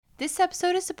This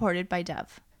episode is supported by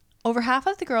Dove. Over half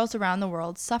of the girls around the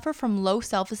world suffer from low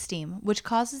self-esteem, which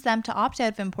causes them to opt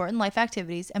out of important life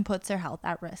activities and puts their health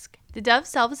at risk. The Dove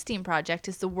Self-Esteem Project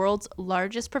is the world's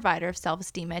largest provider of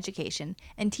self-esteem education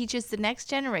and teaches the next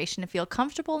generation to feel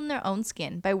comfortable in their own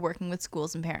skin by working with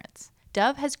schools and parents.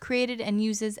 Dove has created and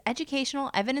uses educational,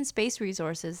 evidence-based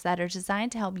resources that are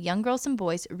designed to help young girls and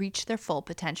boys reach their full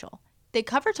potential. They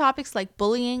cover topics like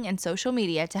bullying and social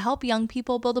media to help young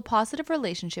people build a positive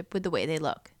relationship with the way they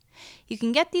look. You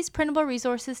can get these printable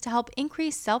resources to help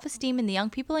increase self-esteem in the young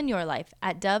people in your life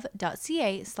at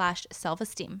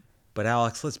dove.ca/self-esteem. But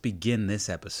Alex, let's begin this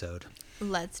episode.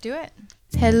 Let's do it.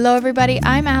 Hello everybody,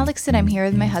 I'm Alex and I'm here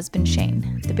with my husband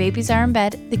Shane. The babies are in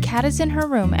bed, the cat is in her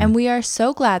room, and we are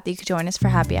so glad that you could join us for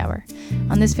happy hour.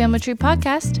 On this Family Tree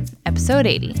podcast, episode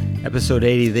 80. Episode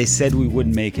 80, they said we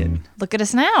wouldn't make it. Look at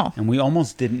us now. And we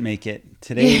almost didn't make it.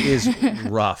 Today is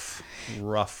rough.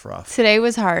 Rough. Today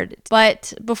was hard.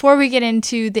 But before we get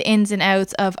into the ins and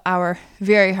outs of our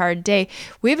very hard day,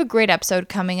 we have a great episode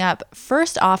coming up.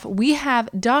 First off, we have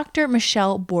Dr.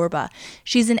 Michelle Borba.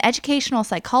 She's an educational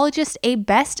psychologist, a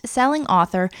best-selling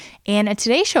author, and a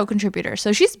Today Show contributor.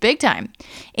 So she's big time.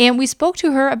 And we spoke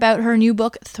to her about her new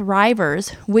book,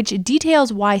 Thrivers, which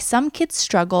details why some kids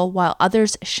struggle while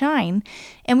others shine.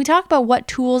 And we talk about what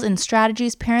tools and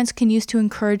strategies parents can use to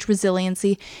encourage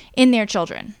resiliency in their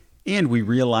children. And we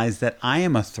realized that I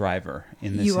am a thriver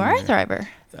in this. You are a thriver.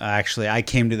 Actually, I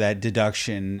came to that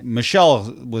deduction.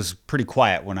 Michelle was pretty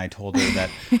quiet when I told her that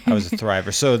I was a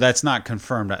thriver. So that's not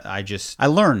confirmed. I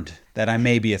learned that I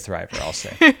may be a thriver, I'll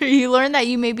say. You learned that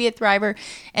you may be a thriver.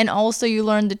 And also you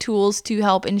learned the tools to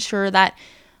help ensure that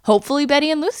hopefully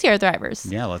Betty and Lucy are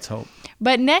thrivers. Yeah, let's hope.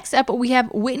 But next up, we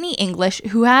have Whitney English,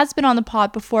 who has been on the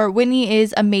pod before. Whitney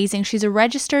is amazing. She's a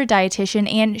registered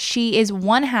dietitian, and she is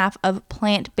one half of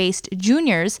Plant-Based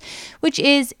Juniors, which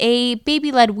is a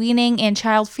baby-led weaning and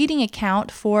child feeding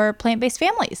account for plant-based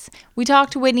families. We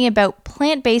talked to Whitney about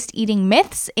plant-based eating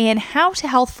myths and how to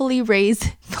healthfully raise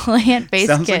plant-based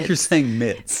Sounds kids. like you're saying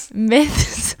myths.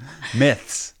 Myths.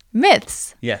 Myths.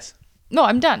 Yes. No,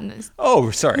 I'm done.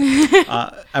 Oh, sorry.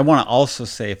 I want to also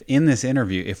say, in this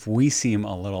interview, if we seem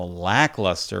a little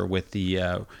lackluster with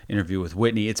the interview with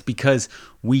Whitney, it's because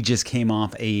we just came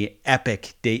off a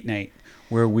epic date night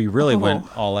where we really went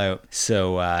all out.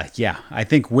 So, yeah, I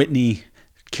think Whitney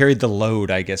carried the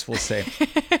load, I guess we'll say,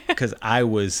 because I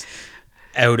was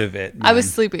out of it, man. I was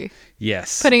sleepy.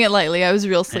 Yes. Putting it lightly, I was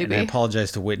real sleepy. And I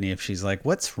apologize to Whitney if she's like,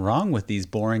 what's wrong with these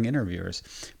boring interviewers?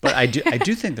 But I do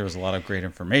think there was a lot of great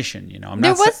information. You know,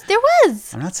 There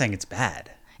was. I'm not saying it's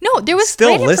bad. No, there was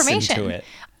Still great listen information. to it.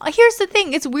 Here's the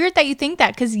thing. It's weird that you think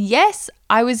that because, yes,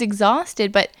 I was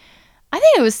exhausted, but I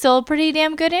think it was still a pretty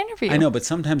damn good interview. I know, but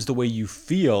sometimes the way you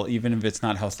feel, even if it's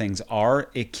not how things are,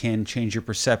 it can change your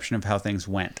perception of how things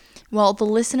went. Well, the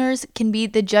listeners can be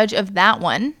the judge of that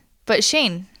one. But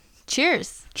Shane,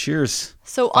 cheers. Cheers.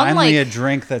 So finally a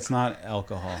drink that's not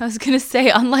alcohol. I was going to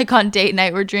say, unlike on date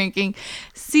night, we're drinking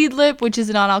Seedlip, which is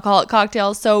a non-alcoholic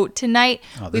cocktail. So tonight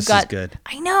we've got... This is good.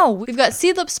 I know. We've got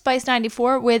Seedlip Spice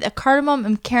 94 with a cardamom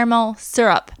and caramel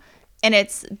syrup. And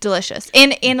it's delicious.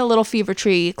 And a little Fever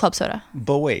Tree club soda.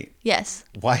 But wait. Yes.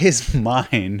 Why is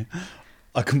mine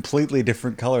a completely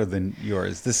different color than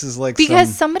yours? This is like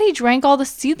because somebody drank all the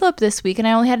Seedlip this week and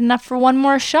I only had enough for one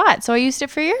more shot, so I used it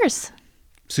for yours.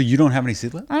 So you don't have any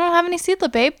Seedlip? I don't have any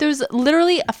Seedlip, babe. There's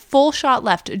literally a full shot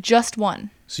left, just one.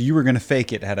 So you were going to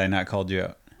fake it had I not called you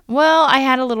out? Well, I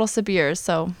had a little sip of yours,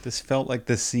 so... This feels like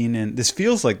the scene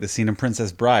in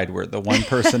Princess Bride where the one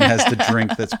person has the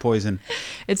drink that's poison.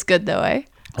 It's good though, eh?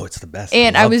 Oh, it's the best.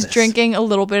 And I was drinking a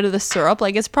little bit of the syrup.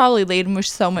 Like, it's probably laden with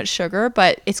so much sugar,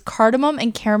 but it's cardamom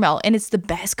and caramel, and it's the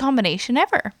best combination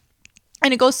ever.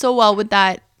 And it goes so well with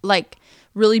that, like,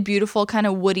 really beautiful kind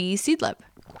of woody Seedlip.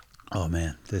 Oh,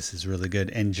 man, this is really good.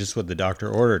 And just what the doctor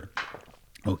ordered.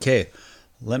 Okay,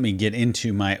 let me get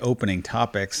into my opening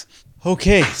topics.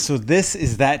 Okay, so this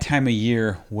is that time of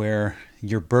year where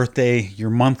your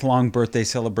month-long birthday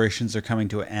celebrations are coming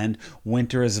to an end.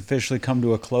 Winter has officially come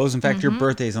to a close. In fact, your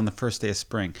birthday is on the first day of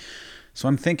spring. So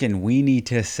I'm thinking we need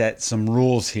to set some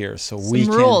rules here.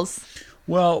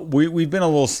 Well, we've been a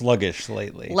little sluggish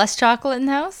lately. Less chocolate in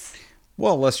the house?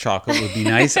 Well, less chocolate would be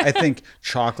nice. I think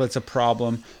chocolate's a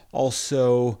problem.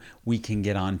 Also, we can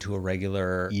get on to a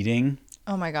regular eating.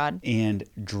 Oh my God. And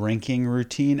drinking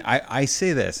routine. I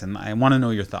say this, and I want to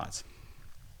know your thoughts.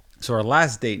 So our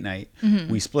last date night,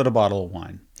 we split a bottle of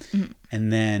wine.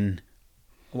 And then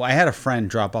I had a friend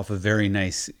drop off a very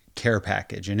nice care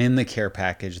package. And in the care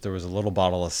package, there was a little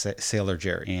bottle of Sailor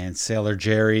Jerry. And Sailor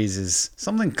Jerry's is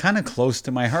something kind of close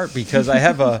to my heart because I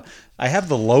have I have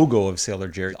the logo of Sailor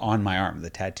Jerry on my arm,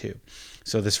 the tattoo.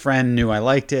 So this friend knew I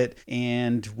liked it,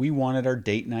 and we wanted our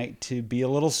date night to be a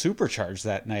little supercharged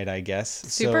that night, I guess.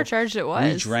 Supercharged it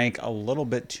was. We drank a little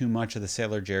bit too much of the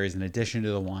Sailor Jerry's in addition to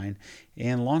the wine.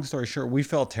 And long story short, we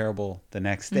felt terrible the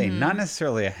next day. Not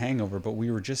necessarily a hangover, but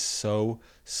we were just so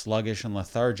sluggish and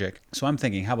lethargic. So I'm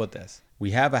thinking, how about this?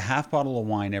 We have a half bottle of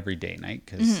wine every date night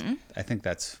because I think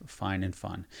that's fine and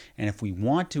fun. And if we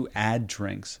want to add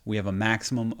drinks, we have a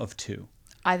maximum of 2.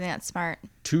 I think that's smart.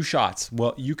 2 shots.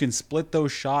 Well, you can split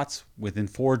those shots within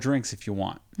 4 drinks if you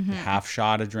want. Half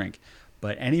shot a drink.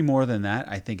 But any more than that,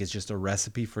 I think is just a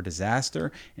recipe for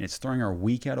disaster, and it's throwing our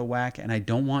week out of whack. And I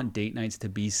don't want date nights to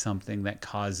be something that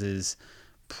causes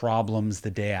problems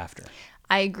the day after.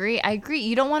 I agree.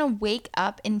 You don't want to wake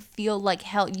up and feel like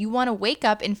hell. You want to wake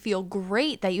up and feel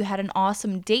great that you had an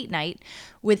awesome date night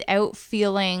without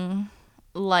feeling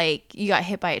like you got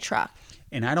hit by a truck.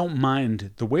 And I don't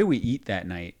mind the way we eat that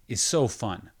night is so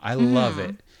fun. I love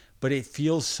it. But it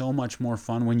feels so much more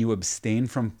fun when you abstain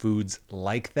from foods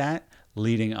like that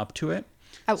leading up to it.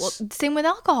 Well, same with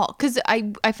alcohol. Because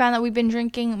I found that we've been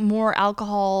drinking more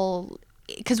alcohol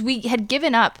because we had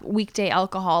given up weekday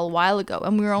alcohol a while ago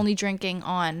and we were only drinking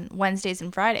on Wednesdays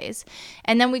and Fridays.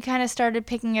 And then we kind of started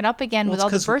picking it up again with all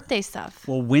the birthday stuff.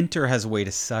 Well, winter has a way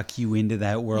to suck you into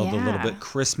that world a little Yeah. bit.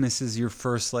 Christmas is your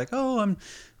first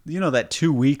that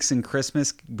 2 weeks in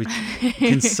Christmas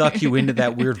can suck you into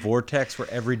that weird vortex where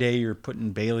every day you're putting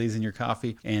Baileys in your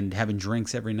coffee and having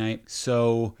drinks every night.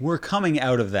 So we're coming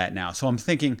out of that now. So I'm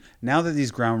thinking now that these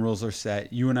ground rules are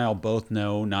set, you and I will both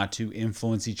know not to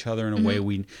influence each other in a way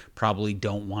we probably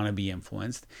don't want to be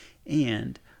influenced.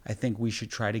 And I think we should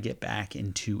try to get back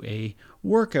into a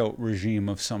workout regime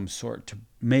of some sort to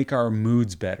make our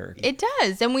moods better. It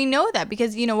does. And we know that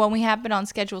because, when we have been on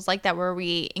schedules like that where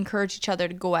we encourage each other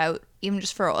to go out, even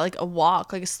just for like a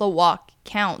walk, like a slow walk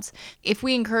counts. If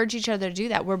we encourage each other to do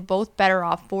that, we're both better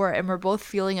off for it and we're both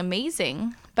feeling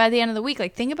amazing by the end of the week.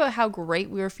 Like think about how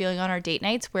great we were feeling on our date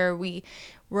nights where we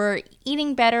were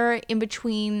eating better in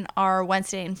between our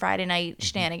Wednesday and Friday night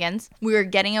shenanigans. We were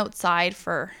getting outside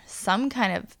for some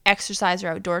kind of exercise or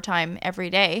outdoor time every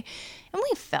day. And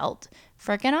we felt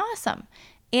freaking awesome.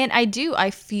 And I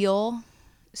feel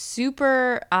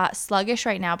super sluggish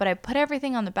right now, but I put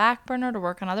everything on the back burner to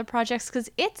work on other projects because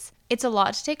it's a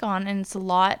lot to take on and it's a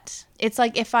lot. It's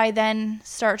like if I then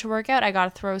start to work out, I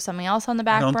got to throw something else on the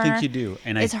back burner. I don't think you do.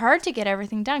 And it's hard to get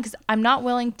everything done because I'm not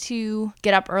willing to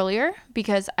get up earlier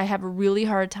because I have a really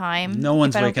hard time. No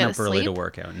one's if I don't waking get up early to sleep.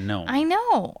 work out. No. I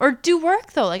know. Or do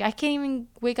work though. Like I can't even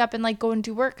wake up and like go and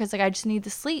do work because like I just need the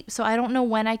sleep. So I don't know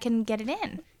when I can get it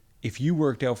in. If you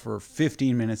worked out for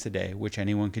 15 minutes a day, which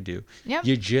anyone could do,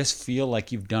 you just feel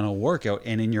like you've done a workout.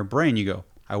 And in your brain, you go,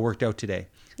 I worked out today.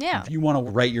 Yeah. If you want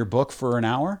to write your book for an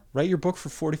hour, write your book for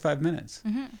 45 minutes.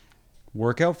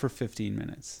 Work out for 15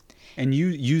 minutes. And you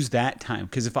use that time.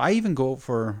 Because if I even go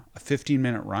for a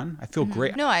 15-minute run, I feel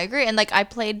great. No, I agree. And like I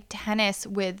played tennis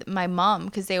with my mom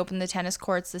because they opened the tennis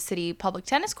courts, the city public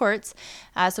tennis courts.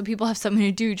 So people have something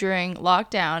to do during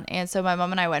lockdown. And so my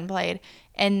mom and I went and played.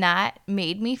 And that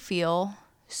made me feel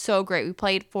so great. We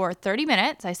played for 30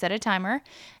 minutes. I set a timer.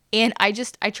 And I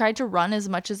tried to run as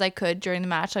much as I could during the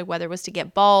match, like whether it was to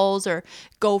get balls or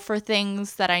go for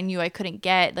things that I knew I couldn't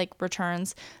get, like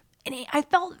returns. And I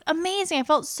felt amazing. I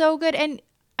felt so good. And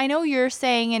I know you're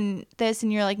saying this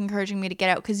and you're like encouraging me to get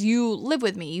out because you live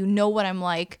with me. You know what I'm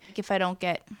like if I don't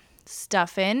get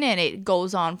stuff in and it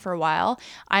goes on for a while.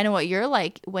 I know what you're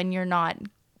like when you're not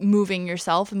moving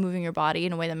yourself and moving your body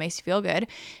in a way that makes you feel good.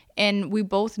 And we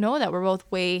both know that we're both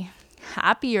way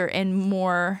happier and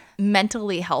more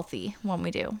mentally healthy when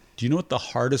we do. Do you know what the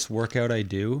hardest workout I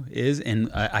do is? And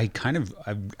I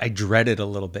dread it a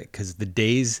little bit because the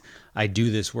days I do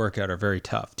this workout are very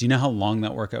tough. Do you know how long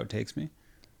that workout takes me?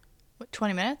 What,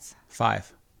 20 minutes?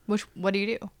 5. What do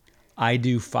you do? I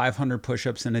do 500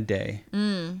 push-ups in a day,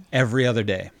 every other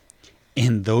day.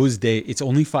 And those days, it's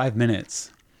only 5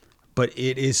 minutes. But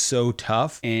it is so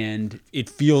tough, and it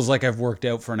feels like I've worked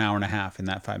out for an hour and a half in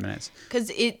that 5 minutes. Because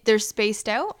they're spaced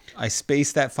out? I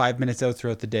space that 5 minutes out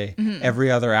throughout the day. Every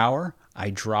other hour, I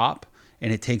drop,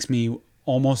 and it takes me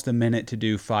almost a minute to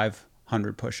do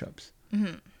 500 push-ups.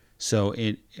 So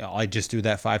I just do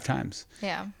that 5 times.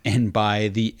 Yeah. And by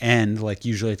the end, like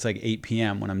usually it's like 8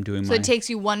 p.m. when I'm doing So it takes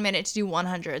you 1 minute to do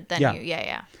 100. Then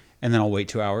yeah. And then I'll wait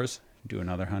 2 hours, do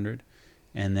another 100.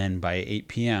 And then by 8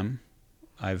 p.m.,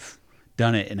 I've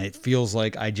done it, and it feels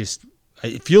like I've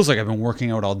been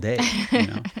working out all day,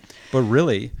 But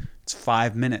really, it's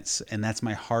 5 minutes, and that's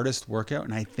my hardest workout,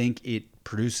 and I think it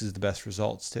produces the best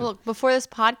results too. Look, before this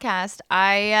podcast,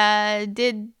 I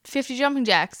did 50 jumping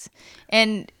jacks,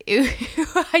 and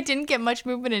I didn't get much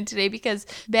movement in today because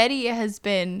Betty has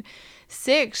been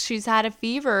sick. She's had a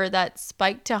fever that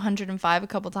spiked to 105 a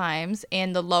couple times,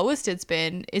 and the lowest it's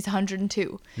been is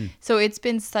 102. So it's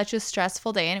been such a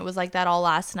stressful day, and it was like that all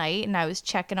last night, and I was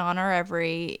checking on her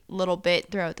every little bit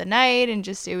throughout the night, and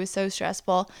just it was so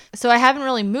stressful. So I haven't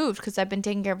really moved because I've been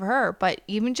taking care of her, but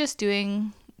even just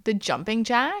doing the jumping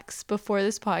jacks before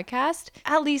this podcast,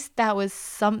 at least that was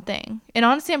something. And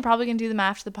honestly, I'm probably gonna do them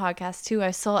after the podcast too.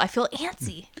 I feel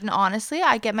antsy. And honestly,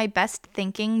 I get my best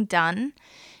thinking done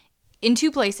in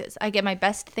two places. I get my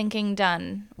best thinking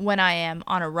done when I am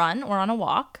on a run or on a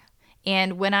walk,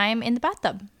 and when I'm in the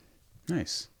bathtub.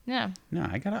 Nice. Yeah. No,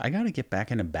 I gotta get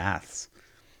back into baths.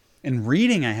 And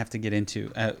reading I have to get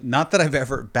into. Not that I've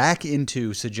ever back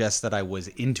into suggests that I was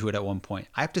into it at one point.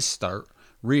 I have to start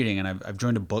reading, and I've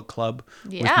joined a book club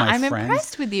with my I'm friends.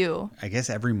 impressed with you. I guess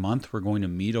every month we're going to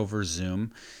meet over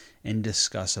Zoom and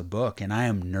discuss a book, and I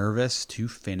am nervous to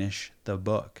finish the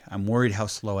book. I'm worried how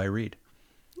slow I read.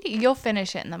 You'll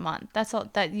finish it in the month. That's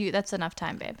all. That's enough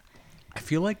time, babe. I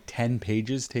feel like 10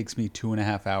 pages takes me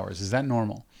 2.5 hours. Is that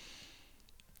normal?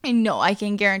 No, I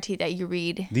can guarantee that you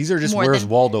read. These are just more Where's than-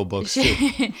 Waldo books too.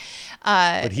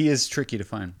 But he is tricky to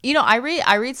find. You know, I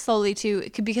read slowly too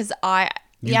because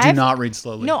You do not read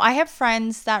slowly. No, I have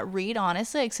friends that read,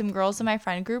 honestly. Like some girls in my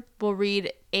friend group will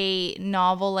read a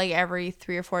novel like every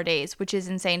 3 or 4 days, which is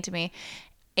insane to me.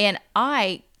 And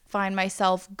I find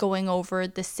myself going over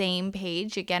the same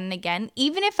page again and again,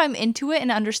 even if I'm into it and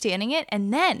understanding it.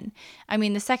 And then, I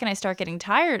mean, the second I start getting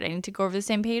tired, I need to go over the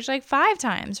same page like 5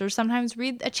 times or sometimes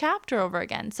read a chapter over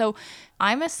again. So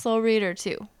I'm a slow reader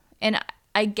too. And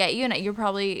I get you, and you're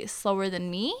probably slower than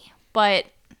me, but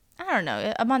I don't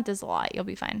know. A month is a lot. You'll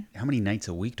be fine. How many nights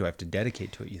a week do I have to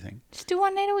dedicate to it, you think? Just do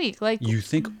 1 night a week. Like You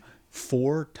think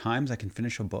 4 times I can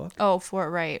finish a book? Oh, 4.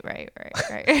 Right.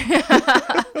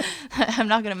 I'm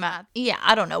not good at math. Yeah,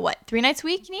 I don't know. What, 3 nights a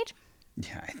week you need?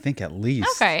 Yeah, I think at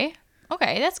least. Okay,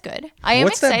 that's good. I am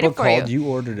What's excited that book for called? you. You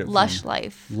ordered it Lush from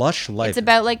Life. Lush Life. It's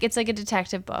about it's like a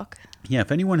detective book. Yeah,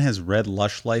 if anyone has read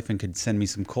Lush Life and could send me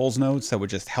some Coles notes, that would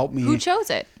just help me. Who chose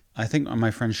it? I think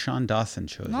my friend Sean Dawson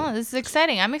chose it. Oh, this is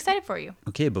exciting. I'm excited for you.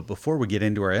 Okay, but before we get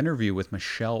into our interview with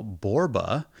Michelle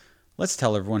Borba, let's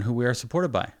tell everyone who we are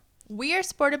supported by. We are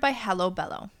supported by Hello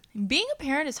Bello. Being a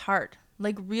parent is hard,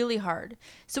 like really hard.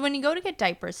 So when you go to get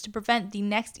diapers to prevent the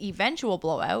next eventual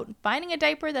blowout, finding a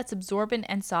diaper that's absorbent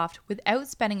and soft without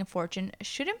spending a fortune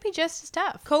shouldn't be just as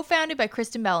tough. Co-founded by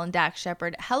Kristen Bell and Dax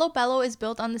Shepard, Hello Bello is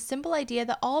built on the simple idea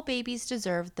that all babies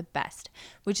deserve the best,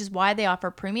 which is why they offer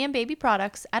premium baby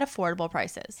products at affordable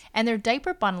prices. And their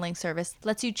diaper bundling service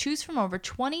lets you choose from over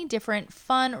 20 different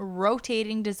fun,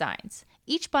 rotating designs.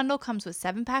 Each bundle comes with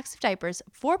 7 packs of diapers,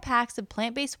 4 packs of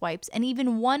plant-based wipes, and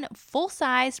even 1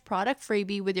 full-sized product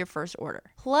freebie with your first order.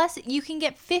 Plus, you can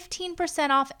get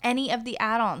 15% off any of the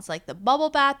add-ons like the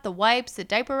bubble bath, the wipes, the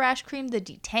diaper rash cream, the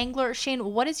detangler. Shane,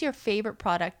 what is your favorite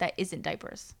product that isn't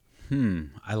diapers?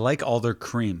 I like all their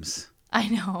creams. I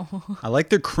know. I like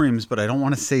their creams, but I don't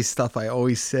want to say stuff I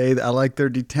always say. I like their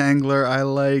detangler.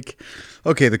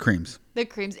 Okay, the creams. The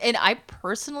creams. And I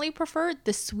personally prefer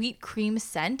the sweet cream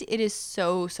scent. It is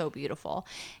so, so beautiful.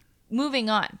 Moving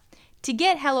on. To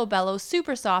get Hello Bello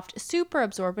super soft, super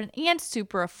absorbent, and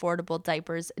super affordable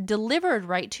diapers delivered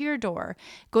right to your door,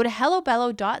 go to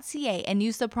hellobello.ca and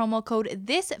use the promo code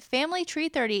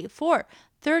ThisFamilyTree30 for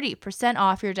 30%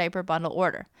 off your diaper bundle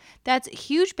order. That's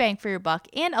huge bang for your buck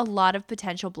and a lot of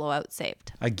potential blowout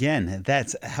saved. Again,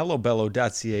 that's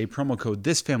hellobello.ca, promo code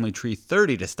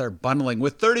ThisFamilyTree30 to start bundling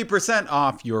with 30%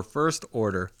 off your first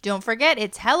order. Don't forget,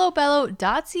 it's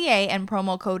hellobello.ca and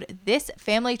promo code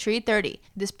ThisFamilyTree30.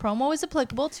 This promo is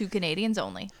applicable to Canadians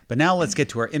only. But now let's get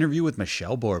to our interview with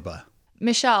Michelle Borba.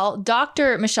 Michelle,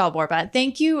 Dr. Michelle Borba,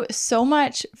 thank you so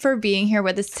much for being here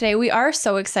with us today. We are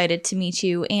so excited to meet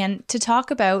you and to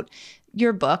talk about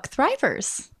your book,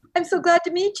 Thrivers. I'm so glad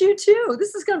to meet you too.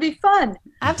 This is going to be fun.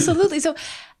 Absolutely. So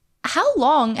how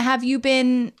long have you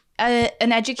been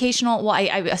an educational, well,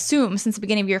 I assume since the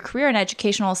beginning of your career, an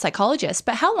educational psychologist,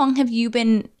 but how long have you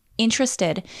been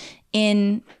interested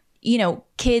in,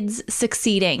 kids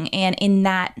succeeding and in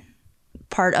that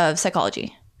part of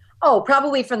psychology? Oh,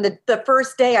 probably from the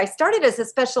first day. I started as a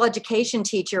special education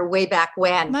teacher way back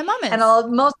when. My mom is. And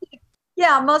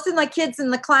most of my kids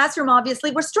in the classroom obviously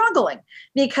were struggling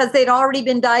because they'd already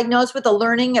been diagnosed with a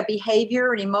learning, a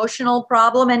behavior, an emotional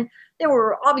problem. And they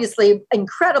were obviously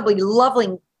incredibly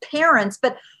loving parents,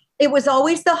 but it was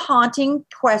always the haunting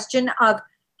question of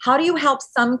how do you help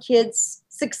some kids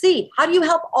succeed? How do you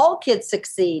help all kids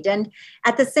succeed? And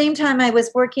at the same time, I was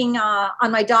working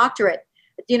on my doctorate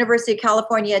at the University of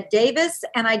California at Davis,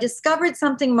 and I discovered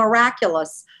something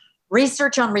miraculous,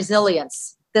 research on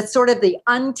resilience. That's sort of the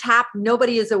untapped,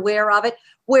 nobody is aware of it,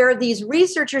 where these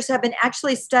researchers have been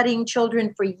actually studying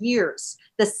children for years,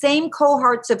 the same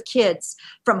cohorts of kids,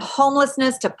 from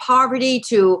homelessness to poverty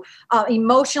to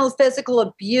emotional, physical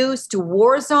abuse to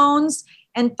war zones,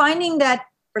 and finding that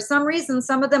for some reason,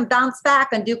 some of them bounce back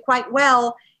and do quite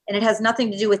well, and it has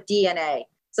nothing to do with DNA.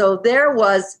 So there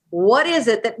was, what is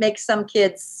it that makes some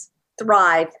kids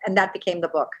thrive? And that became the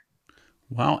book.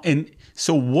 Wow. And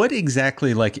so what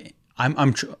exactly, like, I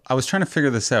was trying to figure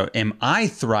this out. Am I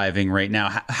thriving right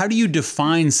now? How do you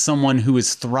define someone who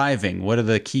is thriving? What are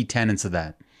the key tenets of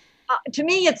that? To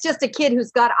me, it's just a kid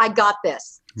who's got, I got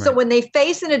this. Right. So when they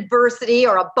face an adversity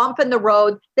or a bump in the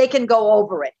road, they can go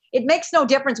over it. It makes no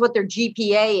difference what their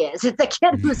GPA is. It's a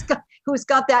kid who's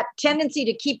got that tendency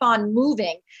to keep on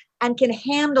moving and can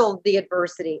handle the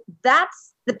adversity.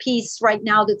 That's the piece right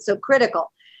now that's so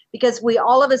critical, because we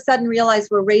all of a sudden realize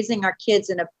we're raising our kids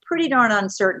in a pretty darn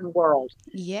uncertain world.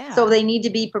 Yeah. So they need to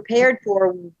be prepared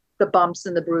for the bumps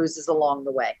and the bruises along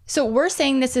the way. So we're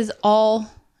saying this is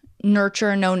all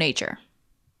nurture, no nature.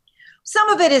 Some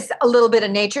of it is a little bit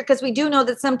of nature, because we do know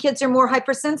that some kids are more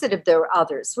hypersensitive than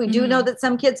others. We do know that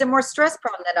some kids are more stress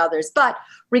prone than others. But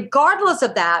regardless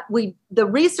of that, the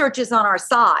research is on our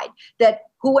side that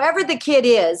whoever the kid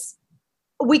is,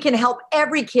 we can help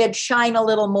every kid shine a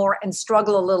little more and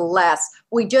struggle a little less.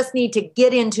 We just need to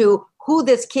get into who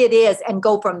this kid is and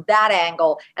go from that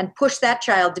angle and push that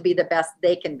child to be the best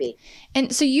they can be.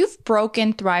 And so you've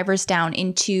broken Thrivers down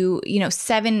into,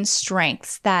 7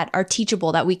 strengths that are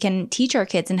teachable, that we can teach our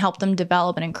kids and help them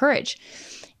develop and encourage.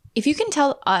 If you can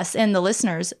tell us and the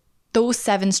listeners those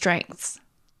 7 strengths,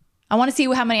 I want to see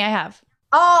how many I have.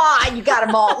 Oh, you got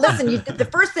them all. Listen, the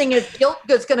first thing is guilt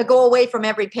is going to go away from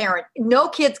every parent. No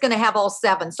kid's going to have all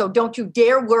 7. So don't you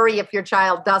dare worry if your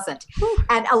child doesn't.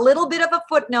 And a little bit of a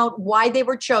footnote, why they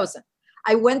were chosen.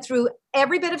 I went through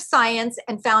every bit of science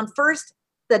and found first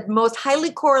the most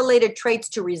highly correlated traits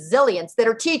to resilience that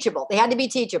are teachable. They had to be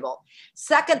teachable.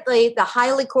 Secondly, the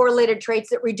highly correlated traits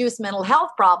that reduce mental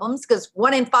health problems, because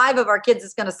 1 in 5 of our kids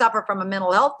is going to suffer from a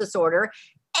mental health disorder.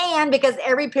 And because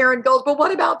every parent goes, but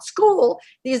what about school?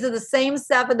 These are the same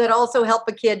 7 that also help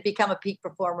a kid become a peak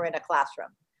performer in a classroom.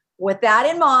 With that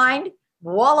in mind,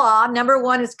 voila, number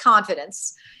 1 is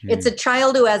confidence. It's a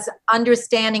child who has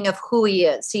understanding of who he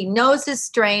is. He knows his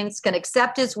strengths, can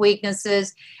accept his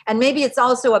weaknesses. And maybe it's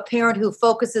also a parent who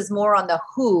focuses more on the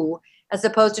who as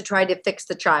opposed to trying to fix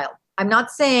the child. I'm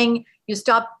not saying you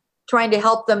stop trying to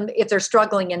help them if they're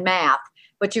struggling in math,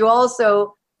 but you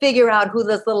also figure out who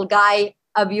this little guy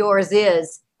of yours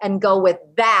is and go with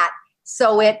that.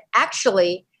 So it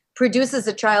actually produces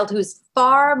a child who's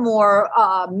far more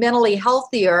mentally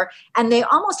healthier. And they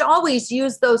almost always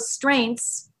use those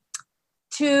strengths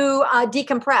to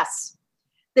decompress.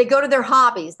 They go to their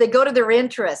hobbies. They go to their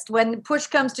interest. When push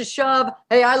comes to shove,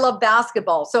 hey, I love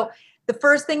basketball. So the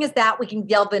first thing is that we can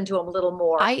delve into them a little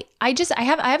more. I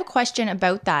have a question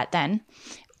about that then.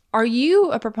 Are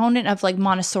you a proponent of like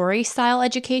Montessori style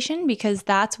education? Because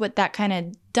that's what that kind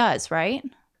of does, right?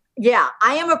 Yeah,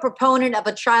 I am a proponent of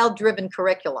a child-driven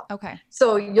curriculum. Okay.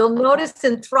 So you'll notice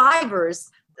in Thrivers,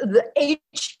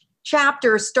 each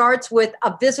chapter starts with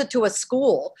a visit to a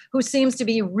school who seems to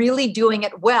be really doing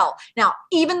it well. Now,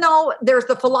 even though there's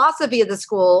the philosophy of the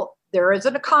school, there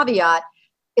isn't a caveat.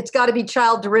 It's got to be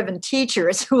child-driven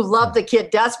teachers who love the kid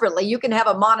desperately. You can have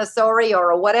a Montessori or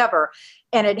a whatever,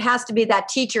 and it has to be that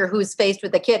teacher who's faced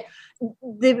with the kid.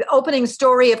 The opening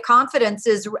story of Confidence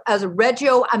is a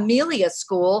Reggio Emilia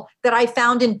school that I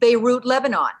found in Beirut,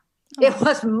 Lebanon. It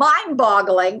was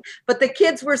mind-boggling, but the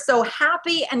kids were so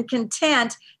happy and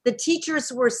content. The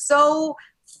teachers were so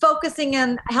focusing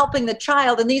on helping the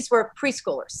child, and these were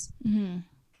preschoolers. Mm-hmm.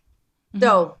 Mm-hmm.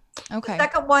 So okay. The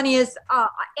second one is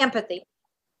empathy,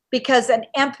 because an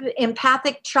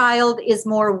empathic child is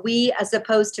more we as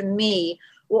opposed to me.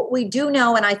 What we do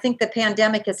know, and I think the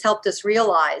pandemic has helped us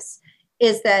realize,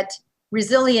 is that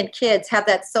resilient kids have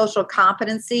that social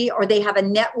competency, or they have a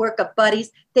network of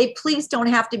buddies. They please don't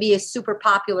have to be a super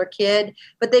popular kid,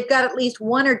 but they've got at least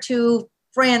 1 or 2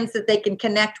 friends that they can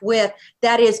connect with.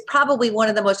 That is probably one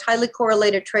of the most highly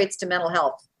correlated traits to mental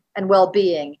health and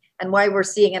well-being, and why we're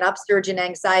seeing an upsurge in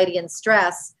anxiety and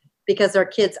stress, because our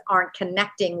kids aren't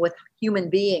connecting with human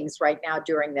beings right now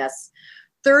during this.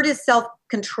 Third is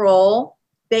self-control.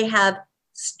 They have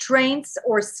strengths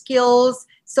or skills,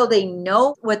 so they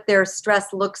know what their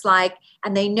stress looks like,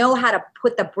 and they know how to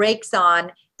put the brakes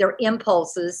on their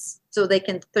impulses so they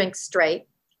can think straight.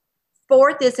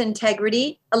 Fourth is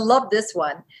integrity. I love this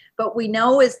one. But we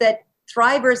know is that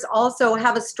thrivers also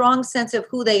have a strong sense of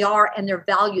who they are and their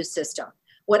value system.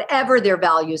 Whatever their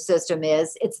value system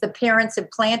is, it's the parents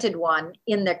have planted one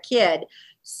in their kid.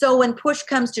 So when push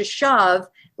comes to shove,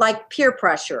 like peer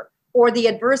pressure or the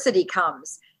adversity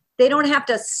comes, they don't have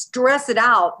to stress it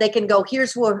out. They can go,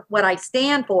 here's what I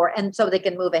stand for. And so they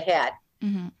can move ahead.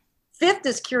 Mm-hmm. Fifth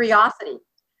is curiosity.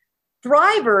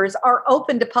 Thrivers are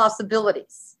open to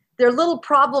possibilities. They're little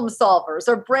problem solvers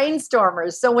or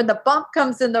brainstormers. So when the bump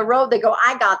comes in the road, they go,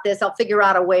 I got this. I'll figure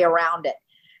out a way around it.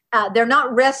 They're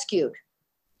not rescued.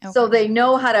 Okay. So they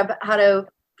know how to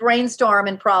brainstorm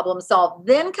and problem solve.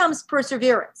 Then comes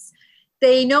perseverance.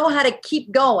 They know how to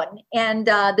keep going, and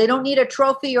they don't need a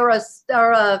trophy or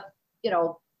a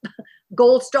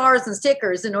gold stars and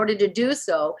stickers in order to do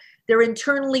so. They're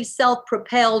internally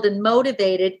self-propelled and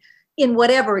motivated in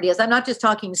whatever it is. I'm not just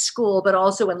talking school, but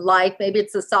also in life. Maybe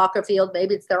it's the soccer field,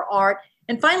 maybe it's their art.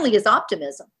 And finally is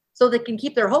optimism, so they can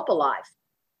keep their hope alive.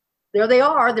 There they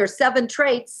are. There's 7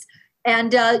 traits.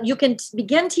 And you can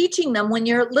begin teaching them when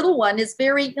your little one is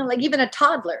very, like even a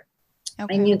toddler.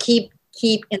 Okay. And you keep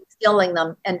instilling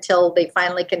them until they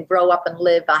finally can grow up and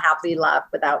live a happy life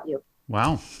without you.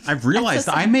 Wow. I've realized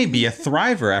I may be a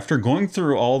thriver after going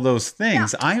through all those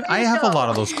things. Yeah, I have a lot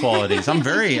of those qualities. I'm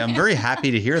very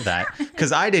happy to hear that,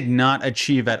 because I did not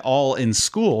achieve at all in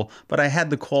school, but I had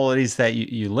the qualities that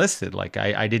you listed. Like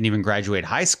I didn't even graduate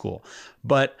high school.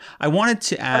 But I wanted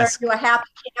to ask... Are you a happy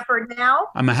camper now?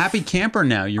 I'm a happy camper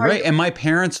now. You're right. And my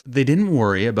parents, they didn't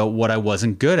worry about what I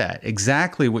wasn't good at.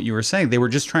 Exactly what you were saying. They were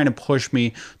just trying to push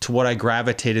me to what I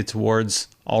gravitated towards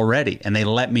already. And they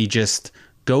let me just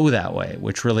go that way,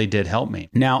 which really did help me.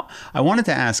 Now, I wanted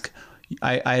to ask,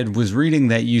 I was reading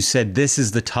that you said this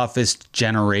is the toughest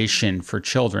generation for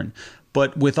children.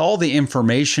 But with all the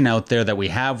information out there that we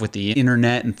have with the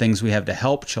internet and things we have to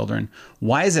help children,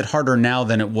 why is it harder now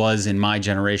than it was in my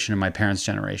generation and my parents'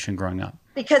 generation growing up?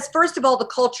 Because first of all, the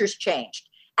culture's changed.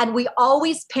 And we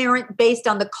always parent based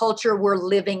on the culture we're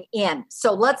living in.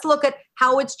 So let's look at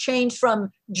how it's changed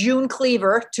from June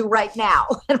Cleaver to right now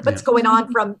and what's going on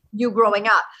from you growing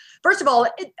up. First of all,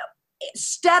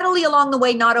 steadily along the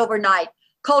way, not overnight,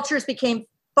 cultures became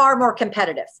far more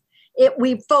competitive.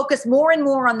 We focused more and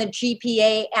more on the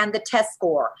GPA and the test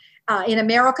score. In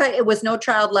America, it was no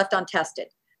child left untested.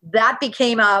 That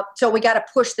became so we got to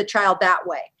push the child that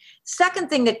way. Second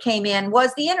thing that came in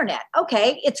was the internet.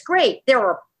 Okay, it's great. There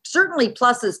are certainly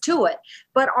pluses to it,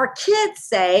 but our kids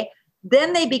say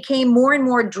then they became more and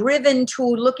more driven to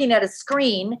looking at a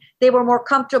screen. They were more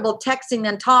comfortable texting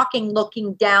than talking,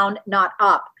 looking down, not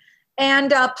up.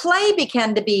 And play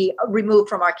began to be removed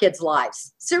from our kids'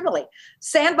 lives. Certainly.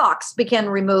 Sandbox became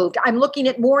removed. I'm looking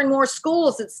at more and more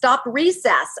schools that stopped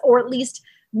recess, or at least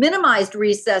minimized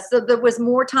recess, so there was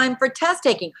more time for test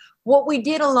taking. What we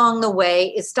did along the way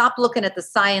is stop looking at the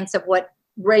science of what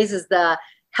raises the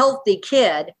healthy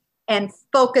kid and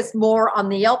focus more on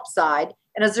the Yelp side.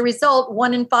 And as a result,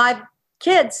 1 in 5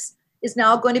 kids is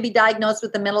now going to be diagnosed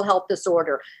with a mental health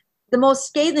disorder. The most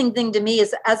scathing thing to me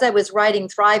is, as I was writing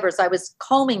Thrivers, I was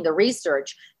combing the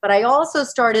research, but I also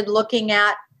started looking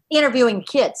at interviewing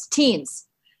kids, teens.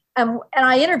 And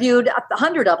I interviewed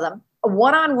 100 of them,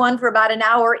 one-on-one for about an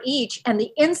hour each. And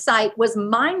the insight was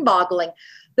mind-boggling.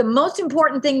 The most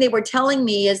important thing they were telling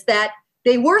me is that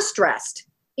they were stressed.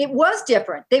 It was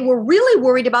different. They were really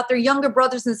worried about their younger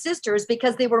brothers and sisters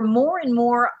because they were more and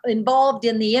more involved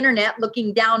in the internet,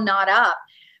 looking down, not up.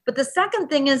 But the second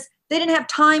thing is, they didn't have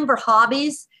time for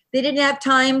hobbies. They didn't have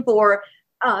time for,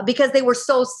 because they were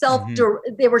so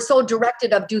they were so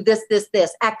directed of do this, this,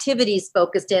 this, activities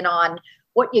focused in on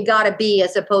what you got to be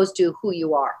as opposed to who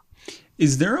you are.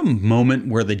 Is there a moment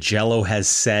where the jello has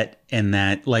set and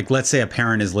that, like, let's say a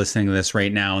parent is listening to this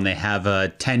right now and they have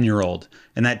a 10-year-old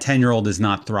and that 10-year-old is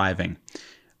not thriving?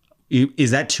 Is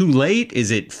that too late?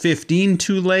 Is it 15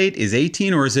 too late? Is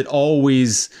 18? Or is it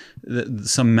always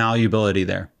some malleability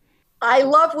there? I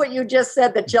love what you just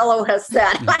said, that Jello has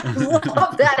said. I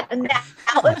love that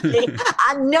analogy.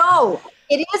 No,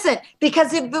 it isn't.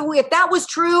 Because if that was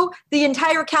true, the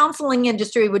entire counseling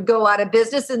industry would go out of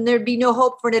business and there'd be no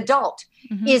hope for an adult.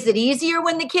 Mm-hmm. Is it easier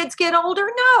when the kids get older?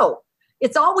 No.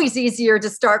 It's always easier to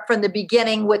start from the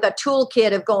beginning with a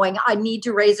toolkit of going, I need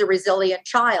to raise a resilient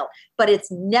child. But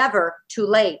it's never too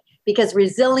late, because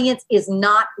resilience is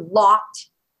not locked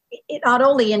not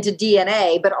only into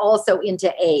DNA, but also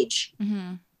into age.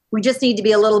 Mm-hmm. We just need to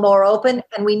be a little more open.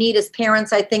 And we need, as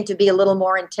parents, I think, to be a little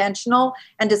more intentional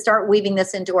and to start weaving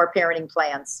this into our parenting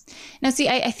plans. Now, see,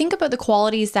 I think about the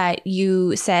qualities that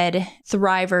you said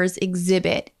thrivers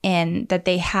exhibit and that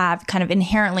they have kind of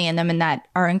inherently in them and that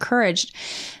are encouraged.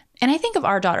 And I think of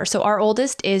our daughter. So our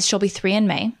oldest she'll be 3 in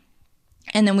May.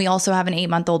 And then we also have an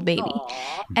 8-month-old baby. Aww.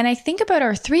 And I think about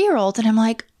our 3-year-old and I'm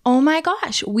like, oh my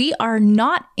gosh, we are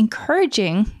not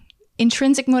encouraging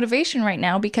intrinsic motivation right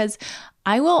now, because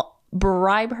I will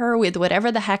bribe her with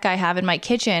whatever the heck I have in my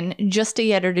kitchen just to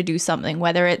get her to do something,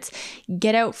 whether it's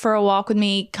get out for a walk with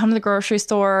me, come to the grocery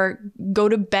store, go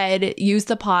to bed, use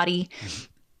the potty.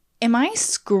 Am I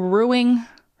screwing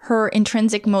her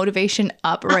intrinsic motivation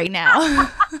up right now?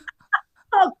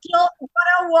 Oh, guilt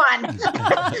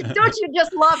 101. Don't you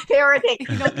just love parenting?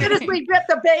 As soon as we get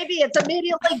the baby, it's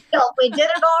immediately guilt. We did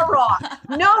it all wrong.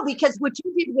 No, because what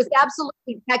you did was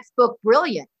absolutely textbook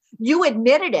brilliant. You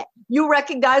admitted it. You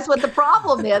recognize what the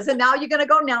problem is. And now you're going to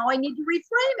go, now I need to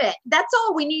reframe it. That's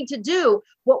all we need to do.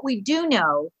 What we do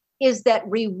know is that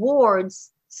rewards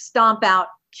stomp out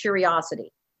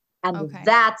curiosity. And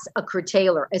that's a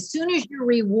curtailer. As soon as you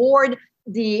reward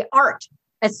the art,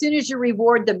 as soon as you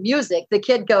reward the music, the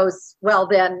kid goes, well,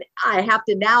 then I have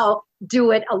to now do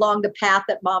it along the path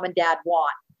that mom and dad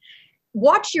want.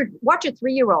 Watch your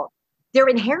 3-year-old. They're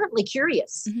inherently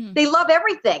curious. Mm-hmm. They love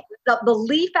everything. The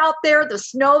leaf out there, the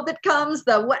snow that comes,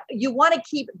 you want to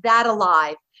keep that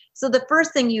alive. So the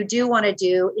first thing you do want to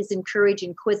do is encourage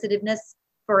inquisitiveness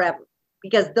forever,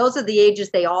 because those are the ages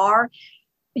they are.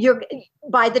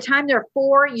 By the time they're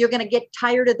 4, you're going to get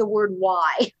tired of the word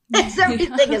why.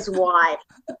 Everything is why.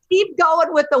 Keep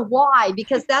going with the why,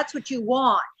 because that's what you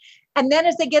want. And then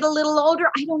as they get a little older,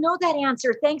 I don't know that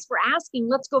answer. Thanks for asking.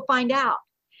 Let's go find out.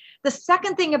 The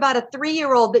second thing about a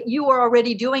 3-year-old that you are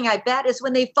already doing, I bet, is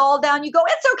when they fall down, you go,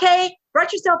 it's okay.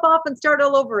 Brush yourself off and start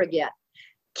all over again.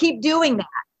 Keep doing that,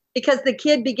 because the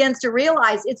kid begins to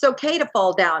realize it's okay to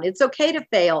fall down. It's okay to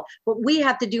fail. What we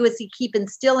have to do is keep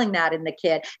instilling that in the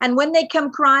kid. And when they come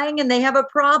crying and they have a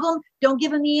problem, don't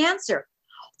give them the answer.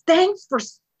 Thanks for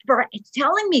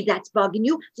telling me that's bugging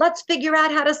you. Let's figure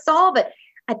out how to solve it.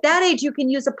 At that age, you can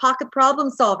use a pocket problem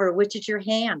solver, which is your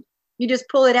hand. You just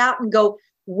pull it out and go,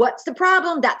 what's the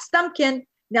problem? That's Thumbkin.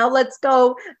 Now let's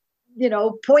go,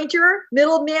 pointer,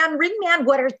 middleman, ringman.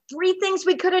 What are 3 things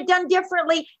we could have done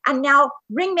differently? And now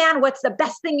ringman, what's the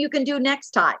best thing you can do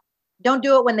next time? Don't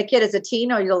do it when the kid is a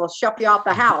teen or you'll shut you off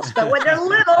the house. But when they're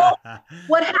little,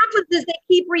 what happens is they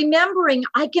keep remembering,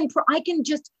 I can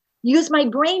just use my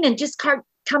brain and just start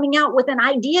coming out with an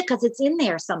idea because it's in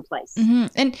there someplace. Mm-hmm.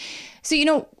 And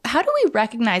so, how do we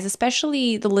recognize,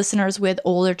 especially the listeners with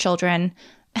older children,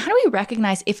 how do we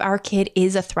recognize if our kid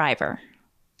is a thriver?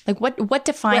 Like what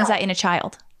defines that in a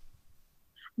child?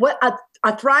 What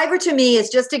a thriver to me is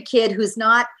just a kid who's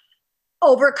not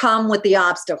overcome with the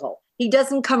obstacle. He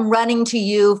doesn't come running to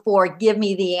you for give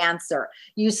me the answer.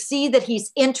 You see that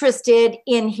he's interested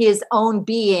in his own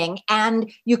being,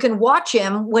 and you can watch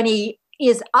him when he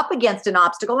is up against an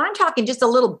obstacle. I'm talking just a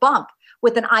little bump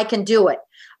with an I can do it.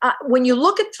 When you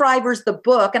look at Thrivers, the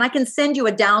book, and I can send you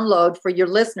a download for your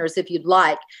listeners if you'd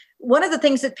like. One of the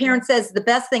things that parents says the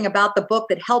best thing about the book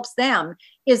that helps them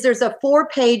is there's a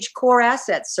 4-page core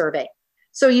assets survey.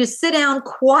 So you sit down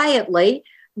quietly,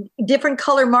 different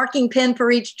color marking pen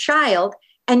for each child,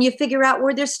 and you figure out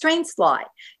where their strengths lie.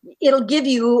 It'll give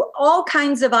you all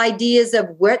kinds of ideas of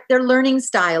what their learning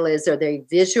style is. Are they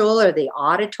visual? Are they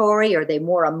auditory? Are they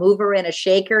more a mover and a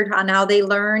shaker on how they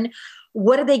learn?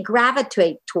 What do they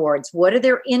gravitate towards? What are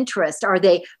their interests? Are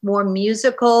they more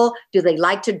musical? Do they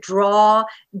like to draw?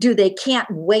 Do they can't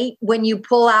wait when you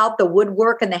pull out the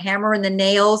woodwork and the hammer and the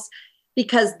nails?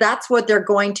 Because that's what they're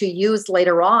going to use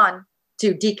later on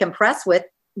to decompress with.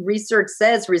 Research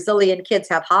says resilient kids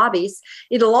have hobbies.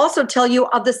 It'll also tell you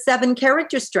of the 7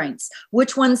 character strengths,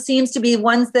 which one seems to be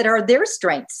ones that are their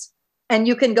strengths. And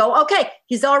you can go, okay,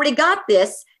 he's already got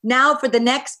this. Now for the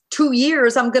next 2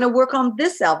 years, I'm going to work on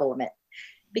this element.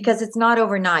 Because it's not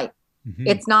overnight. Mm-hmm.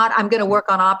 It's not, I'm going to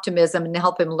work on optimism and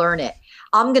help him learn it.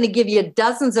 I'm going to give you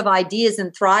dozens of ideas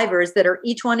and thrivers that are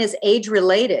each one is age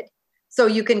related. So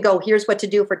you can go, here's what to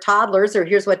do for toddlers or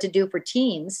here's what to do for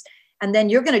teens. And then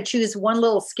you're going to choose one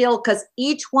little skill because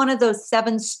each one of those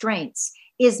 7 strengths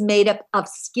is made up of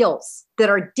skills that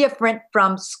are different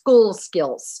from school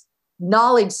skills,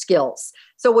 knowledge skills.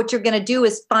 So what you're going to do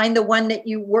is find the one that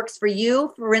works for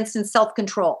you. For instance,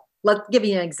 self-control. Let's give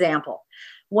you an example.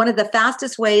 One of the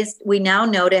fastest ways we now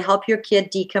know to help your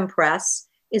kid decompress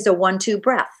is a 1-2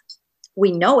 breath.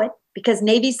 We know it because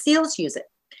Navy SEALs use it.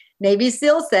 Navy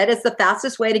SEAL said it's the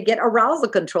fastest way to get arousal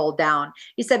control down.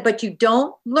 He said, but you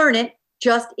don't learn it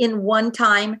just in one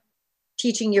time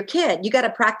teaching your kid. You got to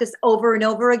practice over and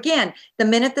over again. The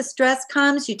minute the stress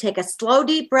comes, you take a slow,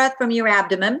 deep breath from your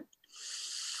abdomen,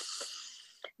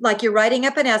 like you're riding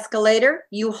up an escalator.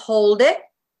 You hold it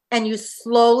and you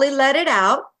slowly let it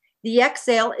out. The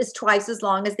exhale is twice as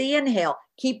long as the inhale.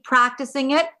 Keep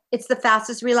practicing it. It's the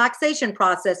fastest relaxation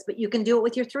process, but you can do it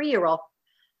with your 3-year-old.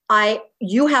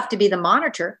 You have to be the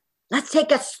monitor. Let's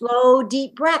take a slow,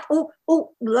 deep breath.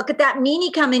 Oh, look at that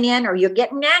meanie coming in, or you're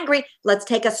getting angry. Let's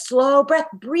take a slow breath.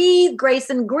 Breathe, Grace,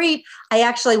 and grieve. I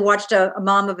actually watched a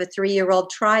mom of a 3-year-old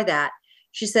try that.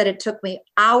 She said it took me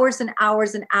hours and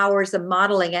hours and hours of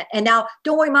modeling it. And now,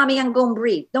 don't worry, Mommy, I'm going to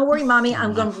breathe. Don't worry, Mommy,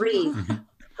 I'm going to breathe.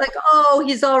 Like, oh,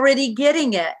 he's already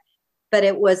getting it. But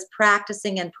it was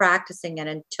practicing and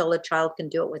until a child can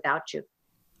do it without you.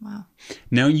 Wow.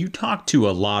 Now, you talked to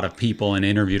a lot of people and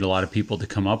interviewed a lot of people to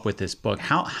come up with this book.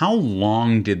 How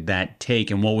long did that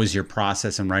take, and what was your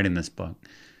process in writing this book?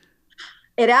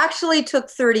 It actually took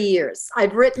 30 years.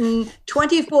 I've written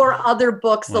 24 other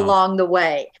books along the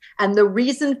way. And the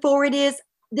reason for it is,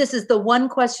 this is the one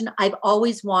question I've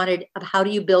always wanted of how do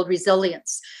you build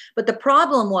resilience? But the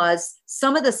problem was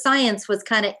some of the science was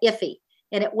kind of iffy,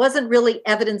 and it wasn't really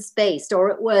evidence-based, or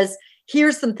it was,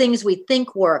 here's some things we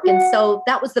think work. And so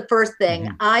that was the first thing.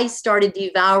 Mm-hmm. I started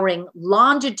devouring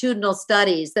longitudinal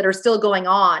studies that are still going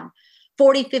on,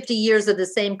 40, 50 years of the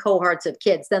same cohorts of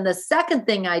kids. Then the second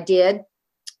thing I did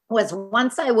was,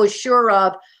 once I was sure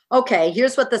of, okay,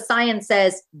 here's what the science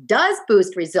says does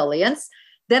boost resilience,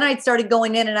 then I started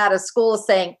going in and out of school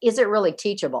saying, is it really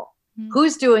teachable? Mm-hmm.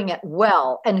 Who's doing it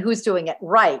well and who's doing it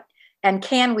right? And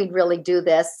can we really do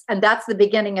this? And that's the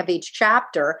beginning of each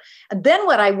chapter. And then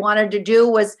what I wanted to do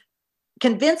was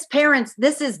convince parents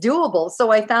this is doable.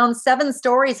 So I found 7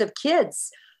 stories of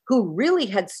kids who really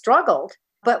had struggled,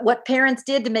 but what parents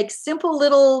did to make simple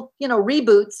little,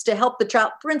 reboots to help the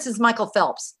child. For instance, Michael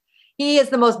Phelps. He is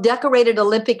the most decorated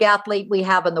Olympic athlete we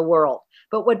have in the world.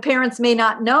 But what parents may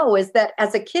not know is that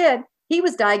as a kid, he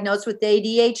was diagnosed with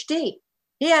ADHD.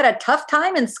 He had a tough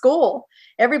time in school.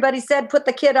 Everybody said, put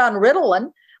the kid on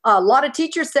Ritalin. A lot of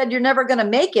teachers said, you're never going to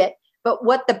make it. But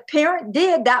what the parent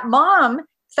did, that mom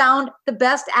found the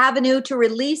best avenue to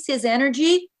release his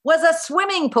energy was a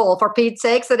swimming pool, for Pete's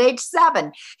sakes, at age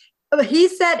 7. He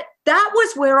said, that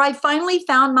was where I finally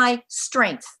found my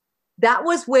strength. That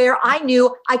was where I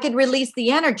knew I could release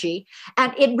the energy.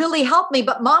 And it really helped me.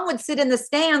 But mom would sit in the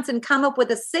stands and come up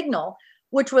with a signal,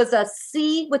 which was a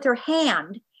C with her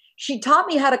hand. She taught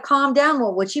me how to calm down.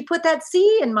 Well, would she put that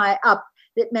C in my up?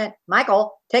 It meant,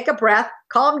 Michael, take a breath,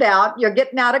 calm down. You're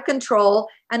getting out of control.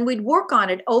 And we'd work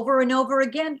on it over and over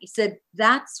again. He said,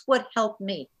 that's what helped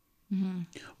me. Mm-hmm.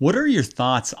 What are your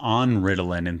thoughts on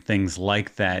Ritalin and things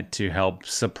like that to help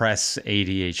suppress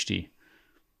ADHD?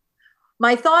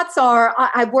 My thoughts are,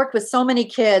 I've worked with so many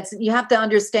kids. You have to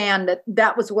understand that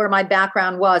that was where my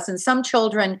background was. And some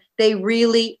children, they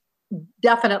really,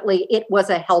 definitely, it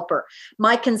was a helper.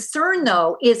 My concern,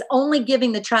 though, is only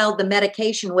giving the child the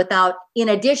medication without, in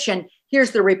addition,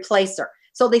 here's the replacer.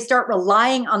 So they start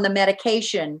relying on the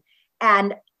medication.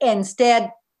 And instead,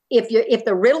 if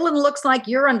the Ritalin looks like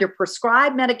you're under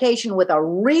prescribed medication with a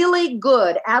really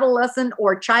good adolescent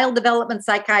or child development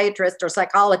psychiatrist or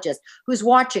psychologist who's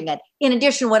watching it, in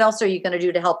addition, what else are you going to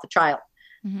do to help the child?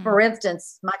 Mm-hmm. For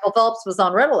instance, Michael Phelps was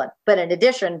on Ritalin, but in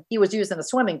addition, he was using a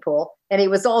swimming pool and he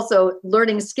was also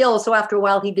learning skills. So after a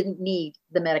while, he didn't need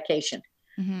the medication.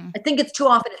 Mm-hmm. I think it's too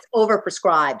often it's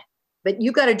overprescribed, but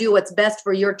you got to do what's best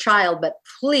for your child. But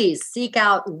please seek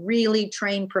out really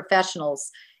trained professionals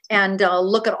and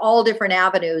look at all different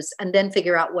avenues and then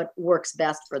figure out what works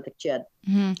best for the kid.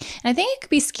 Mm-hmm. And I think it could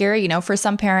be scary, for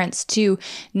some parents to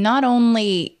not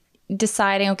only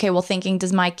deciding, okay, well, thinking,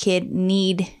 does my kid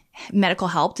need medical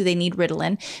help? Do they need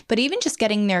Ritalin? But even just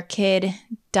getting their kid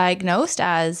diagnosed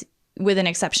as with an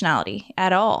exceptionality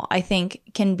at all, I think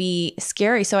can be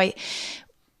scary. So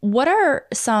what are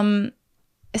some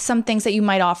things that you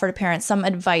might offer to parents, some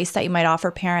advice that you might offer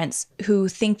parents who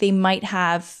think they might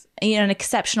have an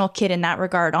exceptional kid in that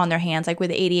regard on their hands, like with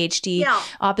ADHD,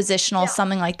 oppositional,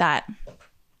 something like that?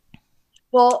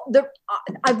 Well,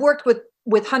 I've worked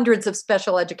with hundreds of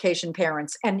special education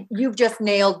parents, and you've just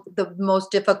nailed the most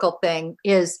difficult thing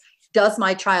is, does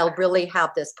my child really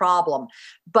have this problem?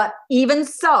 But even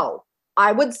so,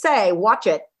 I would say, watch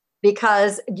it,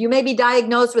 because you may be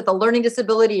diagnosed with a learning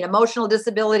disability, an emotional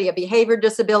disability, a behavior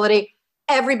disability.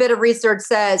 Every bit of research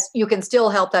says you can still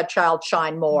help that child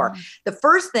shine more. Mm. The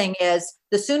first thing is,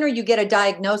 the sooner you get a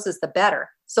diagnosis, the better,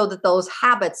 so that those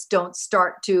habits don't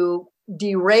start to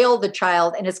derail the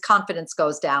child and his confidence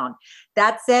goes down.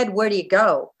 That said, where do you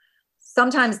go?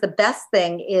 sometimes the best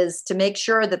thing is to make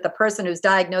sure that the person who's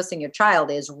diagnosing your child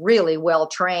is really well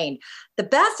trained. The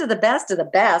best of the best of the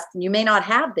best, and you may not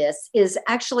have this, is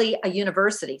actually a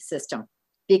university system.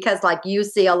 Because like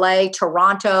UCLA,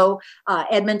 Toronto,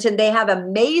 Edmonton, they have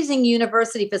amazing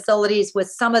university facilities with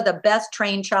some of the best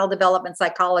trained child development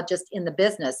psychologists in the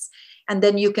business. And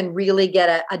then you can really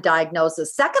get a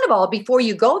diagnosis. Second of all, before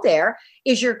you go there,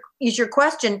 is your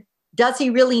question, does he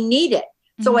really need it?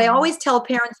 So I always tell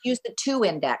parents, use the TOO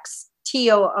index,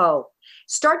 TOO.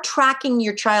 Start tracking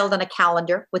your child on a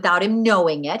calendar without him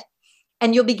knowing it,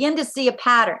 and you'll begin to see a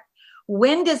pattern.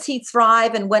 When does he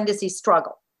thrive and when does he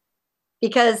struggle?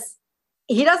 Because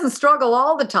he doesn't struggle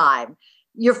all the time.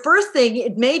 Your first thing,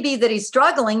 it may be that he's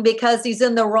struggling because he's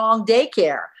in the wrong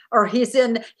daycare, or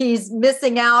he's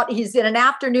missing out. He's in an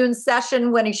afternoon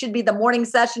session when he should be the morning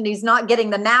session. He's not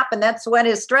getting the nap, and that's when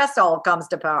his stress all comes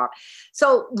to power.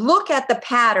 So look at the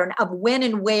pattern of when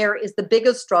and where is the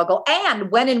biggest struggle, and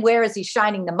when and where is he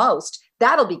shining the most.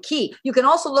 That'll be key. You can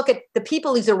also look at the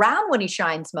people he's around when he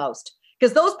shines most,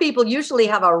 because those people usually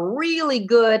have a really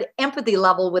good empathy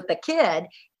level with the kid.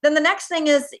 Then the next thing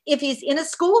is, if he's in a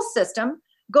school system,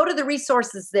 go to the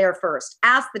resources there first.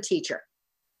 Ask the teacher,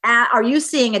 are you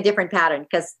seeing a different pattern?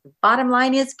 Because the bottom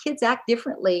line is, kids act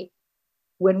differently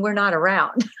when we're not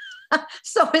around.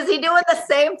 So is he doing the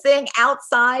same thing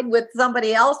outside with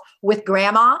somebody else, with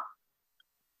grandma?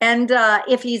 And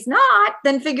if he's not,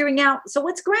 then figuring out, so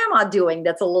what's grandma doing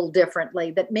that's a little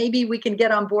differently that maybe we can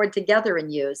get on board together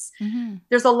and use? Mm-hmm.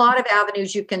 There's a lot of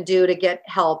avenues you can do to get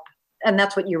help. And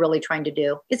that's what you're really trying to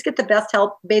do, is get the best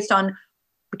help based on,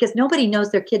 because nobody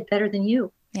knows their kid better than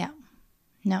you. Yeah.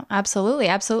 No, absolutely.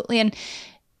 Absolutely. And,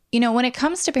 when it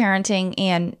comes to parenting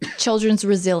and children's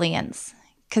resilience,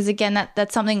 because again,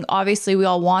 that's something obviously we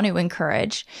all want to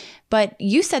encourage, but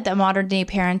you said that modern day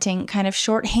parenting kind of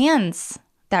shorthands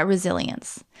that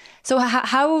resilience. So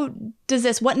how does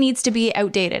this, what needs to be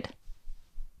outdated?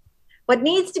 What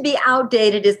needs to be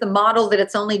outdated is the model that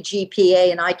it's only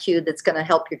GPA and IQ that's going to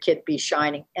help your kid be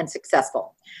shining and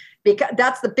successful. Because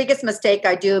that's the biggest mistake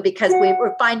I do, because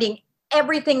we're finding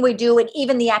everything we do and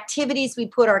even the activities we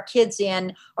put our kids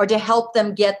in are to help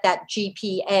them get that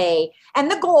GPA. And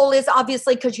the goal is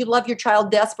obviously because you love your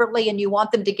child desperately and you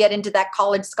want them to get into that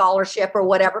college scholarship or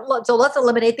whatever. So let's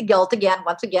eliminate the guilt again.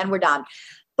 Once again, we're done.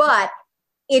 But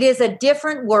it is a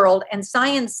different world, and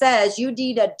science says you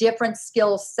need a different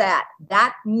skill set.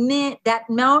 That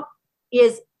note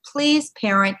is, please,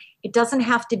 parent, it doesn't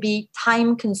have to be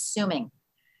time consuming.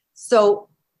 So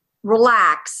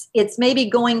relax. It's maybe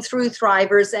going through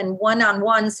Thrivers and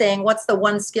one-on-one saying, what's the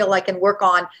one skill I can work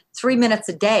on 3 minutes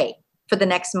a day for the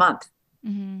next month?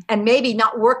 Mm-hmm. And maybe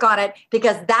not work on it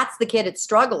because that's the kid that's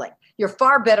struggling. You're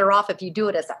far better off if you do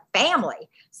it as a family.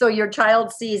 So your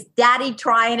child sees daddy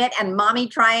trying it and mommy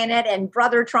trying it and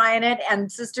brother trying it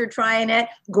and sister trying it.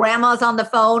 Grandma's on the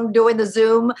phone doing the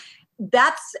Zoom.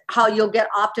 That's how you'll get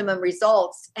optimum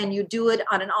results. And you do it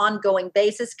on an ongoing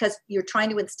basis because you're trying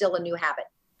to instill a new habit.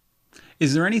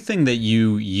 Is there anything that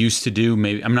you used to do,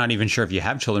 maybe, I'm not even sure if you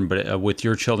have children, but with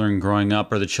your children growing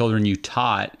up or the children you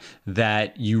taught,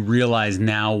 that you realize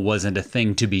now wasn't a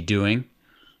thing to be doing?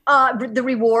 The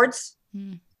rewards.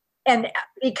 And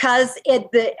because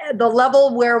at the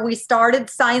level where we started,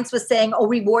 science was saying, oh,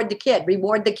 reward the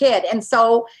kid. And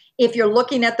so if you're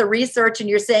looking at the research and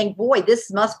you're saying, boy,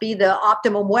 this must be the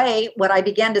optimum way, what I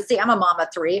began to see, I'm a mom of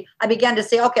 3, I began to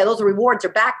say, okay, those rewards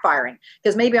are backfiring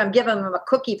because maybe I'm giving him a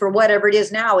cookie for whatever it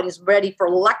is now and he's ready for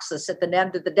Lexus at the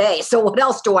end of the day. So what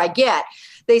else do I get?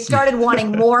 They started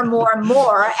wanting more and more and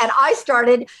more. And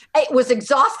it was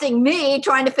exhausting me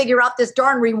trying to figure out this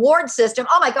darn reward system.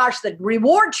 Oh my gosh, the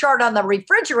reward chart on the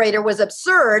refrigerator was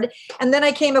absurd. And then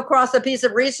I came across a piece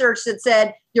of research that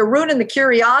said, you're ruining the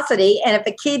curiosity. And if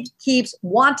the kid keeps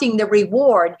wanting the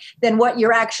reward, then what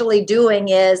you're actually doing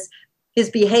is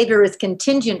his behavior is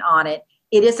contingent on it.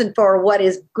 It isn't for what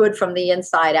is good from the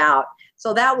inside out.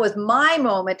 So that was my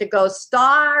moment to go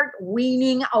start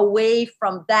weaning away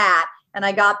from that. And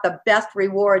I got the best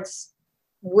rewards,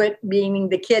 meaning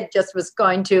the kid just was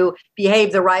going to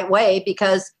behave the right way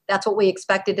because that's what we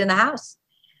expected in the house.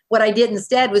 What I did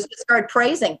instead was just start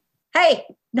praising. Hey,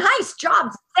 nice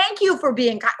job. Thank you for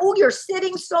being kind. Oh, you're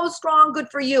sitting so strong. Good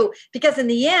for you. Because in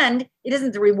the end, it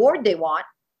isn't the reward they want.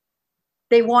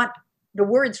 They want the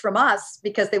words from us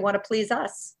because they want to please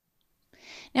us.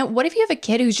 Now, what if you have a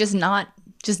kid who's just not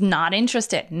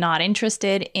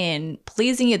interested in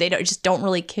pleasing you? They don't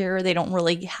really care. They don't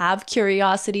really have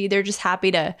curiosity. They're just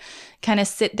happy to kind of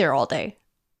sit there all day.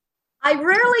 I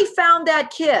rarely found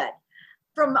that kid.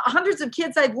 From hundreds of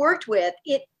kids I've worked with,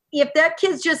 if that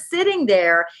kid's just sitting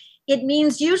there, it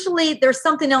means usually there's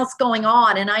something else going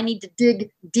on and I need to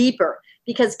dig deeper,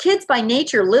 because kids by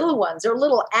nature, little ones, are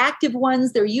little active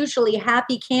ones. They're usually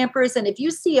happy campers. And if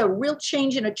you see a real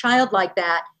change in a child like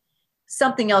that,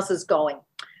 something else is going.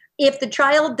 If the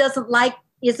child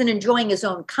isn't enjoying his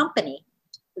own company,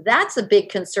 that's a big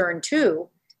concern too,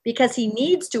 because he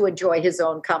needs to enjoy his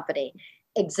own company.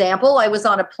 Example, I was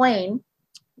on a plane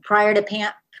prior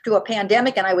to a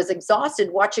pandemic, and I was exhausted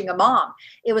watching a mom.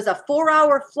 It was a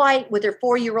 4-hour flight with her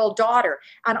 4-year-old daughter.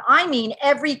 And I mean,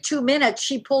 every 2 minutes,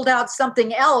 she pulled out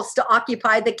something else to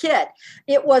occupy the kid.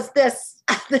 It was this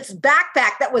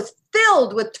backpack that was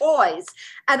filled with toys.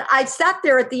 And I sat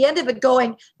there at the end of it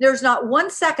going, there's not 1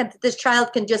 second that this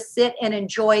child can just sit and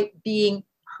enjoy being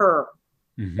her.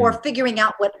 Mm-hmm. Or figuring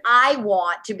out what I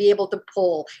want to be able to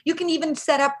pull. You can even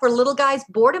set up for little guys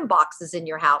boredom boxes in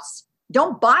your house.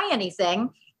 Don't buy anything,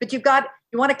 but you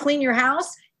want to clean your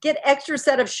house, get extra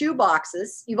set of shoe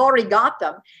boxes. You've already got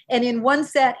them. And in one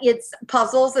set, it's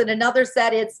puzzles. And another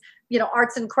set, it's,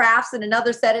 arts and crafts. And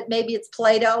another set, maybe it's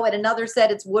Play-Doh. And another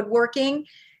set, it's woodworking.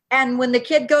 And when the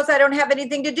kid goes, I don't have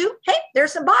anything to do. Hey,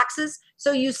 there's some boxes.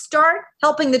 So you start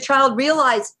helping the child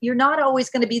realize you're not always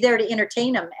going to be there to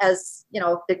entertain him as,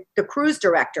 the cruise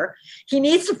director. He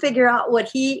needs to figure out what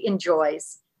he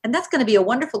enjoys. And that's going to be a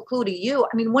wonderful clue to you.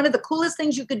 I mean, one of the coolest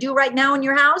things you could do right now in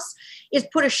your house is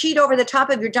put a sheet over the top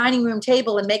of your dining room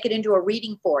table and make it into a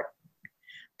reading fort.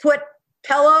 Put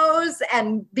pillows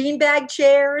and beanbag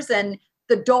chairs and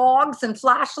the dogs and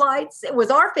flashlights. It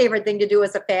was our favorite thing to do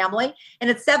as a family. And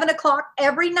at 7:00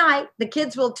 every night, the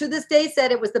kids will to this day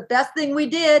said it was the best thing we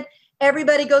did.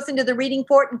 Everybody goes into the reading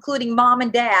fort, including mom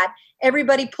and dad.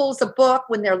 Everybody pulls a book.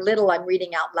 When they're little, I'm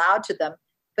reading out loud to them.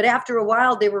 But after a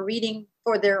while, they were reading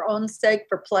for their own sake,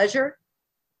 for pleasure.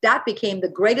 That became the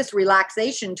greatest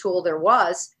relaxation tool there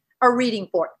was, a reading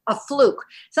fort, a fluke.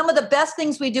 Some of the best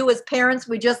things we do as parents,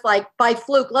 we just by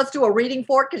fluke, let's do a reading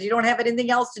fort because you don't have anything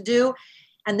else to do.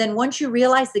 And then once you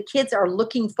realize the kids are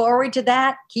looking forward to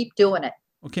that, keep doing it.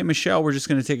 Okay, Michelle, we're just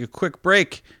going to take a quick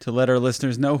break to let our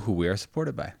listeners know who we are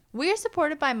supported by. We are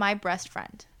supported by My Breast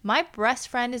Friend. My Breast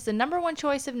Friend is the #1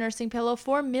 choice of nursing pillow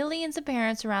for millions of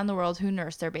parents around the world who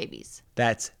nurse their babies.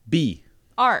 That's B-R-E-S.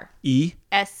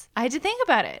 I had to think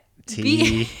about it.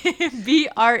 T.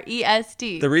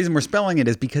 B-R-E-S-T. The reason we're spelling it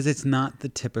is because it's not the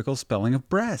typical spelling of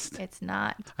breast. It's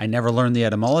not. I never learned the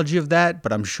etymology of that,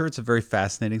 but I'm sure it's a very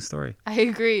fascinating story. I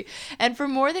agree. And for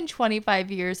more than 25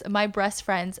 years, My Breast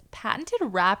Friend's patented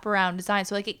wraparound design,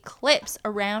 so it clips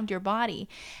around your body,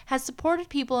 has supported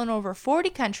people in over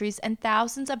 40 countries and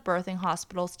thousands of birthing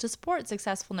hospitals to support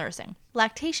successful nursing.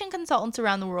 Lactation consultants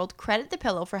around the world credit the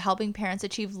pillow for helping parents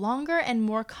achieve longer and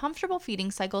more comfortable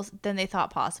feeding cycles than they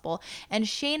thought possible. And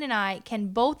Shane and I can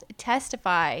both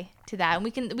testify to that, and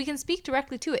we can speak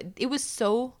directly to it. It was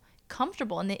so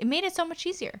comfortable and it made it so much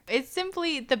easier. It's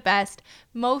simply the best,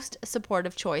 most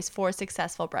supportive choice for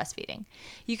successful breastfeeding.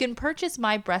 You can purchase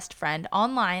My Breast Friend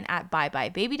online at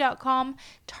buybuy-baby.com,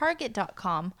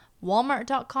 target.com,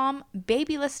 walmart.com,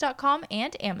 babylist.com,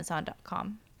 and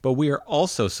amazon.com. But we are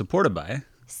also supported by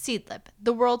Seedlip,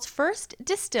 the world's first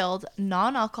distilled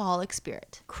non-alcoholic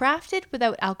spirit. Crafted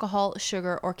without alcohol,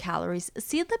 sugar, or calories,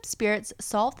 Seedlip spirits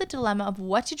solve the dilemma of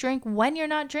what to drink when you're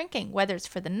not drinking, whether it's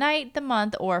for the night, the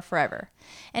month, or forever.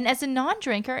 And as a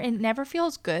non-drinker, it never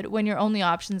feels good when your only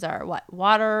options are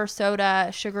water, soda,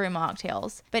 sugary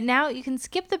mocktails. But now you can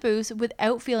skip the booze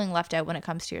without feeling left out when it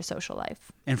comes to your social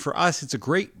life. And for us, it's a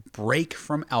great break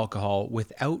from alcohol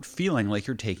without feeling like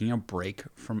you're taking a break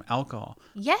from alcohol.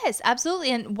 Yes,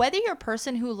 absolutely. And whether you're a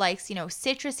person who likes,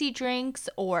 citrusy drinks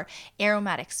or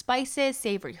aromatic spices,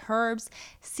 savory herbs,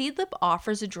 Seedlip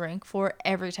offers a drink for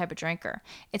every type of drinker.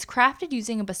 It's crafted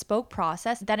using a bespoke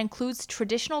process that includes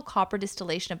traditional copper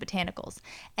distillation of botanicals.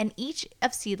 And each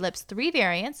of Seedlip's 3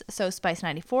 variants, so Spice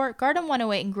 94, Garden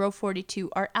 108, and Grove 42,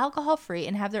 are alcohol-free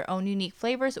and have their own unique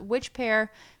flavors, which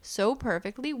pair so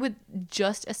perfectly with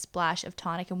just a splash of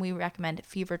tonic, and we recommend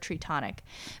Fever Tree Tonic.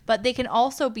 But they can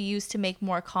also be used to make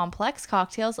more complex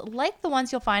cocktails like the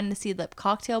ones you'll find in the Seedlip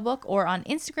cocktail book or on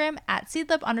Instagram at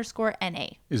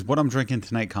Seedlip_NA. Is what I'm drinking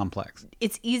tonight complex?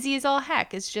 It's easy as all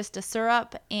heck. It's just a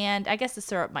syrup, and I guess the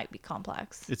syrup might be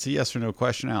complex. It's a yes or no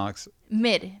question, Alex.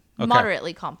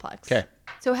 Moderately complex. Okay.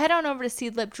 So head on over to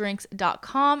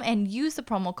seedlipdrinks.com and use the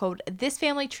promo code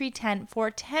ThisFamilyTree10 for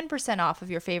 10% off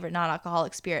of your favorite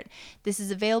non-alcoholic spirit. This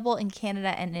is available in Canada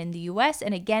and in the US.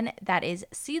 And again, that is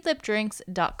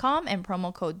seedlipdrinks.com and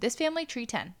promo code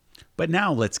ThisFamilyTree10. But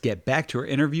now let's get back to our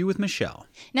interview with Michelle.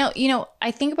 Now,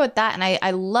 I think about that and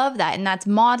I love that. And that's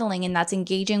modeling and that's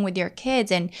engaging with your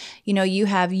kids. And, you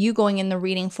have you going in the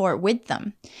reading fort with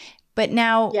them. But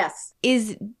now, yes,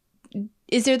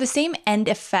 Is there the same end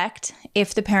effect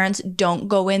if the parents don't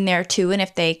go in there too, and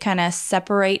if they kind of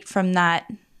separate from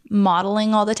that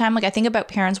modeling all the time? Like I think about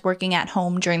parents working at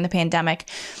home during the pandemic.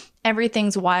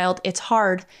 Everything's wild. It's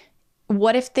hard.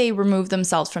 What if they remove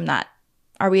themselves from that?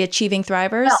 Are we achieving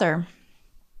thrivers or?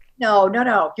 No,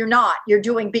 you're not. You're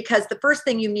doing, because the first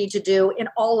thing you need to do in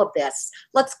all of this,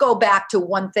 let's go back to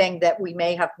one thing that we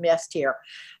may have missed here.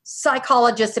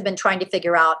 Psychologists have been trying to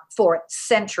figure out for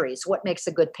centuries what makes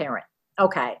a good parent.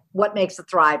 Okay, what makes a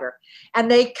thriver? And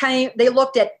they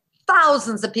looked at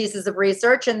thousands of pieces of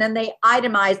research, and then they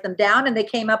itemized them down, and they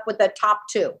came up with the top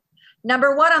 2.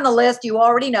 Number 1 on the list, you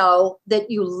already know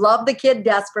that you love the kid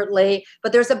desperately,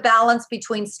 but there's a balance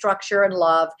between structure and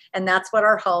love. And that's what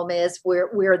our home is.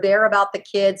 We're there about the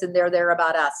kids and they're there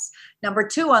about us. Number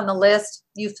 2 on the list,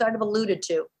 you've sort of alluded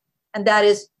to, and that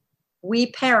is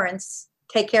we parents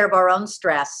take care of our own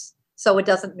stress so it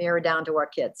doesn't mirror down to our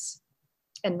kids.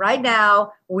 And right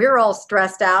now, we're all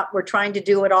stressed out. We're trying to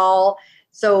do it all.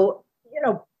 So,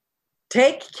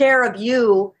 take care of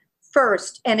you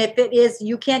first. And if it is,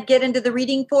 you can't get into the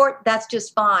reading fort, that's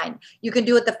just fine. You can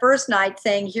do it the first night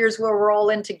saying, here's where we're all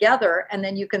in together. And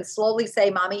then you can slowly say,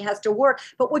 mommy has to work.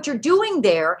 But what you're doing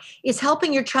there is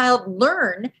helping your child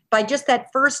learn by just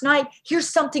that first night. Here's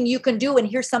something you can do and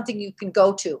here's something you can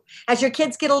go to. As your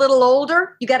kids get a little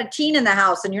older, you got a teen in the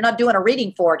house and you're not doing a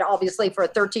reading fort, obviously, for a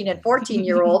 13 and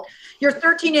 14-year-old. Your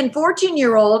 13 and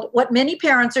 14-year-old, what many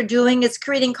parents are doing is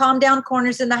creating calm down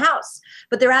corners in the house.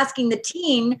 But they're asking the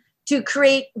teen to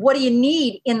create, what do you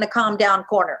need in the calm down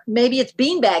corner? Maybe it's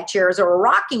beanbag chairs or a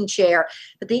rocking chair.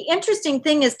 But the interesting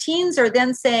thing is teens are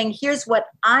then saying, here's what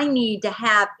I need to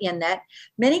have in that.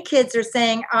 Many kids are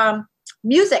saying,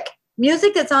 music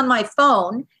that's on my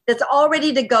phone, that's all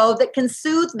ready to go, that can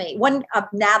soothe me. One of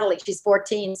Natalie, she's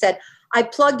 14, said, I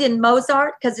plugged in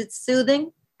Mozart because it's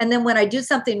soothing. And then when I do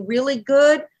something really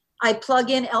good, I plug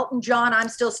in Elton John, I'm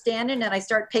Still Standing, and I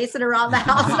start pacing around the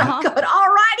house. And I'm going, all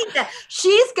righty then.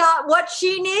 She's got what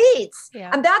she needs.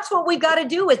 Yeah. And that's what we've got to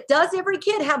do is, does every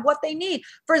kid have what they need?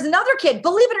 For another kid,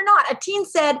 believe it or not, a teen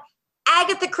said,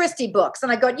 Agatha Christie books.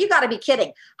 And I go, you got to be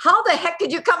kidding. How the heck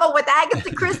did you come up with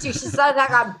Agatha Christie? She said, I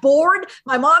got bored.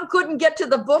 My mom couldn't get to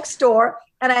the bookstore.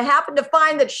 And I happened to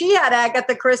find that she had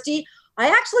Agatha Christie. I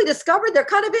actually discovered they're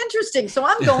kind of interesting. So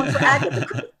I'm going for Agatha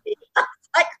Christie.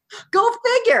 Like, go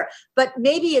figure. But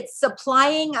maybe it's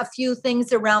supplying a few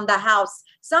things around the house.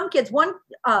 Some kids want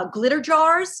glitter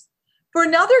jars. For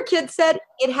another kid said,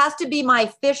 it has to be my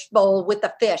fish bowl with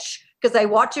the fish, because I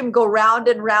watch him go round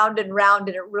and round and round,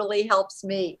 and it really helps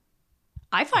me.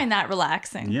 I find that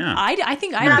relaxing. Yeah. I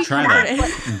think I'd be converted.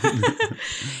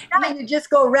 Now you just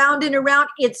go round and around.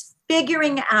 It's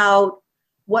figuring out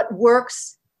what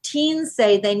works. Teens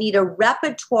say they need a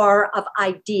repertoire of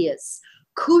ideas.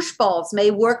 Koosh balls may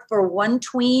work for one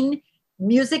tween.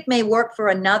 Music may work for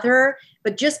another.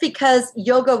 But just because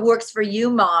yoga works for you,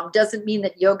 mom, doesn't mean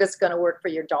that yoga's going to work for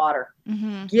your daughter.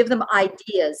 Mm-hmm. Give them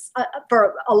ideas.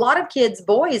 For a lot of kids,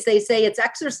 boys, they say it's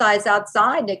exercise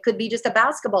outside. It could be just a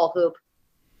basketball hoop.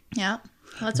 Yeah,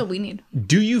 that's what we need.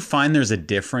 Do you find there's a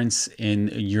difference in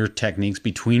your techniques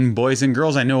between boys and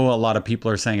girls? I know a lot of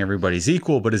people are saying everybody's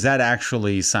equal, but is that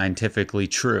actually scientifically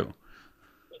true?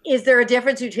 Is there a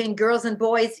difference between girls and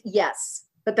boys? Yes.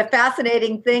 But the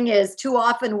fascinating thing is, too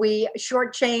often we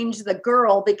shortchange the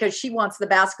girl because she wants the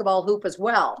basketball hoop as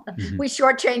well. Mm-hmm. We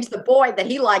shortchange the boy that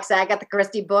he likes Agatha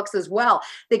Christie books as well.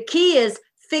 The key is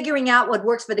figuring out what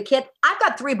works for the kid. I've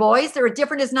got 3 boys. They're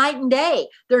different as night and day.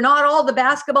 They're not all the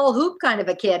basketball hoop kind of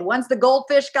a kid. One's the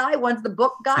goldfish guy, one's the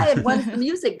book guy, and one's the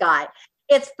music guy.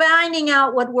 It's finding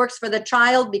out what works for the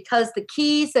child, because the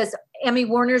key, says Emmy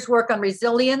Werner's work on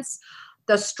resilience,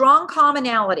 the strong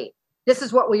commonality, this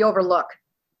is what we overlook,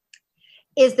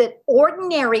 is that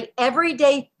ordinary,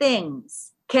 everyday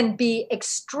things can be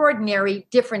extraordinary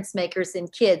difference makers in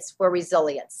kids for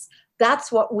resilience.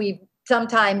 That's what we've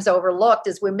sometimes overlooked,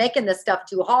 is we're making this stuff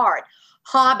too hard.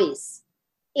 Hobbies,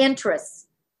 interests,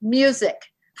 music,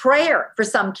 prayer for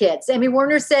some kids. Emmy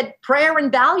Werner said prayer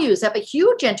and values have a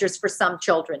huge interest for some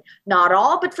children. Not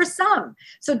all, but for some.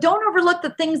 So don't overlook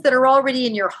the things that are already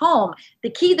in your home. The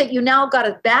key that you now got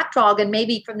to backtalk, and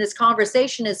maybe from this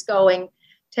conversation, is going,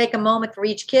 take a moment for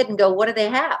each kid and go, what do they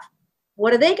have?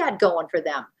 What do they got going for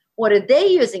them? What are they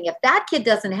using? If that kid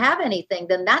doesn't have anything,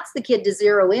 then that's the kid to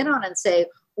zero in on and say,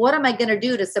 what am I going to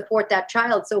do to support that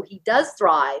child so he does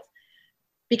thrive?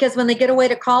 Because when they get away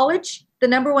to college, the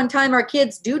number one time our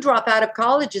kids do drop out of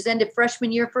college is end of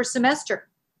freshman year, first semester.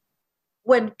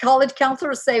 When college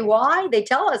counselors say why, they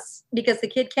tell us because the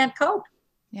kid can't cope.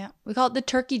 Yeah, we call it the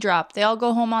turkey drop. They all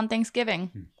go home on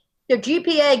Thanksgiving. Their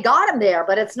GPA got them there,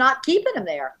 but it's not keeping them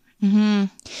there.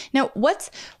 Now,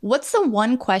 what's the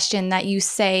one question that you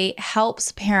say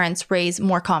helps parents raise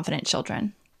more confident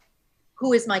children?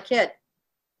 Who is my kid?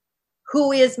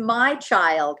 Who is my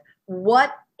child?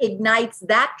 What ignites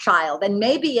that child? And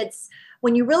maybe it's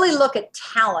when you really look at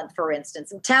talent, for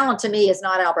instance, and talent to me is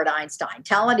not Albert Einstein.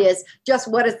 Talent is just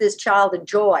what does this child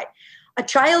enjoy? A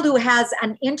child who has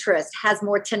an interest has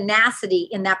more tenacity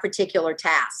in that particular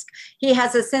task. He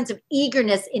has a sense of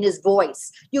eagerness in his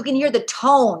voice. You can hear the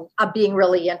tone of being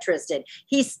really interested.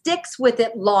 He sticks with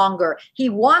it longer. He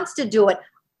wants to do it.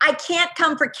 I can't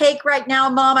come for cake right now,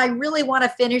 Mom. I really want to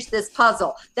finish this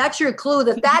puzzle. That's your clue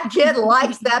that that kid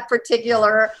likes that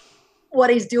particular, what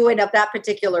he's doing of that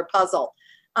particular puzzle.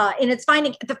 And it's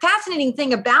finding, the fascinating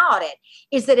thing about it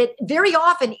is that it very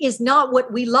often is not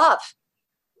what we love.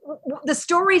 The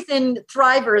stories in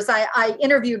Thrivers, I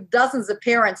interviewed dozens of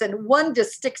parents, and one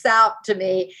just sticks out to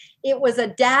me. It was a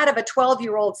dad of a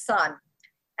 12-year-old son.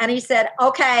 And he said,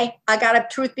 okay, I got to,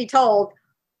 truth be told,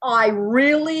 I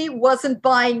really wasn't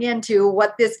buying into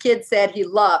what this kid said he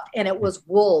loved, and it was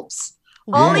wolves.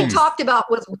 All he talked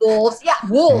about was wolves. Yeah,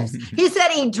 wolves. He said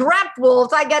he dreamt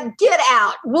wolves. I got, get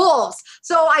out, wolves.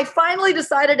 So I finally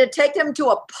decided to take him to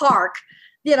a park,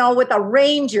 with a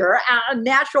ranger, a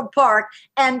natural park,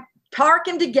 and park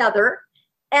him together.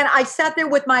 And I sat there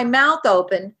with my mouth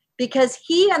open because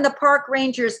he and the park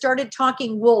ranger started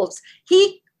talking wolves.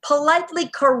 He politely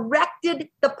corrected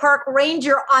the park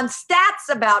ranger on stats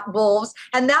about wolves.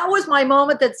 And that was my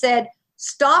moment that said,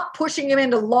 stop pushing him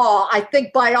into law. I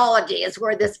think biology is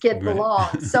where this kid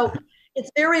belongs. So it's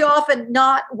very often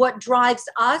not what drives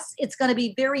us. It's going to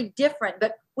be very different,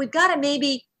 but we've got to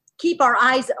maybe keep our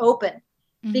eyes open.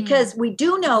 Because we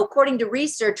do know, according to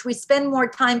research, we spend more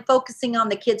time focusing on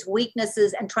the kid's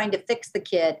weaknesses and trying to fix the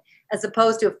kid, as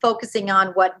opposed to focusing on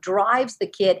what drives the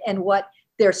kid and what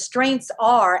their strengths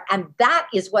are. And that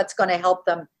is what's going to help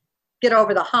them get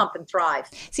over the hump and thrive.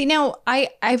 See, now I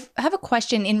have a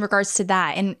question in regards to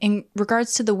that, and in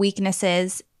regards to the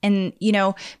weaknesses and,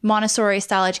 Montessori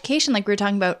style education, like we were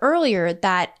talking about earlier,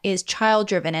 that is child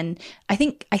driven. And I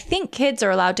think kids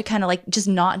are allowed to kind of like just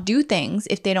not do things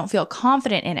if they don't feel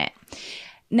confident in it.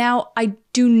 Now, I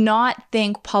do not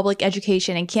think public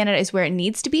education in Canada is where it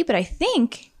needs to be, but I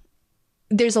think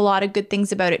there's a lot of good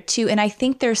things about it too. And I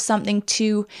think there's something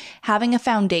to having a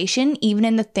foundation, even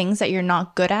in the things that you're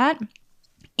not good at,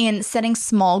 and setting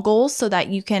small goals so that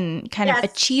you can kind of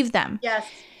achieve them. Yes.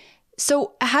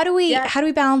 So how do we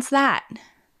balance that?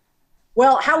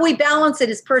 Well, how we balance it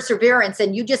is perseverance,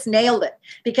 and you just nailed it.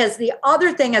 Because the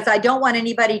other thing is, I don't want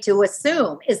anybody to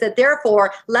assume is that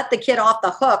therefore let the kid off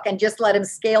the hook and just let him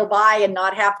scale by and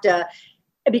not have to,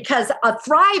 because a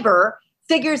thriver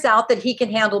figures out that he can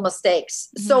handle mistakes.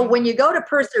 So when you go to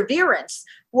perseverance,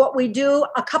 what we do,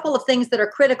 a couple of things that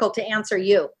are critical to answer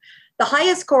you. The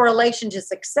highest correlation to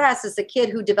success is a kid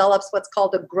who develops what's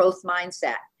called a growth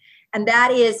mindset. And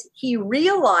that is, he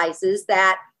realizes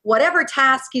that whatever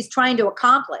task he's trying to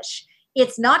accomplish,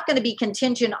 it's not going to be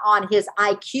contingent on his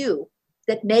IQ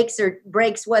that makes or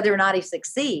breaks whether or not he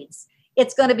succeeds.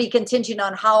 It's going to be contingent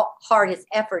on how hard his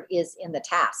effort is in the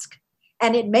task.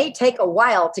 And it may take a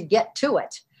while to get to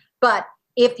it. But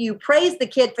if you praise the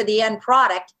kid for the end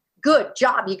product, good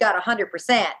job, you got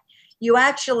 100%. You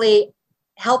actually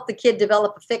help the kid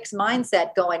develop a fixed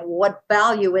mindset going, what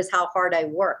value is how hard I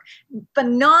work?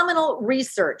 Phenomenal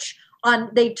research on,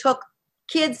 they took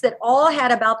kids that all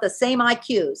had about the same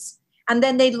IQs, and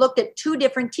then they looked at two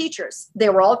different teachers. They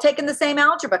were all taking the same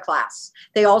algebra class.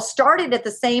 They all started at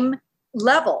the same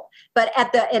level, but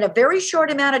in a very short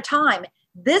amount of time,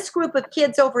 this group of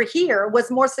kids over here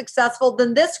was more successful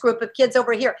than this group of kids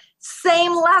over here.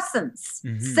 Same lessons,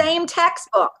 same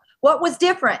textbook. What was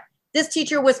different? This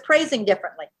teacher was praising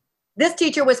differently. This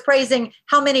teacher was praising,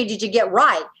 how many did you get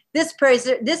right? This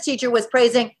teacher was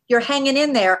praising, you're hanging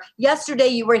in there. Yesterday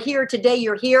you were here, today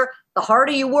you're here. The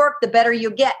harder you work, the better you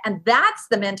get. And that's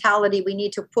the mentality we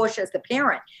need to push as the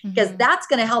parent, because that's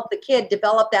going to help the kid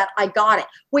develop that, I got it.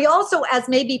 We also, as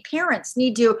maybe parents,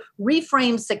 need to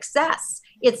reframe success.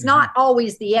 It's not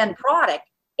always the end product.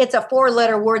 It's a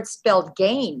 4-letter word spelled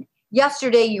gain.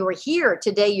 Yesterday you were here,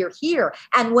 today you're here.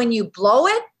 And when you blow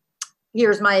it,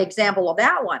 here's my example of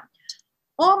that one.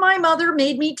 Oh, my mother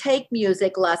made me take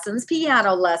music lessons,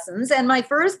 piano lessons, and my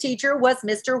first teacher was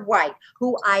Mr. White,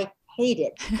 who I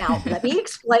hated. Now, let me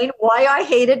explain why I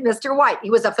hated Mr. White.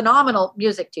 He was a phenomenal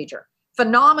music teacher,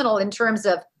 phenomenal in terms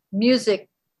of music,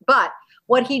 but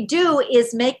what he'd do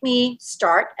is make me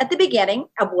start at the beginning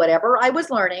of whatever I was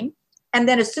learning, and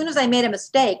then as soon as I made a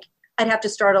mistake, I'd have to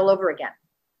start all over again.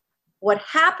 What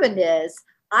happened is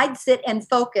I'd sit and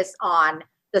focus on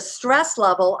the stress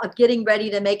level of getting ready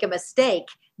to make a mistake,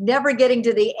 never getting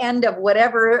to the end of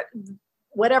whatever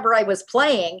I was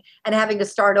playing and having to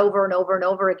start over and over and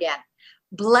over again.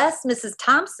 Bless Mrs.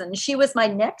 Thompson. She was my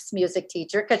next music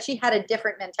teacher because she had a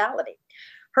different mentality.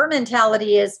 Her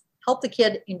mentality is help the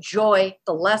kid enjoy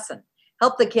the lesson,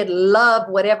 help the kid love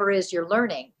whatever it is you're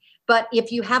learning. But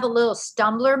if you have a little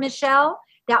stumbler, Michelle,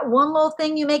 that one little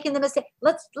thing you make in the mistake,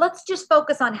 let's just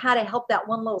focus on how to help that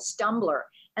one little stumbler.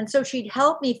 And so she'd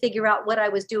help me figure out what I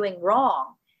was doing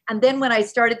wrong. And then when I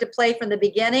started to play from the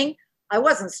beginning, I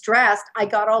wasn't stressed. I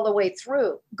got all the way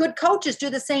through. Good coaches do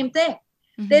the same thing.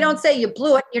 Mm-hmm. They don't say you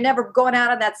blew it, you're never going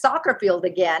out on that soccer field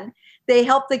again. They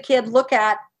help the kid look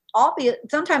at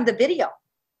sometimes the video.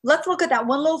 Let's look at that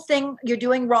one little thing you're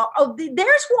doing wrong. Oh,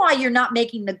 there's why you're not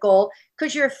making the goal,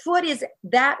 because your foot is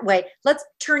that way. Let's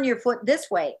turn your foot this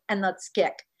way and let's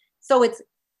kick. So it's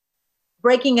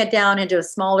breaking it down into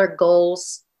smaller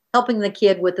goals, helping the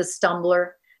kid with the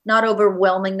stumbler, not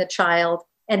overwhelming the child,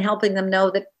 and helping them know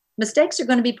that mistakes are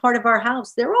going to be part of our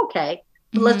house. They're okay.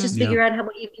 But let's just figure out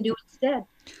what you can do instead.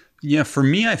 Yeah, for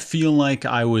me, I feel like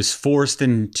I was forced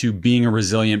into being a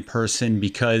resilient person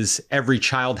because every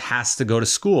child has to go to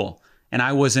school and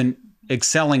I wasn't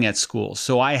excelling at school.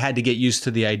 So I had to get used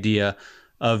to the idea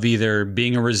of either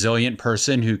being a resilient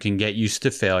person who can get used to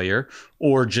failure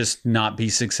or just not be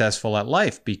successful at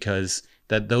life, because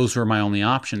those were my only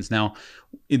options. Now,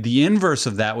 the inverse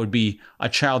of that would be a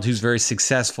child who's very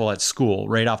successful at school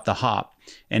right off the hop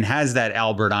and has that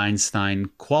Albert Einstein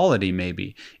quality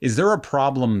maybe. Is there a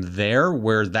problem there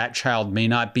where that child may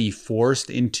not be forced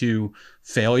into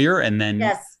failure and then...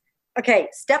 Yes. Okay.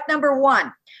 Step number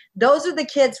one. Those are the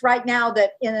kids right now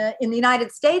that in the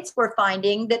United States we're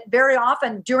finding that very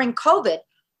often during COVID,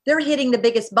 they're hitting the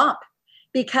biggest bump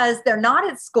because they're not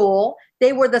at school.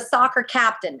 They were the soccer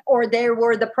captain, or they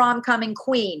were the prom-coming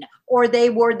queen, or they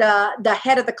were the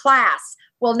head of the class.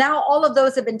 Well, now all of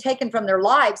those have been taken from their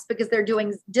lives because they're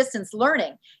doing distance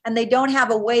learning and they don't have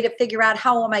a way to figure out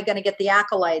how am I going to get the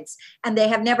accolades. And they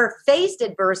have never faced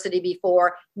adversity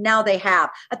before. Now they have.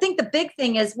 I think the big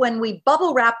thing is when we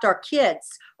bubble wrapped our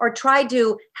kids or tried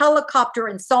to helicopter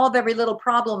and solve every little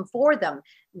problem for them,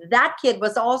 that kid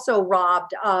was also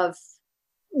robbed of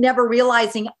never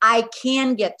realizing I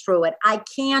can get through it. I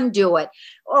can do it.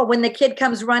 Or when the kid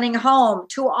comes running home,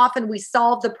 too often we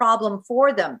solve the problem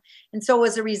for them. And so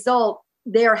as a result,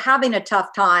 they're having a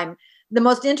tough time. The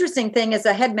most interesting thing is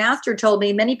a headmaster told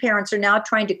me many parents are now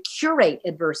trying to curate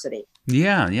adversity.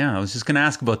 Yeah. I was just going to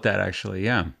ask about that actually.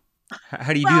 Yeah.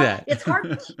 How do you do that? It's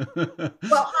hard.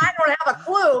 Well, I don't have a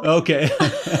clue. Okay.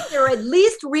 They're at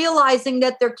least realizing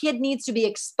that their kid needs to be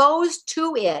exposed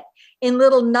to it in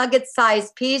little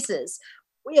nugget-sized pieces.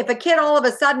 If a kid all of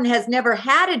a sudden has never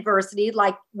had adversity,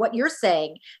 like what you're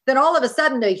saying, then all of a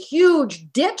sudden a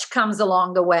huge ditch comes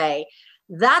along the way.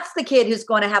 That's the kid who's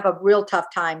going to have a real tough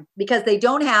time because they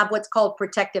don't have what's called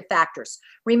protective factors.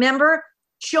 Remember,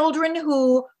 children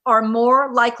who are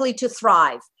more likely to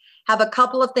thrive have a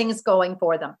couple of things going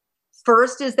for them.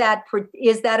 First is that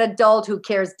adult who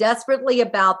cares desperately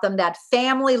about them, that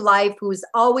family life who's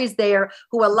always there,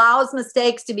 who allows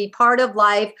mistakes to be part of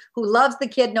life, who loves the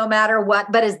kid no matter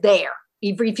what, but is there.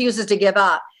 He refuses to give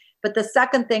up. But the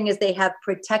second thing is they have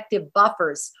protective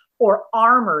buffers or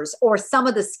armors or some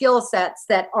of the skill sets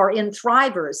that are in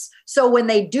thrivers. So when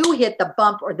they do hit the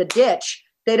bump or the ditch,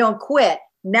 they don't quit.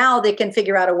 Now they can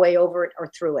figure out a way over it or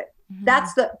through it. Mm-hmm.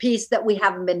 That's the piece that we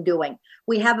haven't been doing.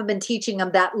 We haven't been teaching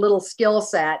them that little skill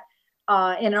set.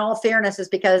 And in all fairness, is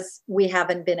because we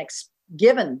haven't been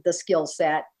given the skill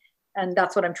set. And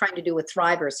that's what I'm trying to do with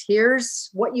Thrivers. Here's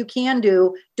what you can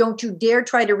do. Don't you dare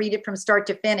try to read it from start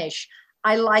to finish.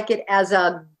 I like it as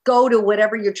a go to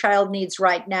whatever your child needs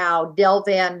right now, delve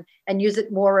in and use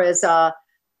it more as an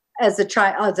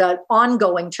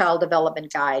ongoing child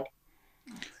development guide.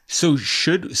 So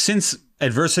since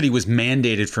adversity was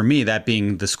mandated for me, that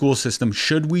being the school system,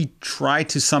 should we try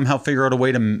to somehow figure out a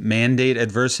way to mandate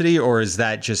adversity, or is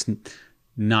that just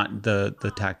not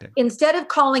the tactic? Instead of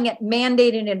calling it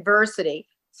mandating adversity,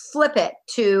 flip it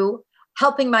to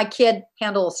helping my kid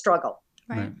handle a struggle.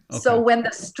 Right. Okay. So when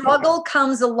the struggle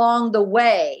comes along the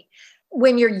way,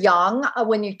 when you're young,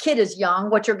 when your kid is young,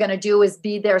 what you're going to do is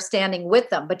be there standing with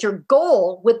them. But your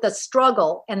goal with the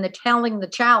struggle and the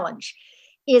challenge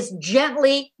is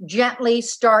gently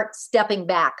start stepping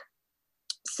back.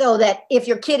 So that if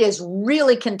your kid is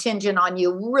really contingent on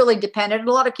you, really dependent, and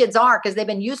a lot of kids are because they've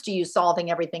been used to you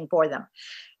solving everything for them,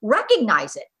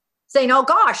 recognize it. saying, oh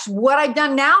gosh, what I've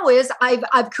done now is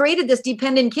I've created this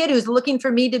dependent kid who's looking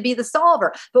for me to be the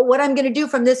solver. But what I'm going to do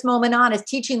from this moment on is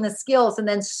teaching the skills and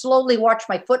then slowly watch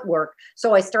my footwork.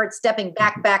 So I start stepping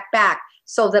back,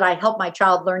 so that I help my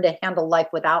child learn to handle life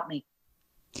without me.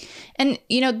 And,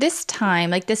 this time,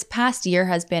 like this past year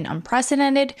has been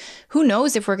unprecedented. Who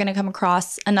knows if we're going to come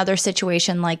across another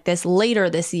situation like this later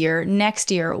this year,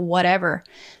 next year, whatever.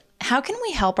 How can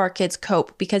we help our kids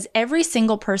cope? Because every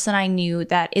single person I knew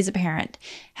that is a parent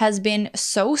has been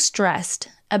so stressed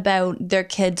about their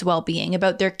kid's well-being,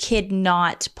 about their kid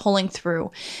not pulling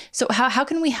through. So how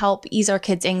can we help ease our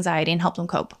kids' anxiety and help them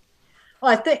cope?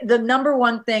 Well, I think the number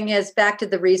one thing is back to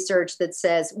the research that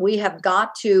says we have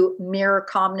got to mirror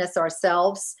calmness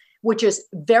ourselves, which is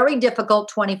very difficult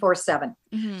 24/7.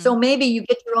 Mm-hmm. So maybe you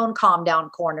get your own calm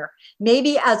down corner.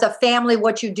 Maybe as a family,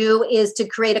 what you do is to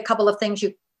create a couple of things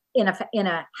in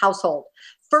a household.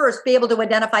 First, be able to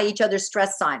identify each other's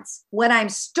stress signs. When I'm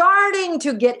starting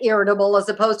to get irritable, as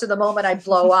opposed to the moment I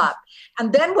blow up.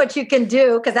 And then what you can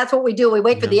do, because that's what we do, we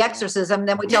wait for the exorcism, and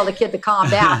then we tell the kid to calm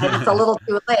down, and it's a little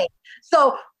too late.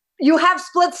 So you have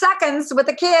split seconds with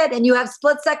the kid and you have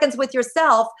split seconds with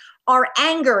yourself. Our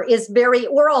anger is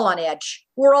we're all on edge.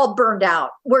 We're all burned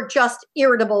out. We're just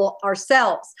irritable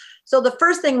ourselves. So the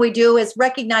first thing we do is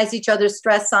recognize each other's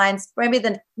stress signs. Maybe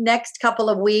the next couple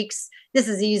of weeks, this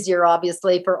is easier,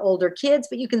 obviously, for older kids,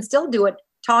 but you can still do it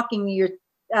talking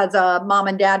as a mom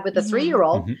and dad with a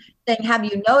 3-year-old, saying, have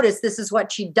you noticed this is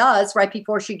what she does right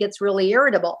before she gets really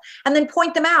irritable? And then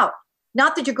point them out.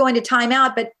 Not that you're going to time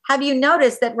out, but have you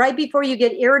noticed that right before you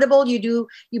get irritable, you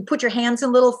put your hands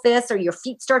in little fists, or your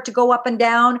feet start to go up and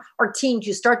down, or teens,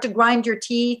 you start to grind your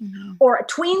teeth, or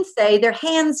tweens say their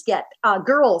hands get,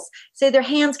 girls say their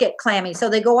hands get clammy. So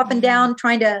they go up and down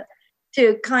trying to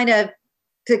clean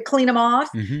them off.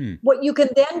 What you can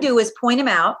then do is point them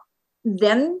out.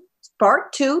 Then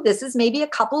part 2, this is maybe a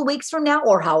couple of weeks from now,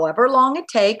 or however long it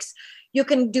takes, you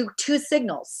can do 2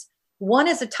 signals. One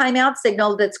is a timeout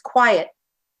signal that's quiet,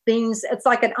 means it's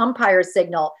like an umpire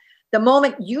signal. The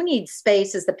moment you need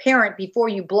space as the parent before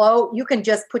you blow, you can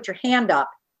just put your hand up.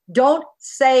 Don't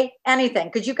say anything,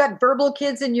 because you've got verbal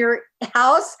kids in your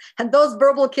house, and those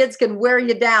verbal kids can wear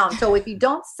you down. So if you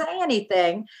don't say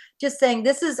anything, just saying,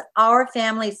 this is our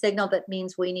family signal that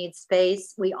means we need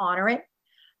space, we honor it.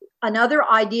 Another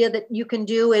idea that you can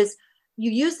do is, you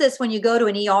use this when you go to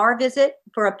an ER visit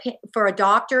for a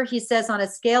doctor. He says, on a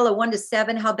scale of 1 to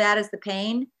 7, how bad is the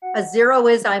pain? A 0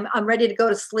 is I'm ready to go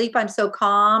to sleep. I'm so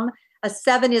calm. A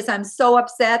 7 is I'm so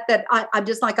upset that I'm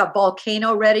just like a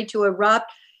volcano ready to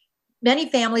erupt. Many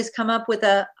families come up with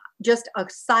just a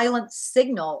silent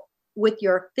signal with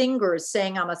your fingers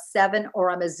saying, I'm a 7,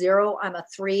 or I'm a 0, I'm a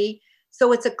 3.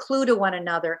 So it's a clue to one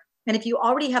another. And if you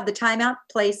already have the timeout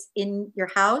place in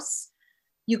your house,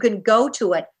 you can go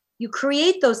to it. You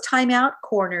create those timeout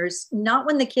corners, not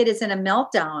when the kid is in a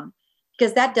meltdown,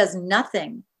 because that does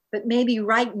nothing. But maybe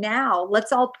right now,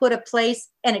 let's all put a place,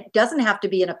 and it doesn't have to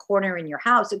be in a corner in your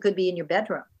house. It could be in your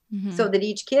bedroom, so that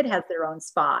each kid has their own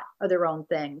spot or their own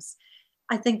things.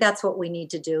 I think that's what we need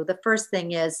to do. The first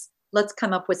thing is, let's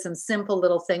come up with some simple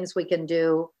little things we can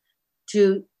do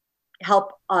to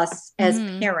help us as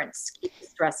parents keep the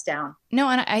stress down. No,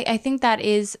 and I think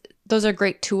those are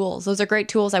great tools. Those are great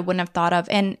tools I wouldn't have thought of.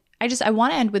 And I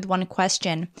want to end with one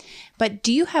question, but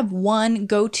do you have one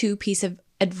go-to piece of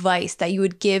advice that you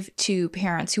would give to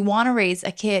parents who want to raise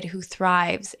a kid who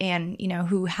thrives and,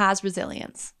 who has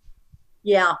resilience?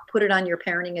 Yeah, put it on your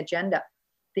parenting agenda,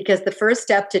 because the first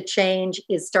step to change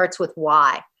starts with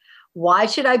why. Why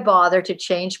should I bother to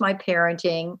change my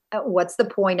parenting? What's the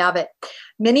point of it?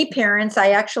 Many parents, I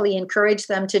actually encourage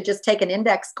them to just take an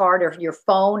index card or your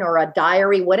phone or a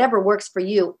diary, whatever works for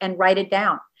you, and write it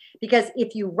down. Because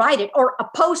if you write it or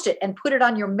post it and put it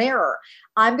on your mirror,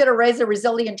 I'm going to raise a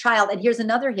resilient child. And here's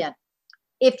another hint.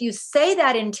 If you say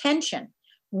that intention,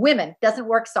 women, doesn't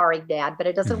work, sorry, Dad, but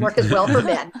it doesn't work as well for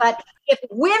men. But if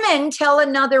women tell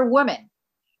another woman,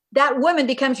 that woman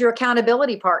becomes your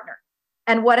accountability partner.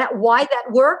 And why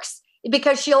that works?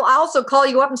 Because she'll also call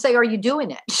you up and say, are you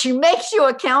doing it? She makes you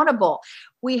accountable.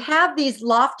 We have these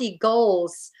lofty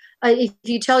goals. If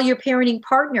you tell your parenting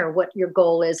partner what your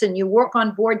goal is and you work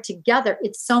on board together,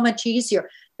 it's so much easier.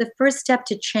 The first step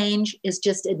to change is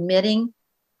just admitting,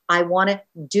 I want to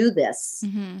do this.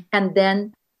 And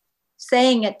then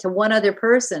saying it to one other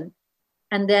person,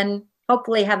 and then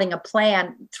hopefully having a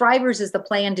plan. Thrivers is the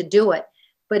plan to do it,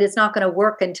 but it's not going to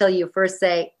work until you first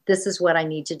say, this is what I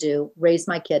need to do, raise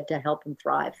my kid to help him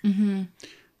thrive.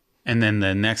 And then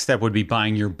the next step would be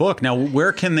buying your book. Now,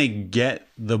 where can they get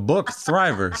the book,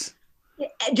 Thrivers?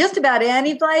 Just about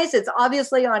any place. It's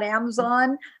obviously on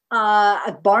Amazon.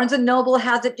 Barnes and Noble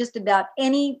has it. Just about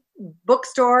any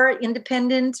bookstore,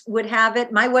 independent, would have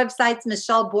it. My website's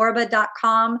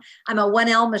michelleborba.com. I'm a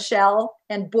 1L Michelle,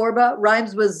 and Borba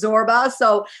rhymes with Zorba.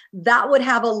 So that would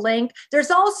have a link.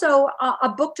 There's also a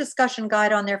book discussion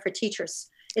guide on there for teachers.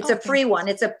 It's a free one.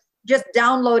 It's just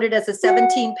download it as a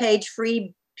 17-page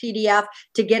free PDF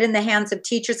to get in the hands of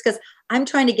teachers, because I'm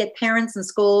trying to get parents and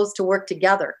schools to work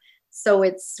together. So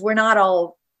we're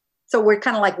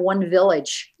kind of like one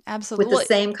village. Absolutely. With the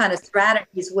same kind of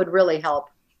strategies would really help.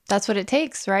 That's what it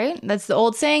takes, right? That's the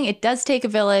old saying. It does take a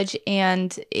village,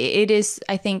 and it is,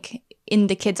 I think, in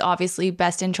the kids' obviously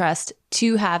best interest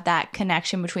to have that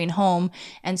connection between home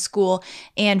and school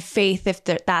and faith if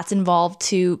that's involved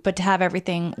too, but to have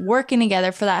everything working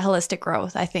together for that holistic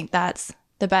growth. I think that's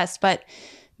the best. But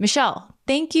Michelle,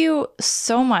 thank you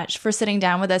so much for sitting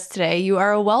down with us today. You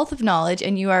are a wealth of knowledge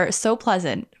and you are so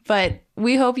pleasant, but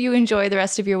we hope you enjoy the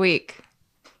rest of your week.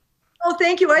 Oh,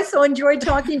 thank you. I so enjoyed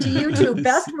talking to you too.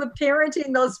 Best with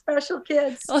parenting those special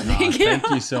kids. Oh, thank you. Thank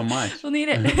you so much. We'll need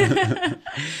it.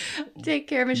 Take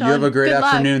care, Michelle. You have a great Good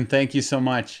luck. afternoon. Thank you so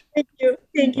much. Thank you.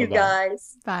 Thank you, Bye-bye.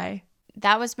 guys. Bye.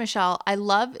 That was Michelle. I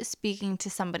love speaking to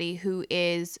somebody who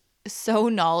is so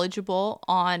knowledgeable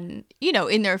on,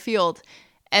 in their field.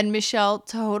 And Michelle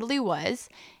totally was.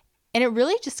 And it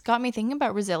really just got me thinking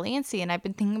about resiliency. And I've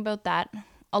been thinking about that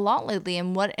a lot lately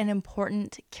and what an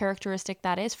important characteristic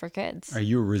that is for kids. Are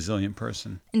you a resilient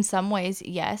person? In some ways,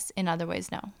 yes. In other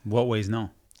ways, no. What ways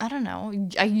no? I don't know.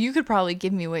 You could probably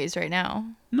give me ways right now.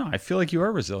 No, I feel like you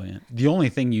are resilient. The only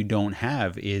thing you don't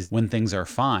have is when things are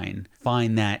fine,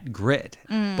 find that grit.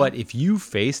 But if you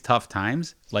face tough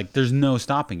times, like there's no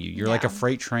stopping you. You're like a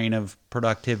freight train of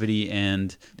productivity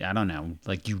and I don't know,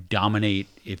 like you dominate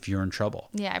if you're in trouble.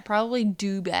 Yeah, I probably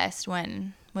do best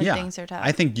when things are tough.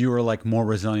 I think you are like more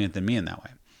resilient than me in that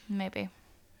way. Maybe.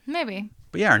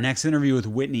 But yeah, our next interview with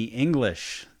Whitney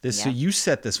English. So you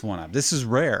set this one up. This is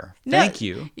rare. Thank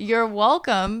you. You're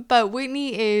welcome. But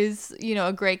Whitney is,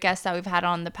 a great guest that we've had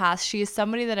on in the past. She is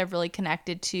somebody that I've really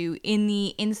connected to in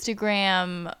the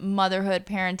Instagram motherhood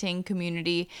parenting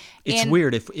community. It's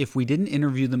weird. If we didn't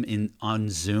interview them on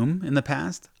Zoom in the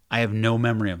past, I have no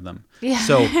memory of them. Yeah.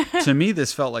 So to me,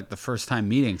 this felt like the first time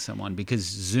meeting someone because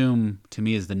Zoom to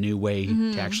me is the new way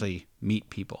to actually meet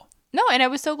people. No, and I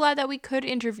was so glad that we could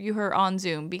interview her on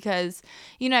Zoom because,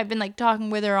 I've been talking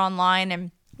with her online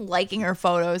and liking her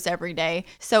photos every day.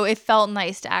 So it felt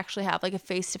nice to actually have a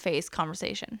face-to-face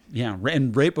conversation. Yeah.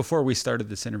 And right before we started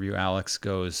this interview, Alex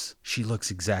goes, "She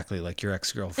looks exactly like your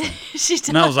ex-girlfriend." She does.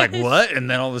 And I was like, "What?" And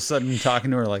then all of a sudden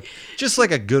talking to her just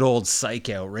like a good old psych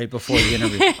out right before the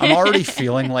interview. I'm already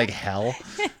feeling like hell.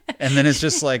 And then it's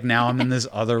just now I'm in this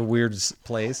other weird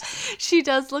place. She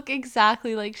does look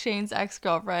exactly like Shane's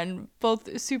ex-girlfriend.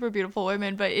 Both super beautiful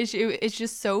women, but it's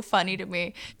just so funny to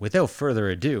me. Without further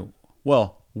ado,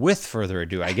 with further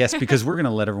ado, I guess, because we're going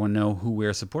to let everyone know who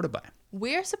we're supported by.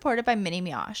 We're supported by Mini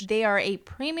Mioche. They are a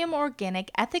premium,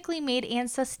 organic, ethically made, and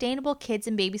sustainable kids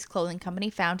and babies clothing company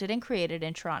founded and created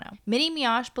in Toronto. Mini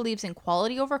Mioche believes in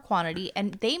quality over quantity,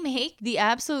 and they make the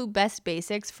absolute best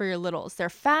basics for your littles. They're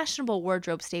fashionable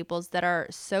wardrobe staples that are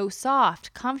so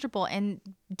soft, comfortable, and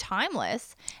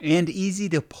timeless. And easy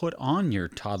to put on your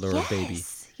toddler or baby.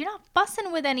 You're not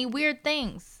fussing with any weird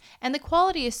things. And the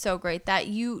quality is so great that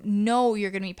you're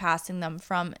going to be passing them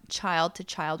from child to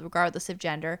child, regardless of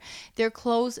gender. Their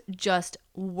clothes just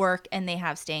work and they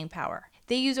have staying power.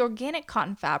 They use organic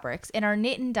cotton fabrics and are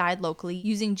knit and dyed locally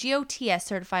using GOTS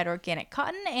certified organic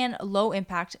cotton and low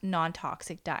impact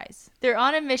non-toxic dyes. They're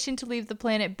on a mission to leave the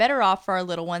planet better off for our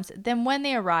little ones than when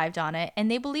they arrived on it,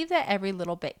 and they believe that every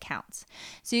little bit counts.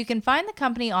 So you can find the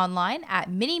company online at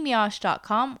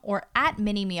minimioche.com or at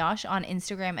minimioche on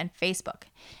Instagram and Facebook.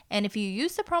 And if you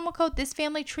use the promo code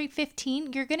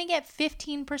ThisFamilyTree15, you're going to get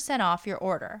 15% off your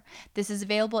order. This is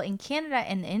available in Canada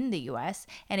and in the US.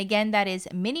 And again, that is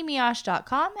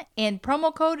minimioche.com and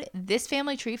promo code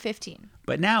ThisFamilyTree15.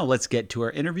 But now let's get to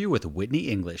our interview with Whitney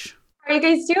English. How are you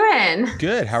guys doing?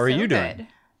 Good. How are you doing? Good.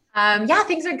 Yeah,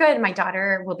 things are good. My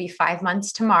daughter will be 5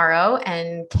 months tomorrow,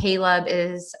 and Caleb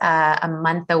is a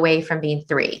month away from being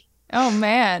 3. Oh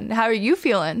man, how are you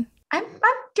feeling? I'm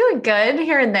doing good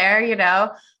here and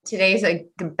there, Today's a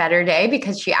better day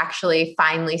because she actually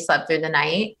finally slept through the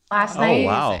night last night. Oh,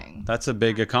 wow. That's a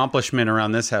big accomplishment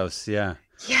around this house. Yeah.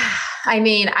 Yeah. I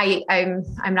mean,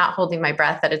 I'm not holding my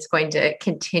breath that it's going to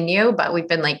continue, but we've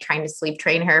been trying to sleep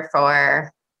train her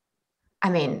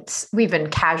we've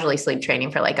been casually sleep training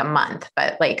for a month,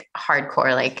 but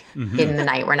hardcore, in the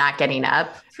night, we're not getting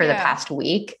up for the past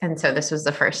week. And so this was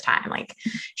the first time,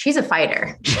 she's a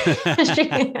fighter.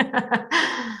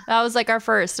 That was like our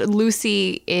first.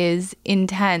 Lucy is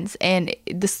intense, and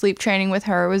the sleep training with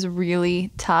her was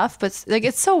really tough, but like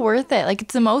it's so worth it. Like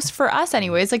it's the most for us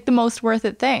anyway. It's like the most worth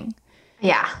it thing.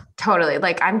 Yeah, totally.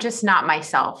 Like I'm just not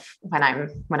myself when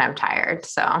I'm tired.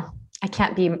 So I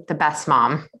can't be the best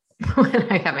mom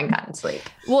when I haven't gotten sleep.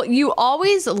 Well, you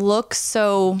always look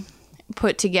so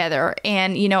put together,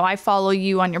 and I follow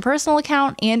you on your personal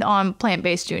account and on Plant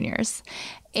Based Juniors.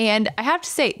 And I have to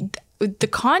say, the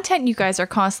content you guys are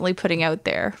constantly putting out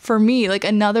there, for me, like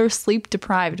another sleep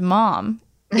deprived mom,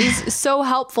 is so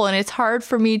helpful. And it's hard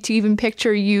for me to even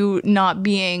picture you not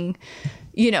being,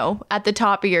 at the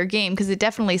top of your game, because it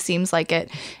definitely seems like it.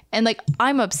 And like,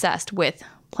 I'm obsessed with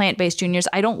Plant Based Juniors.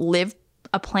 I don't live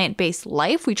a plant-based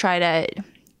life. We try to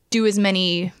do as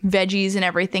many veggies and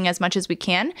everything as much as we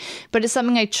can, but it's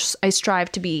something I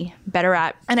strive to be better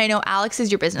at. And I know Alex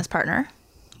is your business partner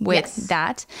with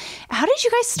that. How did you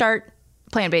guys start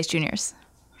Plant Based Juniors?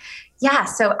 Yeah.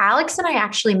 So Alex and I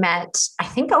actually met, I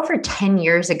think over 10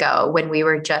 years ago when we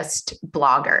were just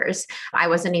bloggers. I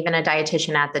wasn't even a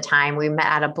dietitian at the time. We met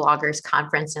at a bloggers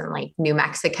conference in like New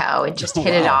Mexico and just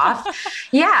hit it off.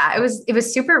 Yeah, it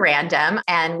was super random.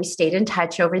 And we stayed in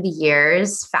touch over the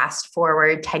years. Fast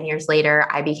forward 10 years later,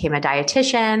 I became a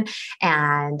dietitian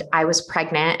and I was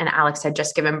pregnant, and Alex had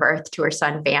just given birth to her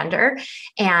son, Vander.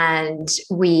 And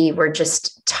we were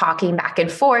just talking back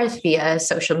and forth via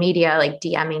social media, like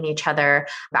DMing each other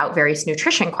about various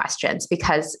nutrition questions,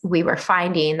 because we were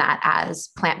finding that as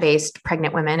plant-based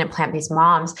pregnant women and plant-based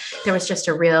moms, there was just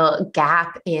a real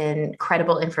gap in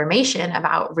credible information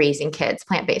about raising kids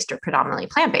plant-based or predominantly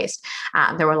plant-based.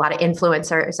 There were a lot of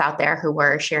influencers out there who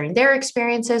were sharing their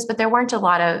experiences, but there weren't a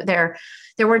lot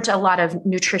of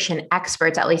nutrition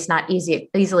experts, at least not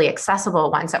easily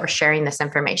accessible ones, that were sharing this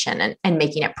information and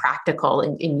making it practical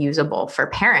and usable for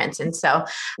parents. And so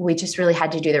we just really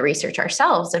had to do the research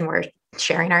ourselves, and we're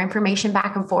sharing our information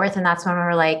back and forth. And that's when we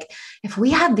were like, if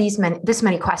we had this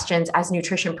many questions as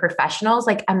nutrition professionals,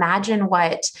 like imagine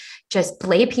what just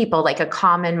lay people, like a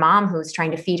common mom who's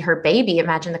trying to feed her baby,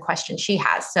 imagine the question she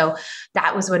has. So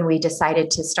that was when we decided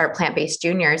to start Plant Based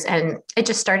Juniors. And it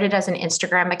just started as an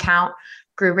Instagram account,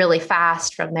 grew really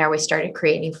fast. From there, we started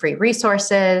creating free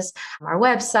resources, our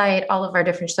website, all of our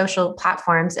different social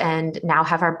platforms, and now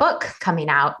have our book coming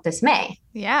out this May.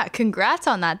 Yeah, congrats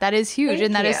on that. That is huge. Thank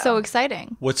and that you. is so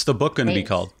exciting. What's the book going to be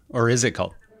called? Or is it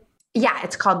called? Yeah,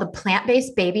 it's called The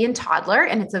Plant-Based Baby and Toddler,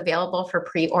 and it's available for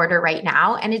pre-order right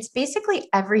now. And it's basically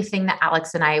everything that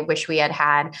Alex and I wish we had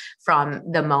had from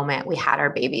the moment we had our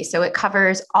baby. So it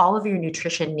covers all of your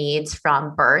nutrition needs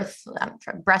from birth,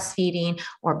 from breastfeeding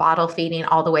or bottle feeding,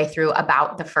 all the way through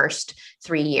about the first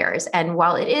 3 years. And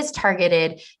while it is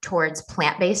targeted towards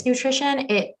plant-based nutrition,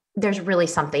 there's really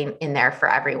something in there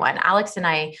for everyone. Alex and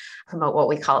I promote what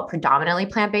we call a predominantly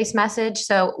plant-based message.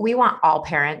 So we want all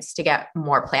parents to get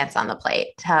more plants on the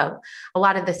plate. A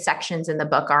lot of the sections in the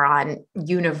book are on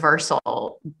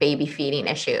universal baby feeding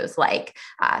issues like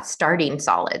starting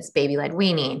solids, baby-led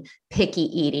weaning, picky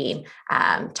eating,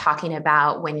 talking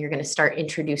about when you're going to start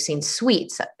introducing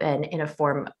sweets in a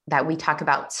form that we talk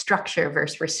about structure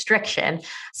versus restriction.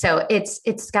 So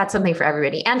it's got something for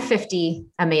everybody, and 50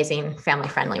 amazing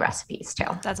family-friendly recipes too.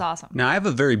 That's awesome. Now, I have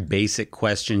a very basic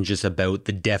question just about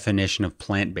the definition of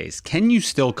plant-based. Can you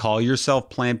still call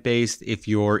yourself plant-based if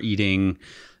you're eating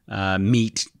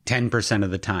meat 10%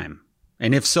 of the time?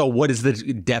 And if so, what is the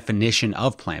definition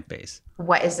of plant-based?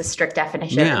 What is the strict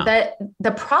definition? Yeah.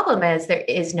 The problem is there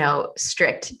is no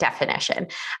strict definition.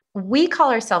 We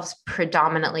call ourselves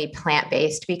predominantly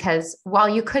plant-based because while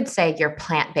you could say you're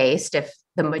plant-based if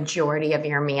the majority of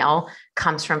your meal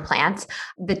comes from plants,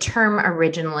 the term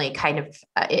originally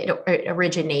it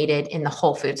originated in the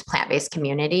Whole Foods plant-based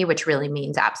community, which really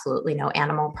means absolutely no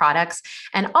animal products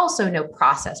and also no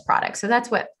processed products. So that's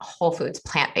what Whole Foods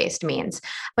plant-based means.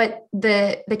 But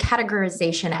the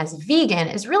categorization as vegan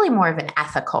is really more of an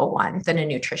ethical one than a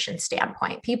nutrition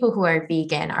standpoint. People who are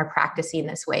vegan are practicing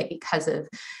this way because of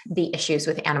the issues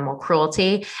with animal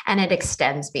cruelty, and it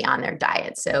extends beyond their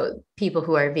diet. So people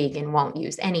who are vegan won't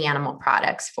use any animal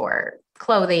products for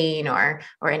clothing or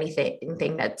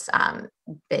anything that's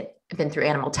been through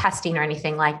animal testing or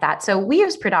anything like that. So we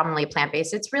use predominantly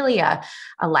plant-based. It's really a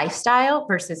lifestyle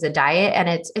versus a diet. And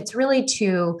it's really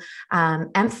to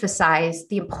emphasize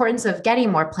the importance of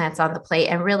getting more plants on the plate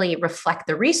and really reflect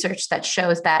the research that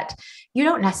shows that you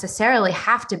don't necessarily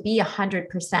have to be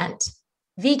 100%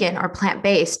 vegan or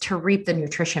plant-based to reap the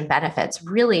nutrition benefits.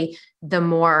 Really, the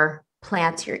more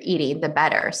plants you're eating, the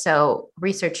better. So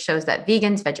research shows that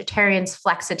vegans, vegetarians,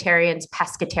 flexitarians,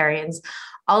 pescatarians,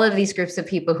 all of these groups of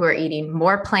people who are eating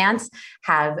more plants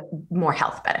have more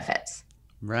health benefits.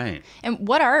 Right. And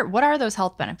what are those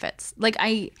health benefits? Like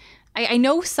I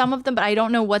know some of them, but I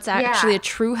don't know what's actually a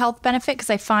true health benefit, because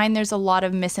I find there's a lot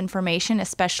of misinformation,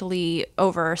 especially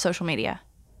over social media.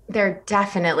 There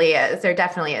definitely is. There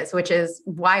definitely is, which is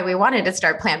why we wanted to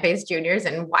start Plant-Based Juniors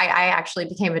and why I actually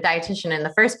became a dietitian in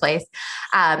the first place.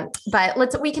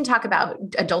 But we can talk about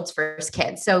adults versus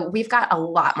kids. So we've got a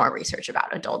lot more research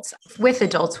about adults. With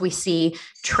adults, we see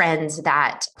trends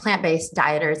that plant-based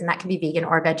dieters, and that can be vegan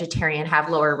or vegetarian, have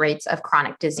lower rates of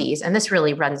chronic disease. And this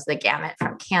really runs the gamut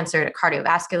from cancer to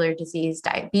cardiovascular disease,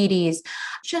 diabetes,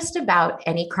 just about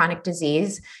any chronic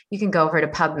disease. You can go over to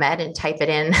PubMed and type it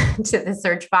in to the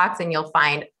search box, and you'll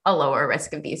find a lower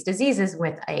risk of these diseases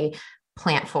with a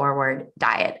plant-forward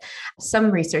diet. Some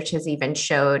research has even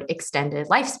showed extended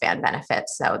lifespan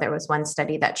benefits. So there was one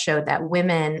study that showed that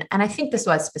women, and I think this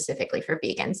was specifically for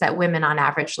vegans, that women on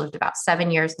average lived about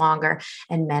 7 years longer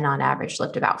and men on average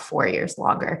lived about 4 years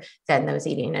longer than those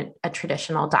eating a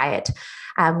traditional diet.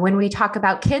 When we talk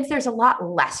about kids, there's a lot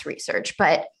less research,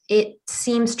 but it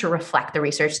seems to reflect the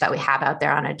research that we have out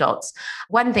there on adults.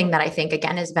 One thing that I think,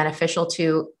 again, is beneficial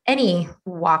to any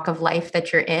walk of life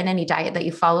that you're in, any diet that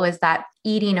you follow, is that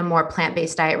eating a more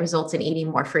plant-based diet results in eating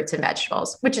more fruits and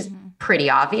vegetables, which is pretty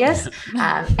obvious.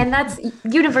 And that's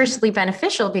universally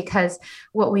beneficial, because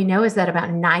what we know is that about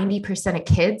 90% of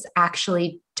kids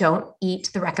actually don't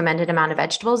eat the recommended amount of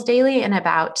vegetables daily, and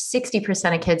about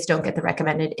 60% of kids don't get the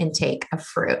recommended intake of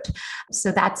fruit.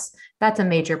 So that's a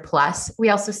major plus. We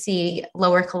also see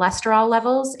lower cholesterol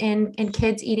levels in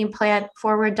kids eating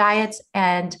plant-forward diets,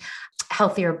 and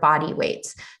healthier body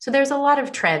weights. So there's a lot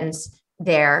of trends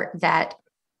there that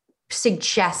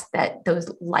suggest that those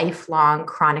lifelong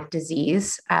chronic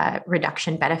disease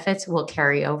reduction benefits will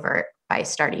carry over by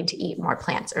starting to eat more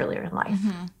plants earlier in life.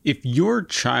 Mm-hmm. If your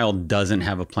child doesn't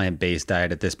have a plant-based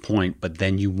diet at this point, but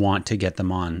then you want to get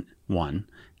them on one,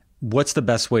 what's the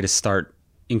best way to start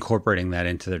incorporating that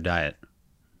into their diet?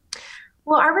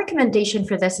 Well, our recommendation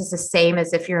for this is the same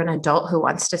as if you're an adult who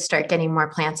wants to start getting more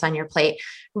plants on your plate.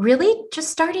 Really just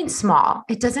starting small.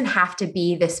 It doesn't have to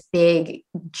be this big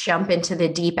jump into the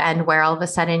deep end where all of a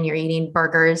sudden you're eating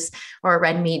burgers or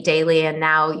red meat daily and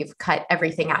now you've cut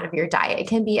everything out of your diet. It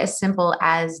can be as simple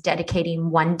as dedicating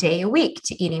one day a week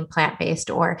to eating plant-based,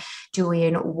 or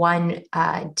doing one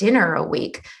dinner a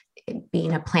week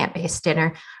being a plant-based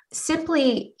dinner.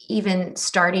 Simply even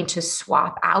starting to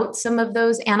swap out some of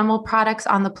those animal products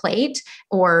on the plate,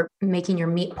 or making your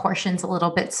meat portions a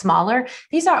little bit smaller.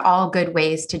 These are all good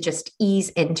ways to just ease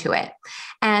into it.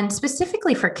 And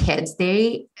specifically for kids,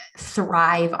 they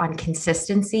thrive on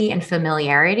consistency and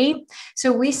familiarity.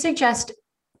 So we suggest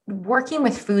working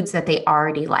with foods that they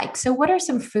already like. So what are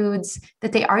some foods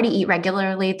that they already eat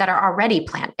regularly that are already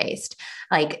plant-based?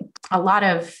 Like a lot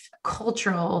of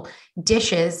cultural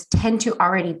dishes tend to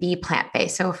already be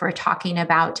plant-based. So if we're talking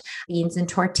about beans and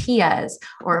tortillas,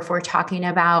 or if we're talking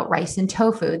about rice and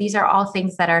tofu, these are all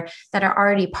things that are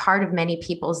already part of many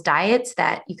people's diets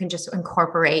that you can just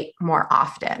incorporate more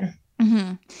often.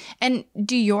 Mm-hmm. And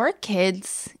do your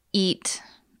kids eat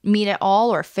meat at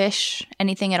all, or fish,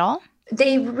 anything at all?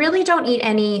 They really don't eat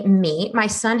any meat. My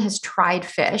son has tried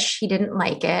fish. He didn't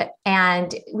like it.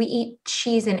 And we eat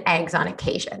cheese and eggs on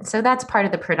occasion. So that's part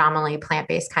of the predominantly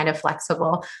plant-based kind of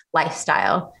flexible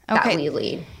lifestyle that we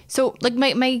lead. So like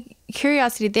my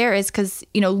curiosity there is because,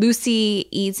 Lucy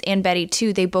eats, and Betty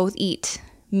too, they both eat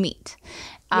meat.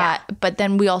 Yeah. But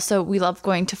then we love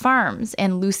going to farms,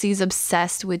 and Lucy's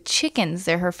obsessed with chickens.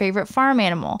 They're her favorite farm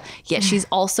animal. Yet she's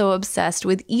also obsessed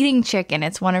with eating chicken.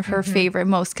 It's one of her favorite,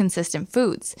 most consistent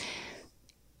foods.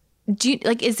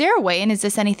 Is there a way, and is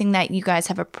this anything that you guys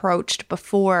have approached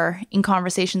before in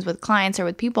conversations with clients or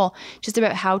with people, just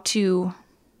about how to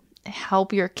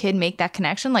help your kid make that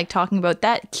connection? Like talking about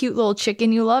that cute little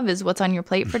chicken you love is what's on your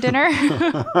plate for dinner?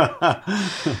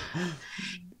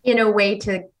 In a way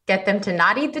to get them to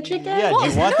not eat the chicken? Yeah, do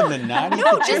you want them to not eat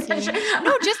the chicken?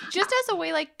 Just as a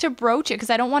way like to broach it,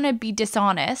 because I don't want to be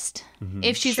dishonest.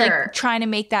 If she's like trying to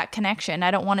make that connection,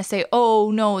 I don't want to say, oh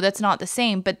no, that's not the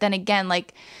same. But then again,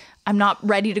 like I'm not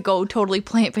ready to go totally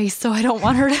plant-based, so I don't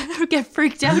want her to get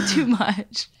freaked out too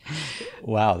much.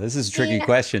 Wow, this is a tricky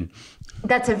question.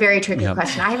 That's a very tricky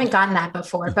question. I haven't gotten that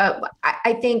before, but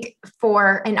I think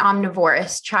for an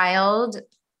omnivorous child,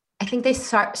 I think they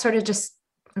sort of just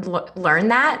learn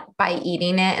that by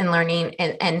eating it and learning,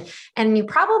 and you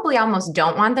probably almost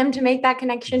don't want them to make that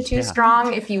connection too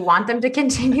strong if you want them to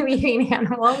continue eating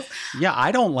animals. Yeah,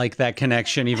 I don't like that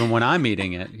connection even when I'm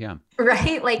eating it. Yeah.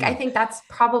 Right? Like I think that's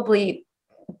probably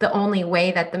the only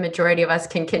way that the majority of us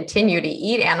can continue to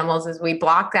eat animals is we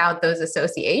block out those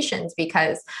associations,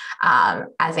 because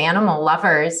as animal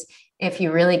lovers, if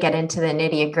you really get into the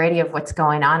nitty gritty of what's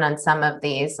going on some of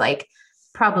these, like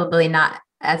probably not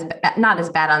as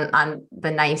bad on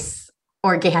the nice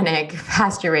organic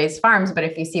pasture raised farms. But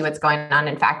if you see what's going on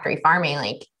in factory farming,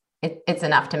 like it's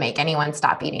enough to make anyone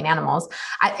stop eating animals.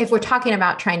 If we're talking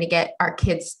about trying to get our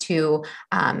kids to,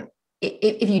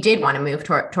 if you did want to move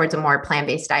towards a more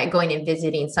plant-based diet, going and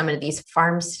visiting some of these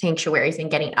farm sanctuaries and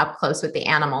getting up close with the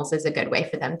animals is a good way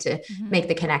for them to make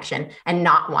the connection and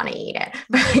not want to eat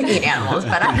animals.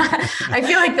 But I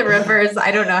feel like the reverse,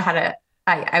 I don't know how to,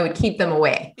 I would keep them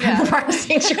away from the farm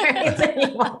sanctuaries and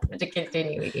you want them to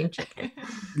continue eating chicken.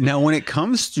 Now, when it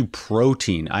comes to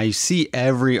protein, I see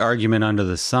every argument under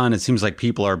the sun. It seems like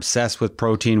people are obsessed with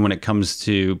protein when it comes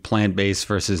to plant-based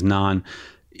versus non.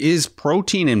 Is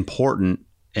protein important?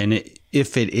 And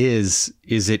if it is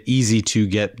it easy to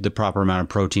get the proper amount of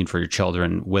protein for your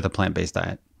children with a plant-based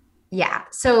diet? Yeah.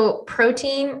 So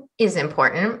protein is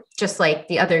important, just like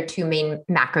the other two main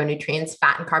macronutrients,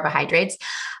 fat and carbohydrates.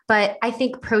 But I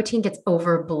think protein gets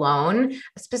overblown,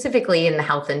 specifically in the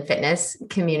health and fitness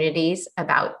communities,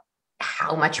 about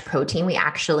how much protein we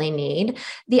actually need.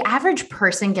 The average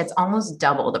person gets almost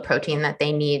double the protein that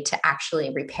they need to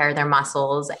actually repair their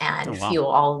muscles and fuel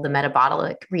all of the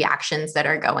metabolic reactions that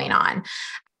are going on.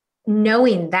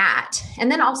 Knowing that,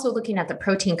 and then also looking at the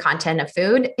protein content of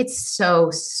food, it's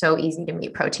so easy to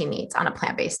meet protein needs on a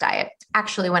plant-based diet.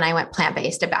 Actually, when I went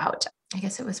plant-based I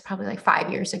guess it was probably like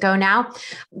 5 years ago now,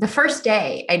 the first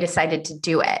day I decided to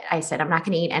do it, I said, I'm not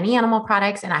going to eat any animal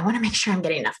products and I want to make sure I'm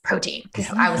getting enough protein because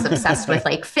I was obsessed with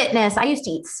like fitness. I used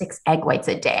to eat 6 egg whites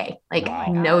a day, like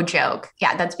no joke.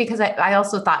 Yeah, that's because I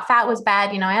also thought fat was bad.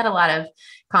 I had a lot of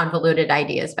convoluted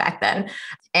ideas back then.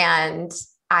 And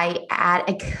I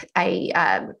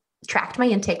tracked my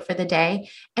intake for the day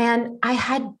and I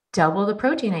had double the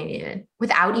protein I needed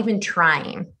without even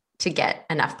trying to get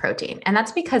enough protein. And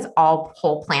that's because all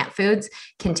whole plant foods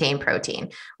contain protein,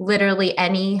 literally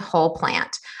any whole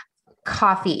plant.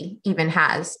 Coffee even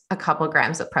has a couple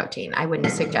grams of protein. I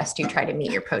wouldn't suggest you try to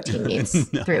meet your protein needs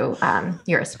through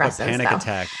your espresso. Panic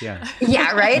attack. Yeah.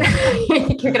 Yeah. Right.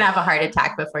 You're going to have a heart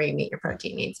attack before you meet your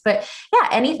protein needs. But yeah,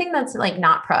 anything that's like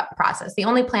not processed. The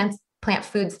only plant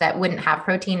foods that wouldn't have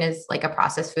protein is like a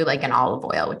processed food, like an olive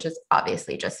oil, which is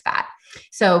obviously just fat.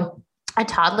 So a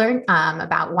toddler,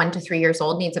 about 1 to 3 years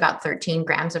old, needs about 13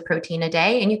 grams of protein a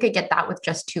day. And you could get that with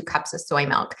just 2 cups of soy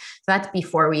milk. So that's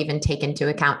before we even take into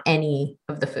account any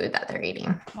of the food that they're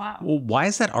eating. Wow. Well, why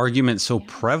is that argument so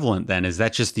prevalent then? Is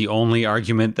that just the only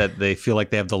argument that they feel like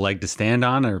they have the leg to stand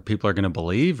on, or people are going to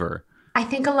believe? Or I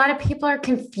think a lot of people are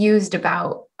confused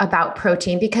about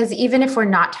protein, because even if we're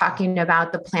not talking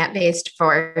about the plant-based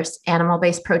versus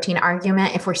animal-based protein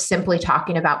argument, if we're simply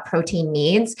talking about protein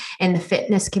needs in the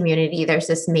fitness community, there's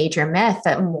this major myth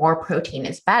that more protein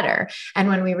is better. And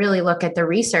when we really look at the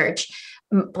research,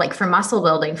 like for muscle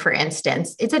building, for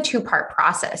instance, it's a 2-part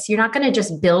process. You're not going to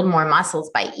just build more muscles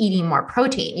by eating more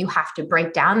protein. You have to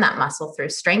break down that muscle through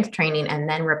strength training and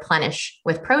then replenish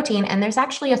with protein. And there's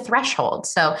actually a threshold.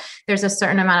 So there's a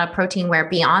certain amount of protein where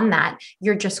beyond that,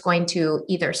 you're just going to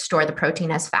either store the protein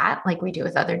as fat, like we do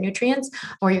with other nutrients,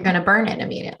 or you're going to burn it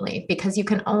immediately because you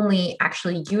can only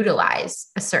actually utilize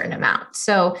a certain amount.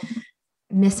 So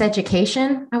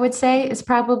miseducation, I would say, is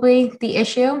probably the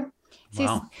issue.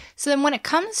 Wow. So then when it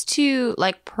comes to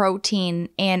like protein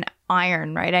and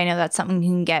iron, right? I know that's something you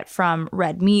can get from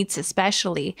red meats,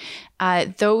 especially.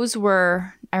 Those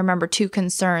were, I remember, 2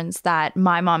 concerns that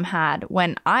my mom had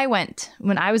when I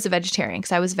was a vegetarian,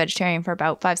 because I was a vegetarian for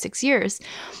about 5-6 years.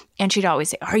 And she'd always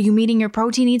say, are you meeting your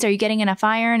protein needs? Are you getting enough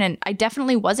iron? And I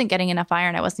definitely wasn't getting enough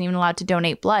iron. I wasn't even allowed to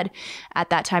donate blood at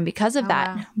that time because of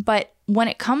that. Wow. But when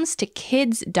it comes to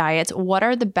kids' diets, what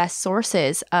are the best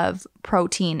sources of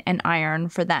protein and iron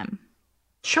for them?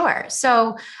 Sure.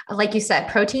 So like you said,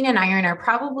 protein and iron are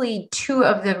probably 2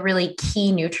 of the really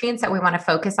key nutrients that we want to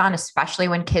focus on, especially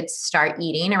when kids start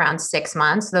eating around 6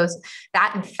 months.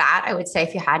 That and fat, I would say,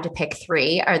 if you had to pick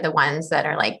 3, are the ones that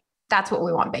are like, that's what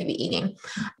we want baby eating.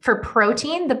 For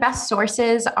protein, the best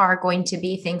sources are going to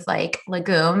be things like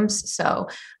legumes. So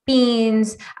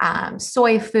beans,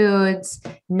 soy foods,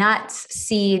 nuts,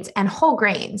 seeds, and whole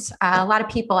grains. A lot of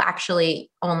people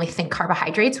actually only think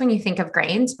carbohydrates when you think of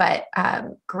grains, but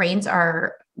grains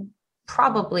are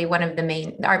probably one of the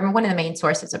main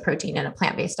sources of protein in a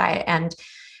plant-based diet. And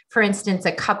for instance,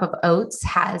 a cup of oats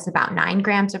has about 9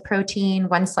 grams of protein.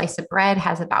 1 slice of bread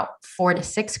has about 4 to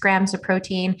 6 grams of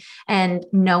protein. And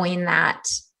knowing that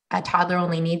a toddler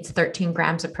only needs 13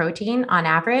 grams of protein on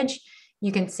average,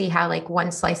 you can see how like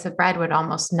 1 slice of bread would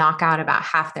almost knock out about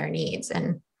half their needs.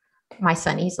 And My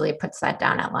son easily puts that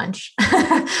down at lunch.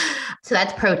 So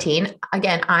that's protein.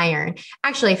 Again, iron.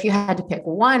 Actually, if you had to pick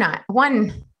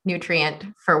one nutrient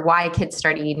for why kids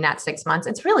start eating at 6 months,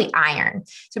 it's really iron.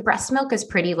 So breast milk is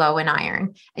pretty low in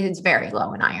iron. It's very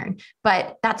low in iron,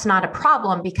 but that's not a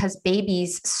problem because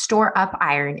babies store up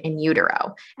iron in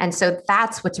utero. And so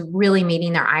that's what's really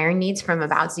meeting their iron needs from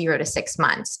about 0 to 6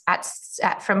 months.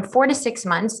 From 4 to 6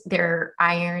 months, their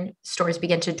iron stores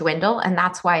begin to dwindle. And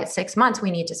that's why at 6 months, we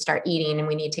need to start eating and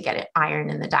we need to get iron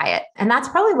in the diet. And that's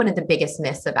probably one of the biggest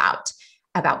myths about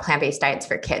plant-based diets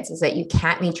for kids is that you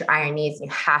can't meet your iron needs. You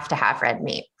have to have red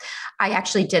meat. I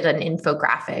actually did an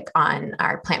infographic on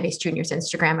our Plant-Based Juniors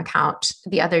Instagram account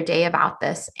the other day about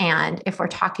this. And if we're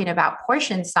talking about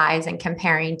portion size and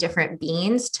comparing different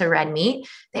beans to red meat,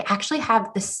 they actually have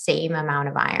the same amount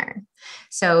of iron.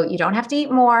 So you don't have to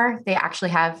eat more. They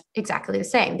actually have exactly the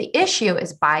same. The issue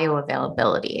is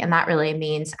bioavailability. And that really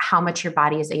means how much your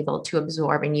body is able to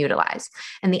absorb and utilize.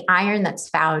 And the iron that's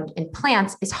found in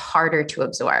plants is harder to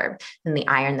absorb than the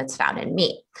iron that's found in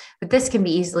meat. But this can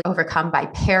be easily overcome by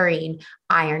pairing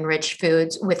iron-rich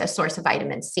foods with a source of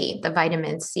vitamin C. The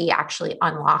vitamin C actually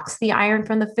unlocks the iron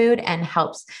from the food and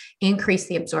helps increase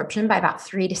the absorption by about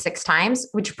 3 to 6 times,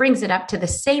 which brings it up to the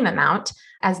same amount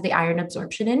as the iron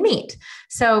absorption in meat.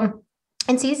 So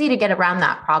it's easy to get around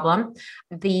that problem.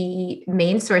 The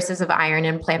main sources of iron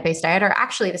in plant-based diet are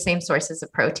actually the same sources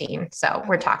of protein. So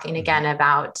we're talking again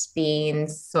about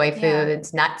beans, soy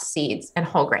foods, nuts, seeds, and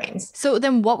whole grains. So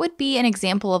then what would be an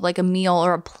example of like a meal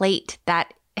or a plate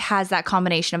that has that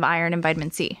combination of iron and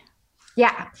vitamin C?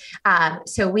 Yeah.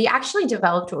 So we actually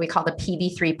developed what we call the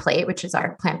PB3 plate, which is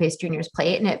our plant-based juniors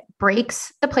plate. And it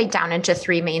breaks the plate down into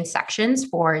 3 main sections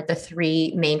for the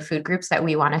 3 main food groups that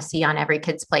we want to see on every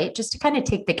kid's plate, just to kind of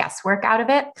take the guesswork out of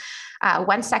it.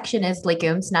 One section is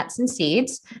legumes, nuts, and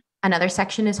seeds. Another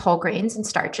section is whole grains and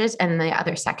starches. And the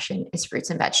other section is fruits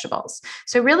and vegetables.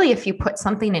 So really, if you put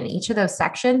something in each of those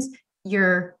sections,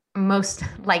 you're most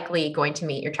likely going to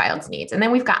meet your child's needs. And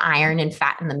then we've got iron and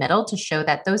fat in the middle to show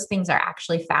that those things are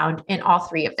actually found in all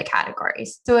 3 of the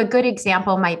categories. So a good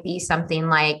example might be something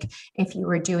like if you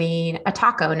were doing a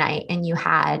taco night and you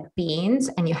had beans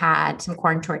and you had some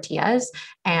corn tortillas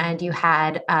and you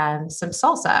had some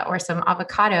salsa or some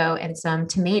avocado and some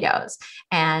tomatoes,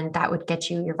 and that would get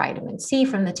you your vitamin C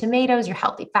from the tomatoes, your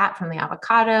healthy fat from the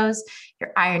avocados,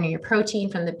 your iron and your protein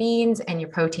from the beans, and your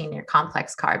protein and your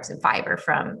complex carbs and fiber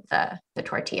from the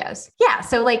tortillas. Yeah.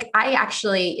 So like I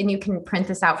actually, and you can print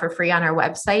this out for free on our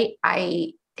website.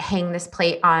 I hang this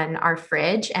plate on our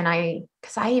fridge and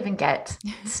cause I even get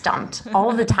stumped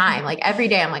all the time. Like every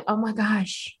day I'm like, oh my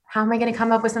gosh, how am I going to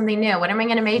come up with something new? What am I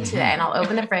going to make today? And I'll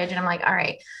open the fridge and I'm like, all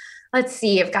right, let's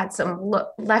see. I've got some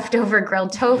leftover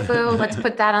grilled tofu. Let's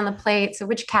put that on the plate. So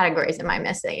which categories am I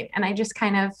missing? And I just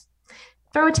kind of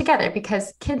throw it together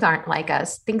because kids aren't like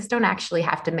us. Things don't actually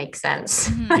have to make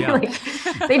sense. Yeah.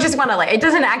 They just want to it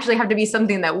doesn't actually have to be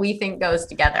something that we think goes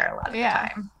together a lot of the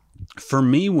time. For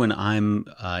me, when I'm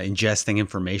ingesting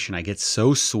information, I get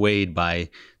so swayed by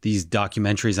these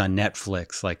documentaries on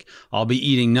Netflix. Like I'll be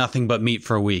eating nothing but meat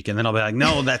for a week. And then I'll be like,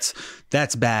 no, that's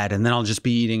bad. And then I'll just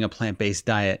be eating a plant-based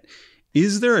diet.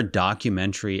 Is there a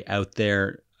documentary out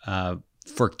there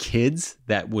for kids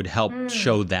that would help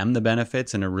show them the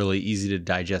benefits in a really easy to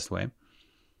digest way?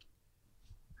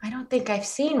 I don't think I've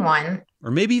seen one.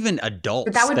 Or maybe even adults.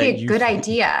 But that would be a good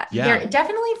idea. Yeah. They're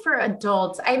definitely for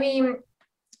adults. I mean,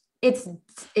 it's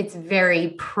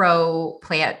very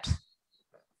pro-plant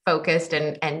focused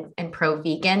and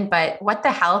pro-vegan, but What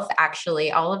the Health,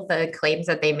 actually, all of the claims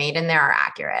that they made in there are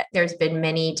accurate. There's been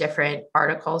many different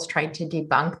articles trying to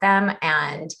debunk them,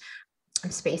 and I'm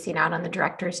spacing out on the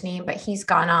director's name, but he's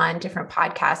gone on different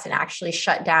podcasts and actually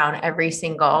shut down every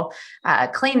single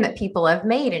claim that people have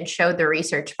made and showed the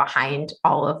research behind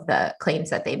all of the claims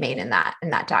that they made in that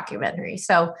documentary.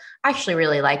 So I actually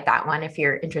really like that one if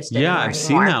you're interested. Yeah, I've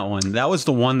seen that one. That was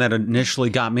the one that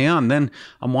initially got me on. Then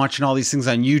I'm watching all these things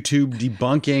on YouTube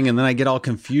debunking, and then I get all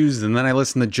confused, and then I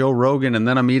listen to Joe Rogan, and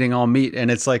then I'm eating all meat. And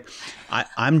it's like,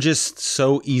 I'm just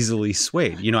so easily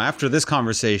swayed. After this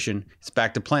conversation, it's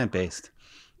back to plant-based.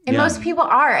 And most people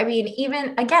are. I mean,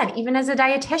 even as a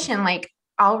dietitian, like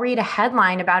I'll read a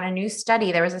headline about a new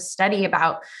study. There was a study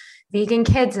about vegan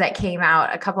kids that came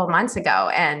out a couple of months ago.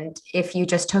 And if you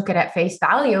just took it at face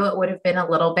value, it would have been a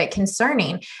little bit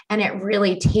concerning. And it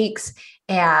really takes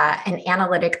an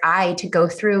analytic eye to go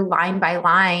through line by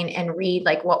line and read,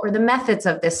 like, what were the methods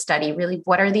of this study? Really,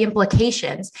 what are the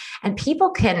implications? And people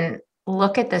can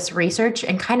look at this research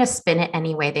and kind of spin it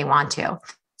any way they want to.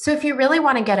 So if you really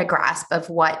want to get a grasp of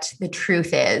what the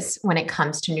truth is when it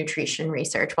comes to nutrition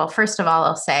research, well, first of all,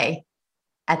 I'll say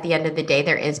at the end of the day,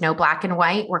 there is no black and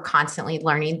white. We're constantly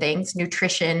learning things.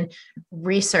 Nutrition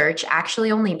research actually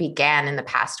only began in the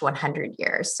past 100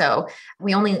 years. So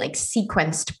we only like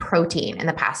sequenced protein in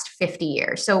the past 50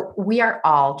 years. So we are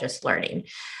all just learning.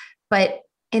 But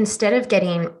instead of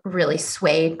getting really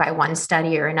swayed by one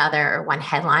study or another or one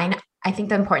headline, I think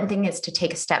the important thing is to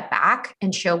take a step back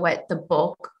and show what the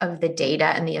bulk of the data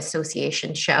and the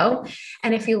association show.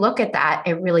 And if you look at that,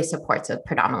 it really supports a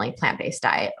predominantly plant-based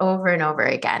diet over and over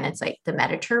again. It's like the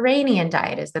Mediterranean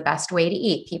diet is the best way to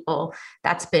eat. People,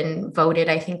 that's been voted,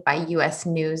 I think, by US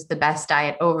News, the best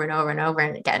diet over and over and over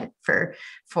and again for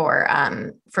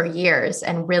years.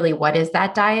 And really, what is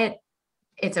that diet?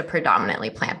 It's a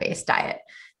predominantly plant-based diet.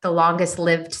 The longest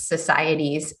lived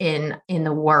societies in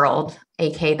the world,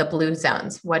 aka the blue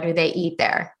zones, what do they eat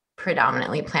there?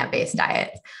 Predominantly plant-based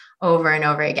diets over and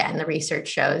over again. The research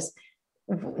shows,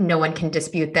 no one can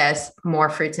dispute this, more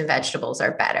fruits and vegetables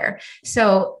are better.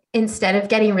 So instead of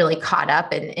getting really caught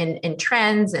up in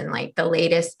trends and like the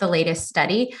latest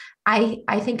study,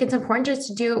 I think it's important just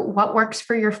to do what works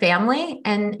for your family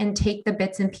and take the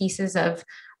bits and pieces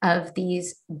of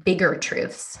these bigger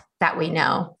truths that we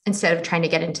know, instead of trying to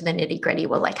get into the nitty gritty.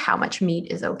 Well, like how much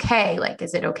meat is okay? Like,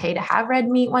 is it okay to have red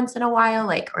meat once in a while?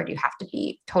 Like, or do you have to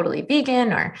be totally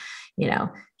vegan? Or,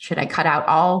 should I cut out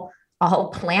all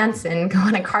plants and go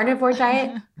on a carnivore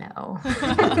diet? No,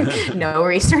 no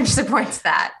research supports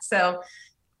that. So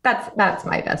that's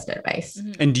my best advice.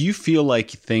 And do you feel like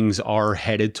things are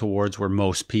headed towards where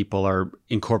most people are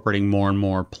incorporating more and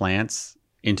more plants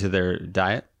into their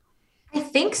diet? I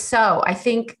think so. I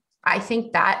think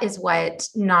that is what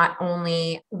not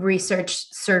only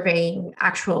research surveying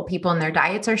actual people and their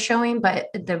diets are showing, but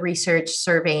the research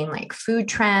surveying like food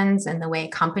trends and the way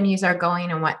companies are going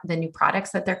and what the new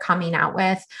products that they're coming out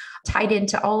with, tied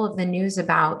into all of the news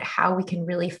about how we can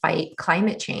really fight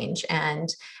climate change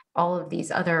and all of these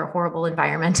other horrible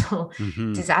environmental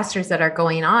disasters that are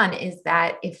going on, is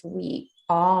that if we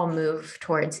all move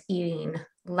towards eating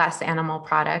less animal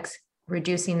products,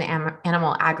 reducing the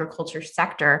animal agriculture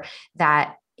sector,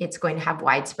 that it's going to have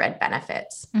widespread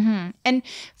benefits. And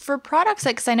for products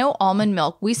like, because I know almond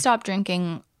milk, we stopped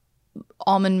drinking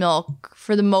almond milk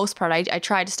for the most part. I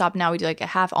tried to stop. Now we do like a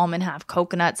half almond, half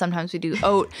coconut. Sometimes we do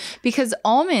oat, because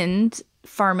almond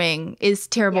farming is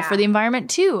terrible for the environment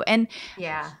too. And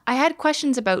I had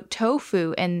questions about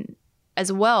tofu and as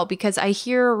well, because I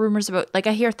hear rumors about, like,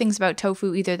 I hear things about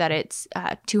tofu, either that it's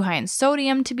too high in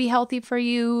sodium to be healthy for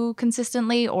you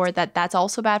consistently, or that that's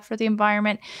also bad for the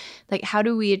environment. Like, how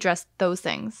do we address those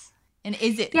things? And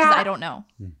is it, because I don't know.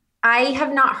 I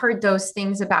have not heard those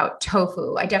things about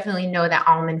tofu. I definitely know that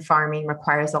almond farming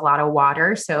requires a lot of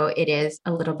water, so it is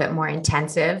a little bit more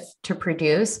intensive to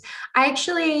produce.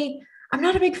 I'm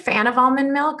not a big fan of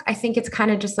almond milk. I think it's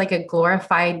kind of just like a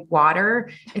glorified water.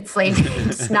 It's like,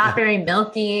 it's not very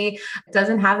milky. It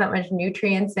doesn't have that much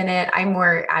nutrients in it. I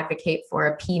more advocate for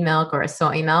a pea milk or a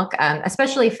soy milk,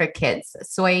 especially for kids.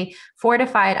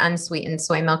 Fortified, unsweetened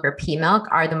soy milk or pea milk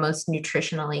are the most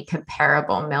nutritionally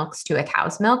comparable milks to a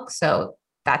cow's milk. So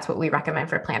that's what we recommend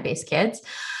for plant-based kids.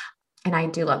 And I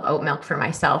do love oat milk for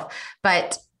myself.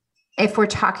 But if we're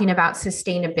talking about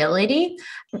sustainability,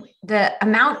 the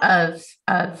amount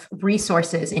of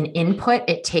resources and input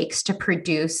it takes to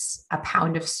produce a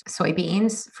pound of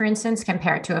soybeans, for instance,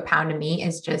 compared to a pound of meat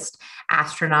is just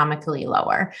astronomically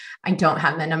lower. I don't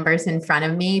have the numbers in front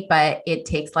of me, but it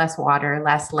takes less water,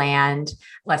 less land,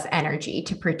 less energy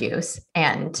to produce.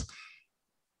 And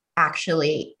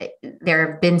actually, there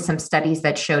have been some studies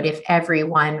that showed if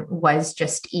everyone was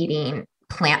just eating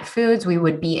plant foods, we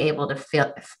would be able to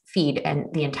feed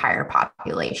the entire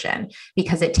population,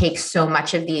 because it takes so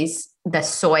much of the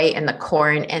soy and the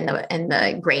corn and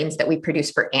the grains that we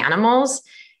produce for animals,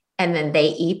 and then they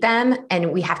eat them,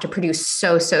 and we have to produce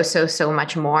so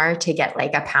much more to get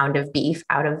like a pound of beef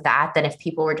out of that than if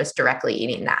people were just directly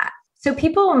eating that. So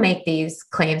people will make these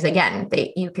claims. Again,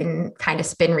 you can kind of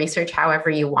spin research however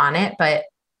you want it, but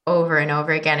over and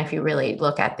over again, if you really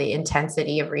look at the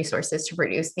intensity of resources to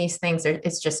produce these things,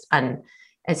 it's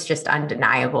just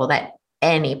undeniable that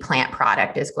any plant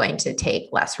product is going to take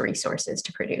less resources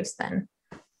to produce than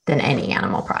any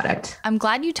animal product. I'm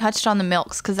glad you touched on the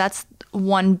milks, because that's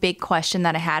one big question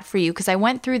that I had for you, because I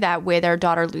went through that with our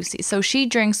daughter Lucy. So she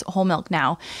drinks whole milk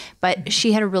now, but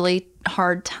she had a really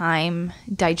hard time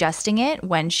digesting it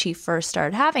when she first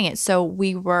started having it. So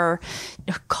we were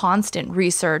constant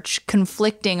research,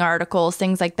 conflicting articles,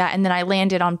 things like that. And then I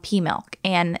landed on pea milk,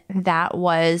 and that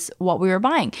was what we were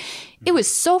buying. It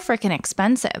was so freaking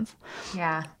expensive.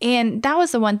 Yeah. And that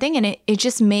was the one thing. And it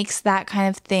just makes that kind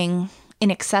of thing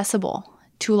inaccessible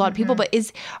to a lot of people. But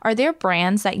are there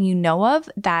brands that you know of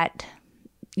that,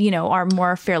 are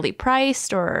more fairly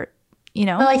priced or,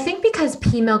 Well, I think because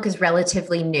pea milk is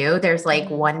relatively new, there's like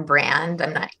one brand.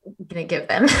 I'm not going to give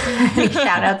them any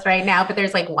shout outs right now, but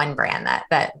there's like one brand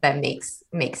that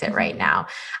makes it right now.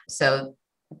 So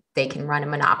they can run a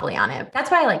monopoly on it.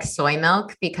 That's why I like soy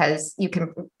milk, because you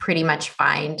can pretty much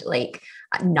find like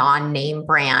a non-name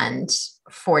brand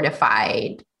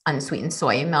fortified unsweetened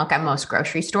soy milk at most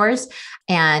grocery stores.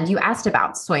 And you asked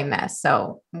about soy myths.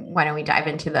 So why don't we dive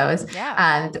into those?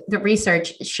 Yeah. The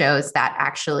research shows that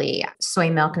actually soy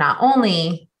milk not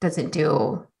only doesn't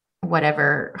do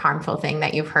whatever harmful thing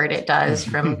that you've heard it does,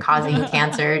 from causing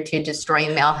cancer to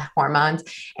destroying male hormones,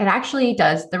 it actually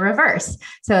does the reverse.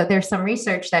 So there's some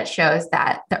research that shows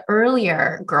that the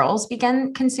earlier girls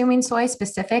begin consuming soy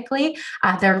specifically,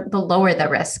 the lower the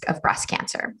risk of breast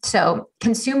cancer. So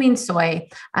consuming soy,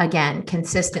 again,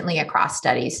 consistently across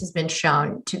studies has been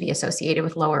shown to be associated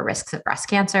with lower risks of breast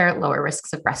cancer, lower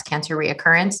risks of breast cancer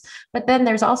reoccurrence. But then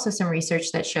there's also some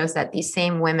research that shows that these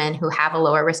same women who have a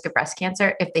lower risk of breast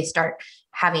cancer, if they start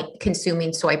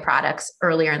consuming soy products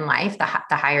earlier in life, the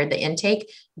higher the intake,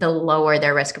 the lower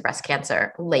their risk of breast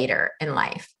cancer later in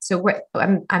life. So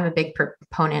I'm a big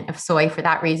proponent of soy for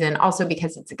that reason, also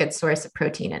because it's a good source of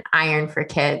protein and iron for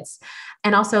kids,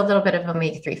 and also a little bit of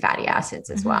omega-3 fatty acids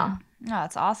as well. Oh,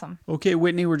 that's awesome. Okay,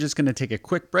 Whitney, we're just going to take a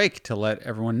quick break to let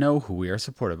everyone know who we are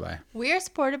supported by. We are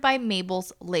supported by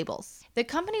Mabel's Labels. The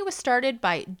company was started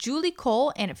by Julie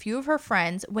Cole and a few of her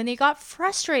friends when they got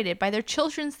frustrated by their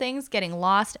children's things getting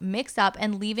lost, mixed up,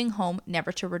 and leaving home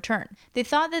never to return. They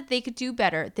thought that they could do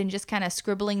better than just kind of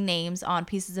scribbling names on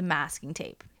pieces of masking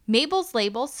tape. Mabel's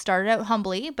Labels started out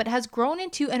humbly, but has grown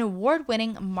into an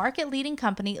award-winning, market-leading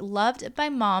company loved by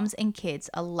moms and kids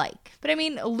alike. But I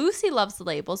mean, Lucy loves the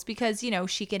labels because,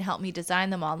 she can help me design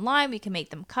them online, we can make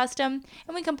them custom,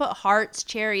 and we can put hearts,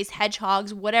 cherries,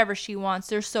 hedgehogs, whatever she wants.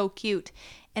 They're so cute.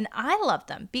 And I love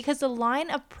them because the line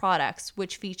of products,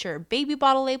 which feature baby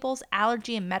bottle labels,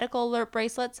 allergy and medical alert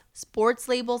bracelets, sports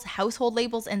labels, household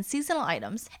labels, and seasonal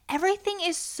items, everything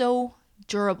is so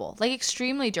durable, like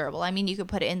extremely durable. I mean, you could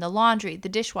put it in the laundry, the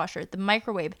dishwasher, the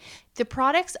microwave. The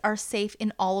products are safe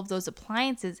in all of those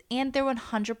appliances, and they're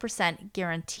 100%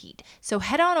 guaranteed. So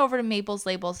head on over to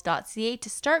mabelslabels.ca to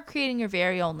start creating your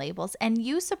very own labels and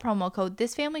use the promo code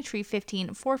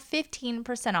ThisFamilyTree15 for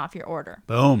 15% off your order.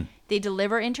 Boom. They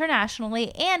deliver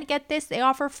internationally, and get this, they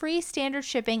offer free standard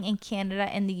shipping in Canada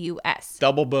and the US.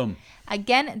 Double boom.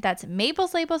 Again, that's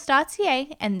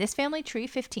mabelslabels.ca and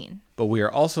ThisFamilyTree15. But we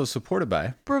are also supported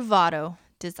by Bravado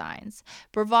Designs.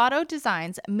 Bravado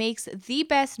Designs makes the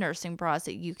best nursing bras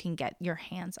that you can get your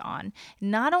hands on.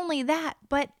 Not only that,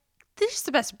 but they're just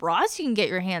the best bras you can get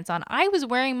your hands on. I was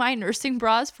wearing my nursing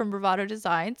bras from Bravado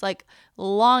Designs like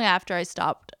long after I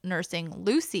stopped nursing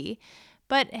Lucy.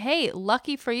 But hey,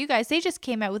 lucky for you guys, they just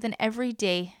came out with an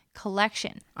everyday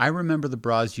collection. I remember the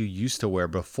bras you used to wear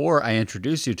before I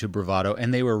introduced you to Bravado,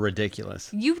 and they were ridiculous.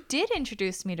 You did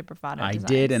introduce me to Bravado Designs. I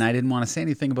did, and I didn't want to say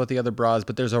anything about the other bras,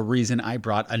 but there's a reason I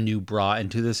brought a new bra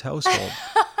into this household.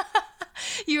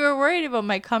 You were worried about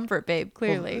my comfort, babe,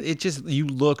 clearly. Well, you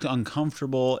looked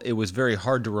uncomfortable. It was very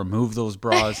hard to remove those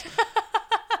bras.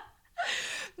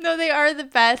 No, they are the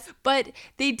best, but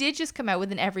they did just come out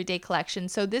with an everyday collection.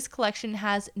 So this collection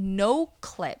has no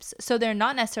clips. So they're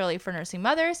not necessarily for nursing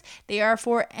mothers. They are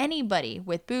for anybody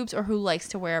with boobs or who likes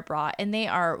to wear a bra, and they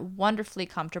are wonderfully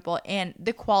comfortable, and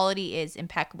the quality is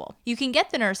impeccable. You can get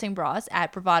the nursing bras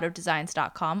at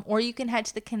bravadodesigns.com, or you can head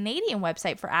to the Canadian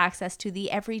website for access to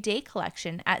the everyday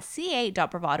collection at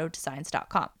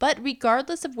ca.bravadodesigns.com. But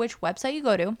regardless of which website you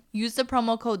go to, use the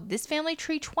promo code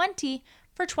ThisFamilyTree20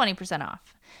 for 20%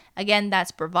 off. Again,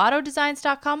 that's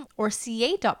bravadodesigns.com or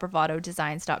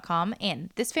ca.bravadodesigns.com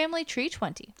and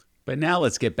ThisFamilyTree20. But now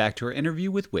let's get back to our interview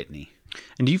with Whitney.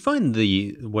 And do you find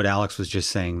what Alex was just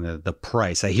saying, the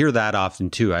price? I hear that often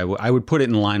too. I would put it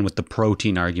in line with the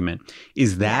protein argument.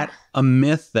 Is that a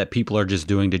myth that people are just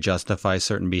doing to justify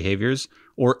certain behaviors?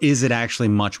 Or is it actually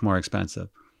much more expensive?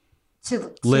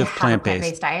 To live have plant-based. A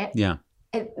plant-based diet? Yeah.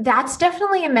 That's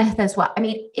definitely a myth as well. I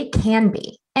mean, it can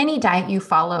be. Any diet you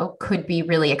follow could be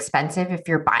really expensive if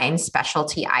you're buying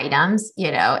specialty items,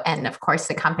 and of course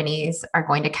the companies are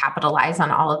going to capitalize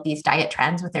on all of these diet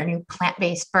trends with their new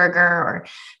plant-based burger or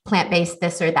plant-based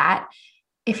this or that.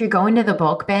 If you're going to the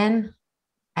bulk bin,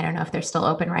 I don't know if they're still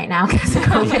open right now because of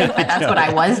COVID, but that's what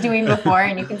I was doing before.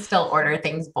 And you can still order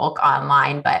things bulk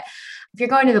online. But if you're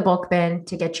going to the bulk bin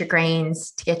to get your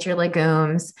grains, to get your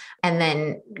legumes, and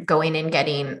then going and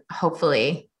getting,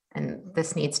 hopefully, and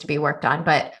this needs to be worked on,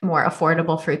 but more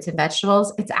affordable fruits and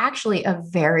vegetables, it's actually a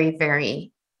very,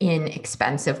 very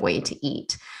inexpensive way to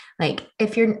eat. Like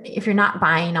if you're not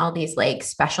buying all these like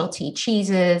specialty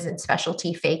cheeses and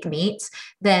specialty fake meats,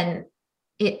 then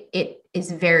it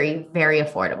is very, very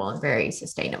affordable and very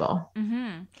sustainable.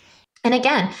 Mm-hmm. And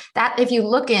again, that if you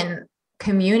look in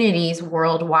communities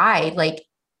worldwide, like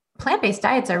plant-based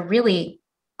diets are really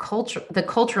the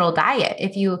cultural diet.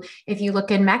 If you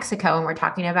look in Mexico and we're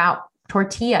talking about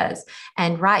tortillas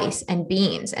and rice and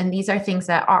beans, and these are things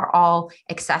that are all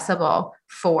accessible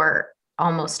for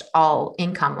almost all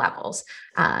income levels.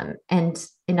 And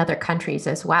in other countries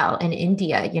as well. In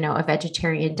India, a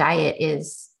vegetarian diet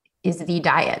is the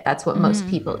diet. That's what most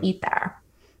people eat there.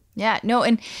 Yeah, no.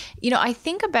 And, I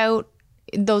think about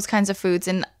those kinds of foods,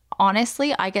 and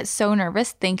honestly, I get so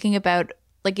nervous thinking about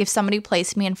like if somebody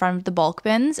placed me in front of the bulk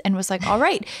bins and was like, all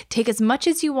right, take as much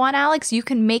as you want, Alex, you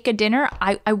can make a dinner.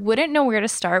 I wouldn't know where to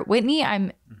start. Whitney,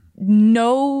 I'm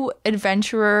no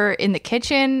adventurer in the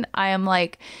kitchen. I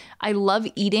love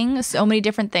eating so many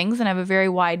different things and I have a very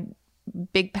wide,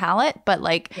 big palate, but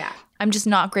I'm just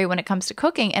not great when it comes to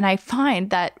cooking. And I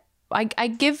find that I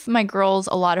give my girls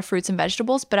a lot of fruits and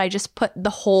vegetables, but I just put the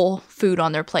whole food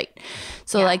on their plate.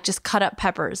 So just cut up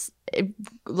peppers, I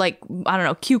don't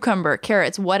know, cucumber,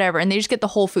 carrots, whatever. And they just get the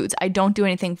whole foods. I don't do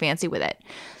anything fancy with it.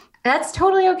 That's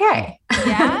totally okay.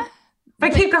 Yeah.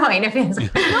 But keep going.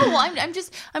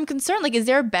 I'm concerned. Like, is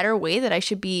there a better way that I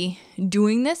should be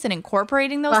doing this and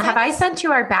incorporating those? Well, things? have I sent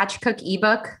you our batch cook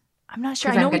ebook? I'm not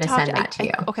sure. I I'm know we going to talked. send that to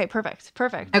you. Okay, perfect.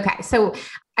 Okay, so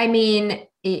I mean,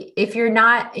 if you're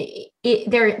not,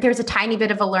 there's a tiny bit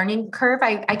of a learning curve,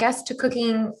 I guess, to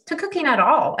cooking at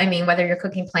all. I mean, whether you're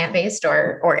cooking plant-based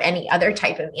or any other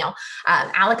type of meal.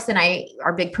 Alex and I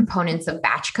are big proponents of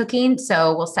batch cooking,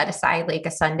 so we'll set aside like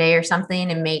a Sunday or something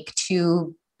and make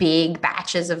 2 big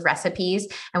batches of recipes.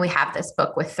 And we have this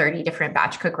book with 30 different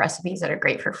batch cook recipes that are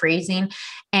great for freezing.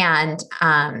 And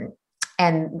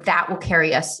that will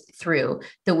carry us through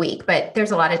the week. But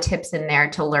there's a lot of tips in there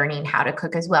to learning how to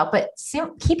cook as well. But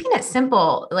keeping it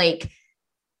simple,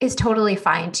 is totally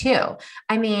fine too.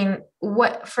 I mean,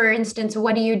 for instance,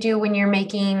 what do you do when you're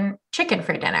making chicken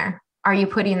for dinner? Are you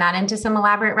putting that into some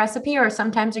elaborate recipe, or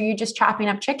sometimes are you just chopping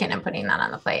up chicken and putting that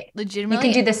on the plate? Legitimately,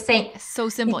 you can do the same. So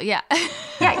simple, yeah.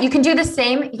 Yeah, you can do the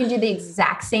same. You can do the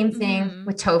exact same thing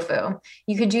with tofu.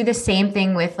 You could do the same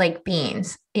thing with like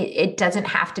beans. It doesn't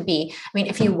have to be. I mean,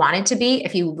 if you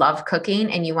love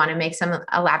cooking and you want to make some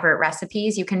elaborate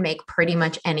recipes, you can make pretty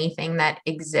much anything that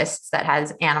exists that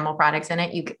has animal products in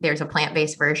it. There's a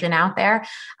plant-based version out there,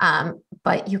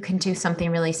 but you can do something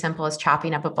really simple as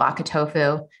chopping up a block of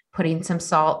tofu, putting some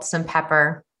salt, some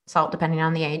pepper, salt depending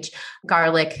on the age,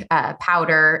 garlic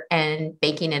powder, and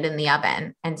baking it in the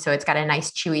oven. And so it's got a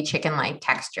nice chewy chicken-like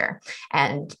texture,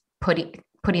 and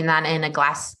putting that in a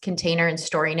glass container and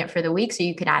storing it for the week. So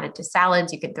you can add it to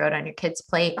salads. You can throw it on your kid's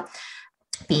plate.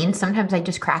 Beans. Sometimes I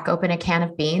just crack open a can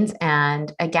of beans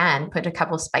and again, put a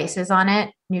couple spices on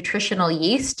it. Nutritional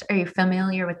yeast. Are you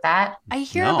familiar with that? I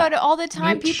hear about it all the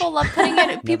time. Nooch. People love putting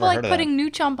it. People like putting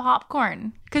nooch on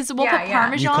popcorn because we'll put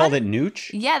Parmesan. You called it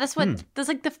nooch? Yeah, that's what. That's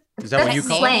like the. Is that what you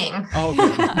call slang. it?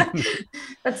 Oh, okay.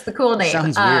 That's the cool name.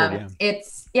 Sounds weird.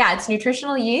 It's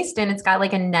nutritional yeast, and it's got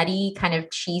like a nutty kind of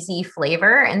cheesy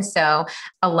flavor. And so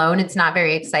alone, it's not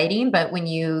very exciting, but when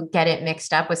you get it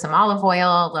mixed up with some olive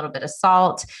oil, a little bit of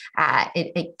salt,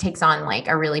 it takes on like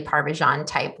a really Parmesan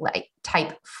type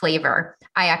flavor.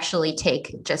 I actually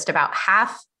take just about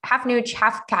half nooch,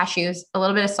 half cashews, a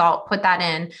little bit of salt, put that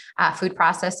in a food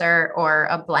processor or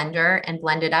a blender and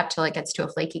blend it up till it gets to a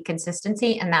flaky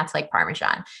consistency. And that's like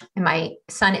Parmesan. And my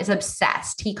son is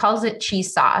obsessed. He calls it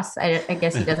cheese sauce. I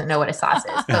guess he doesn't know what a sauce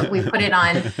is, but we put it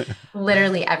on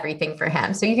literally everything for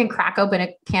him. So you can crack open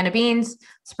a can of beans,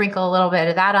 sprinkle a little bit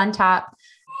of that on top.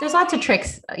 There's lots of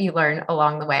tricks you learn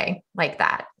along the way like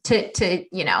that to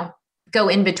go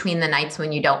in between the nights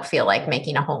when you don't feel like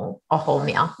making a whole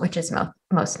meal, which is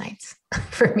most nights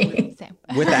for me. Same.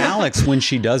 With Alex, when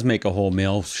she does make a whole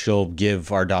meal, she'll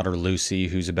give our daughter Lucy,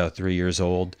 who's about 3 years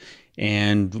old,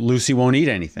 and Lucy won't eat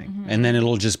anything. Mm-hmm. And then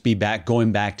it'll just be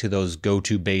going back to those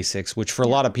go-to basics, which for a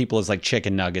lot of people is like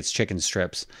chicken nuggets, chicken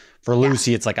strips. For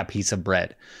Lucy, it's like a piece of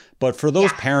bread. But for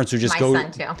those parents who just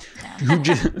son too. Who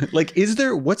just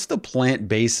what's the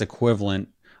plant-based equivalent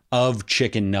of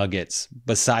chicken nuggets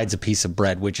besides a piece of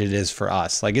bread, which it is for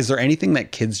us? Like, is there anything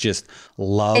that kids just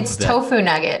love? It's tofu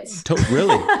nuggets.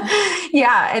 Really?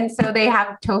 Yeah. And so they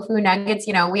have tofu nuggets.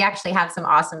 We actually have some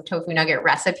awesome tofu nugget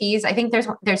recipes. I think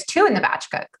there's 2 in the batch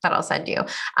cook that I'll send you.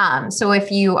 So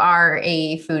if you are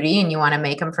a foodie and you want to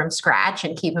make them from scratch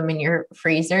and keep them in your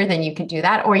freezer, then you can do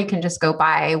that. Or you can just go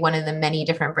buy one of the many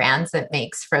different brands that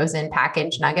makes frozen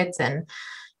packaged nuggets and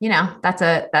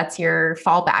that's your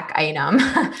fallback item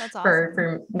That's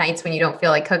for nights when you don't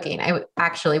feel like cooking.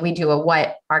 We do a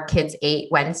what our kids ate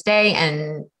Wednesday,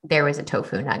 and there was a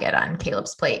tofu nugget on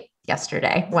Caleb's plate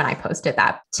yesterday when I posted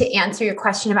that. To answer your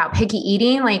question about picky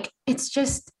eating, like it's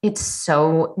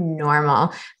so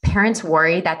normal. Parents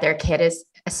worry that their kid is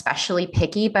especially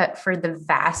picky, but for the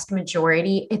vast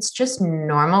majority, it's just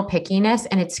normal pickiness,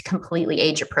 and it's completely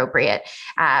age appropriate.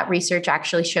 Research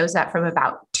actually shows that from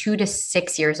about 2 to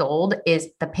 6 years old is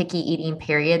the picky eating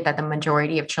period that the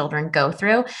majority of children go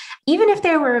through. Even if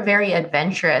they were a very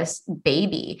adventurous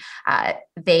baby,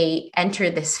 they enter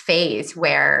this phase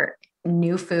where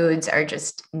new foods are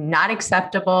just not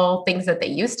acceptable. Things that they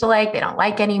used to like, they don't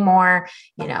like anymore,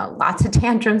 lots of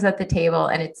tantrums at the table,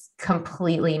 and it's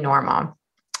completely normal.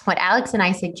 What Alex and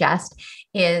I suggest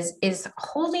is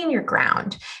holding your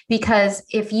ground, because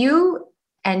if you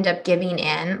end up giving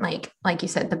in, like you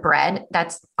said, the bread,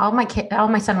 that's all my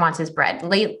son wants is bread.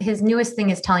 His newest thing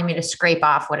is telling me to scrape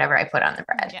off whatever I put on the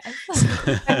bread.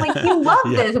 Yes. I'm like, you love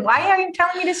this. Why are you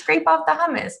telling me to scrape off the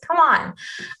hummus? Come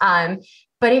on.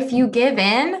 But if you give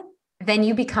in, then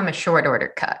you become a short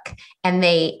order cook, and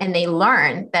they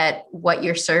learn that what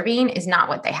you're serving is not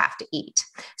what they have to eat.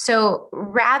 So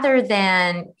rather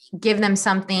than give them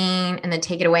something and then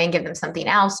take it away and give them something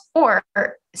else, or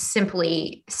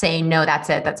simply say, no,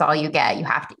 that's it. That's all you get. You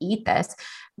have to eat this.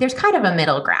 There's kind of a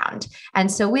middle ground.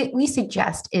 And so we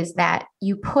suggest is that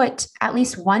you put at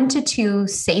least 1 to 2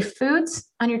 safe foods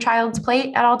on your child's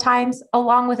plate at all times,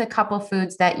 along with a couple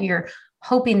foods that you're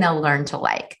hoping they'll learn to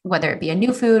like, whether it be a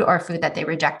new food or a food that they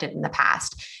rejected in the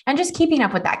past, and just keeping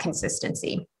up with that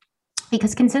consistency,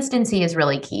 because consistency is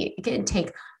really key. It can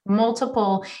take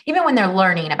multiple, even when they're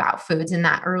learning about foods in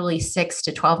that early 6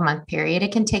 to 12 month period,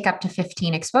 it can take up to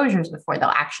 15 exposures before they'll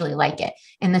actually like it.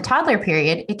 In the toddler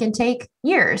period, it can take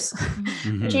years,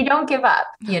 but you don't give up.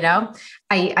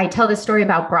 I tell this story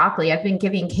about broccoli. I've been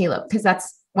giving Caleb, because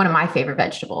that's one of my favorite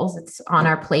vegetables. It's on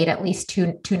our plate at least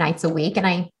two nights a week.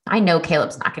 And I know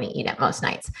Caleb's not going to eat it most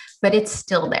nights, but it's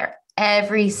still there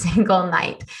every single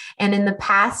night. And in the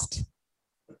past,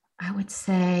 I would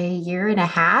say 1.5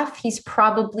 years, he's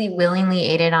probably willingly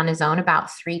ate it on his own about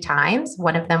 3 times.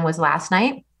 One of them was last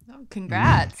night. Oh,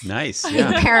 congrats. Nice.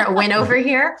 Yeah. Parent win over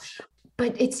here,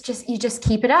 but it's just, you just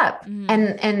keep it up.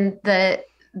 And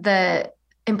the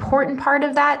important part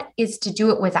of that is to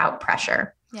do it without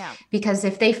pressure. Yeah. Because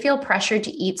if they feel pressured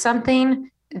to eat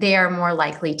something, they are more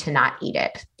likely to not eat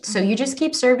it. So you just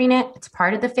keep serving it. It's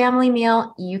part of the family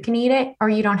meal. You can eat it or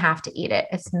you don't have to eat it.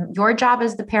 It's your job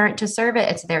as the parent to serve it.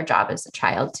 It's their job as the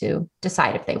child to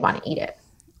decide if they want to eat it.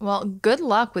 Well, good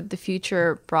luck with the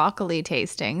future broccoli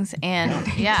tastings. And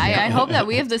I hope that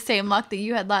we have the same luck that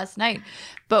you had last night.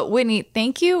 But Whitney,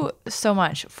 thank you so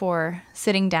much for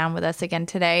sitting down with us again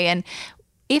today. And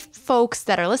if folks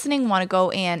that are listening want to go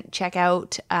and check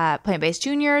out Plant-Based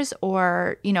Juniors,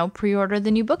 or, pre-order the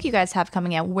new book you guys have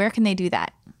coming out, where can they do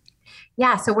that?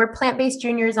 Yeah, so we're Plant-Based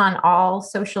Juniors on all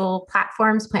social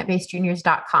platforms,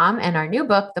 plantbasedjuniors.com. And our new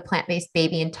book, The Plant-Based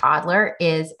Baby and Toddler,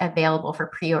 is available for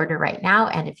pre-order right now.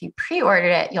 And if you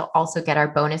pre-ordered it, you'll also get our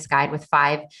bonus guide with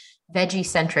 5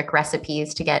 veggie-centric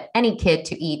recipes to get any kid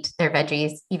to eat their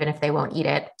veggies, even if they won't eat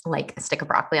it, like a stick of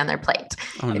broccoli on their plate.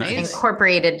 Oh, nice. It's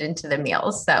incorporated into the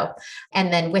meals. So,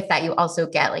 and then with that, you also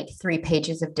get 3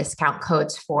 pages of discount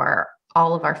codes for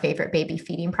all of our favorite baby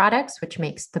feeding products, which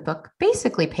makes the book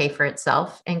basically pay for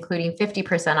itself, including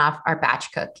 50% off our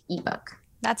Batch Cook ebook.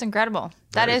 That's incredible.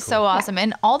 That Very is cool. so awesome.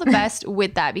 And all the best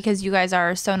with that, because you guys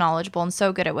are so knowledgeable and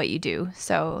so good at what you do.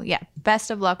 So best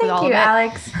of luck with all of it.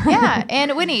 Alex. Yeah.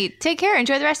 And Whitney, take care.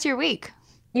 Enjoy the rest of your week.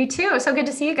 You too. So good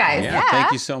to see you guys. Yeah.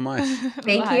 Thank you so much.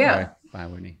 Thank Bye. you. Bye,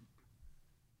 Whitney.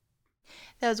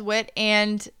 That was Whit.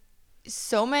 And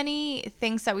so many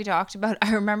things that we talked about.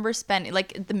 I remember spending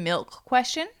the milk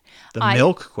question. The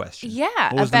milk question. Yeah.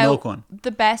 What was about the milk one?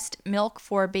 The best milk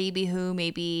for a baby who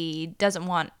maybe doesn't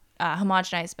want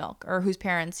homogenized milk, or whose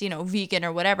parents, vegan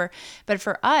or whatever. But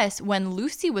for us, when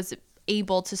Lucy was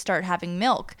able to start having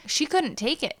milk, she couldn't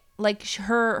take it.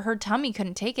 Her tummy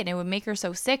couldn't take it. It would make her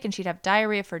so sick, and she'd have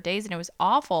diarrhea for days, and it was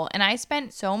awful. And I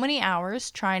spent so many hours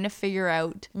trying to figure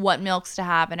out what milks to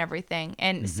have and everything.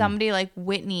 And somebody like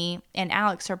Whitney and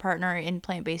Alex, her partner in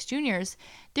Plant-Based Juniors,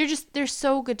 they're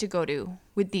so good to go to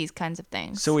with these kinds of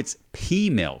things. So it's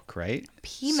pea milk, right?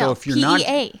 Pea So milk, if you're not,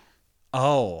 PEA.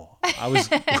 oh, I was.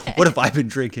 What have I been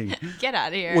drinking? Get out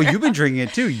of here. Well, you've been drinking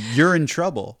it too. You're in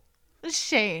trouble.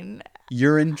 Shane,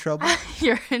 You're in trouble.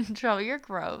 you're in trouble. You're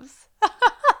gross.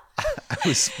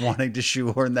 was wanting to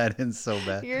shoehorn that in so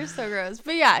bad. You're so gross.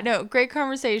 But yeah, no, great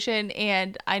conversation.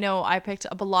 And I know I picked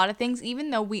up a lot of things, even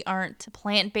though we aren't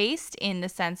plant-based in the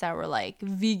sense that we're like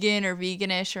vegan or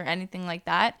veganish or anything like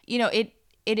that. You know, it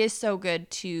is so good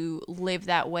to live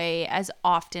that way as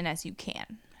often as you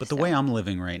can. But the way I'm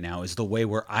living right now is the way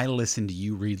where I listen to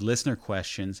you read listener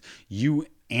questions, you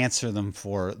answer them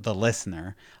for the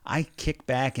listener. I kick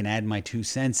back and add my 2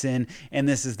 cents in, and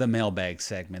this is the mailbag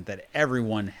segment that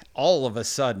everyone all of a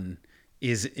sudden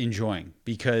is enjoying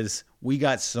because we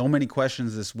got so many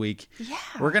questions this week. Yeah.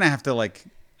 We're going to have to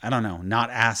not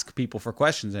ask people for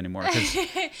questions anymore because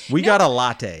we got a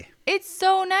latte. It's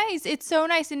so nice. It's so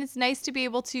nice. And it's nice to be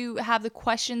able to have the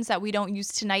questions that we don't use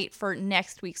tonight for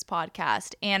next week's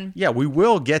podcast. And yeah, we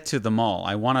will get to them all.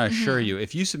 I want to assure you,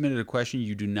 if you submitted a question,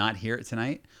 you do not hear it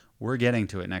tonight, we're getting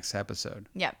to it next episode.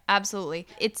 Yeah, absolutely.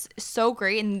 It's so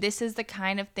great. And this is the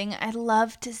kind of thing I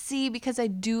love to see because I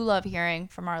do love hearing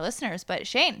from our listeners. But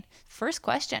Shane, first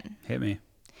question. Hit me.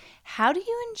 How do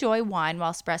you enjoy wine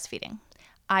whilst breastfeeding?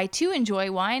 I too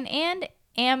enjoy wine and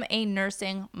am a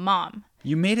nursing mom.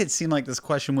 You made it seem like this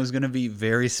question was going to be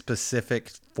very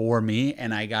specific for me,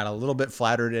 and I got a little bit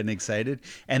flattered and excited.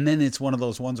 And then it's one of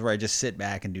those ones where I just sit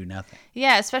back and do nothing.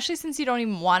 Yeah, especially since you don't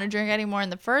even want to drink anymore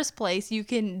in the first place, you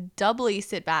can doubly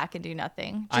sit back and do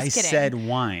nothing. Just kidding. Said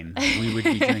wine we would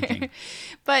be drinking.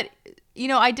 But, you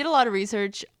know, I did a lot of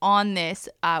research on this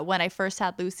when I first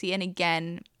had Lucy, and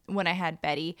again, when I had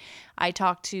Betty. I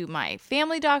talked to my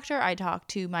family doctor, I talked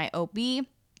to my OB,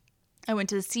 I went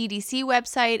to the CDC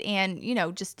website and, you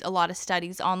know, just a lot of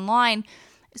studies online.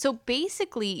 So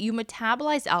basically, you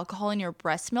metabolize alcohol in your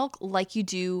breast milk like you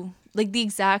do, like the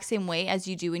exact same way as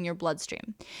you do in your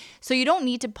bloodstream. So you don't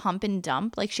need to pump and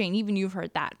dump. Like Shane, even you've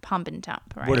heard that, pump and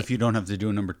dump, right? What if you don't have to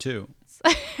do number 2?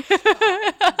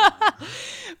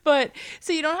 But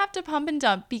so you don't have to pump and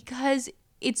dump because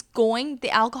the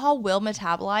alcohol will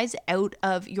metabolize out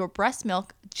of your breast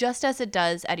milk just as it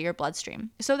does out of your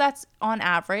bloodstream. So that's on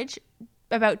average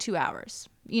about 2 hours.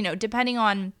 You know, depending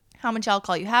on how much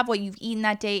alcohol you have, what you've eaten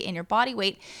that day, and your body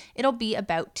weight, it'll be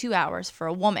about 2 hours for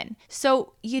a woman.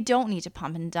 So you don't need to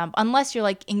pump and dump unless you're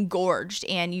like engorged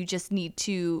and you just need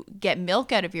to get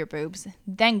milk out of your boobs,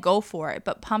 then go for it.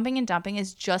 But pumping and dumping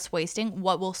is just wasting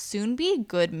what will soon be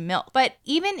good milk. But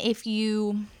even if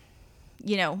you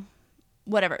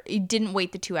didn't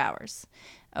wait the 2 hours,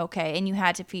 okay, and you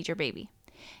had to feed your baby,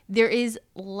 there is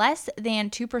less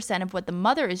than 2% of what the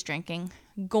mother is drinking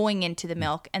going into the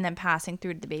milk and then passing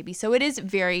through to the baby. So it is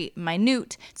very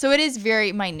minute.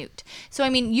 So I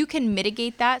mean, you can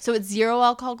mitigate that. So it's 0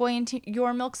 alcohol going into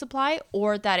your milk supply,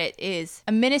 or that it is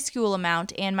a minuscule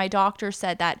amount. And my doctor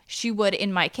said that she would,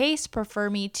 in my case, prefer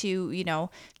me to, you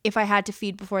know, if I had to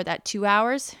feed before that 2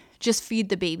 hours, just feed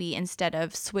the baby instead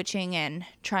of switching and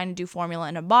trying to do formula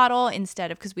in a bottle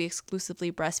because we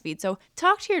exclusively breastfeed. So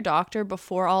talk to your doctor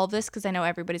before all of this, because I know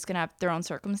everybody's going to have their own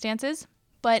circumstances,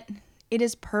 but it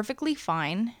is perfectly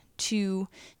fine to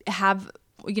have,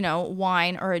 you know,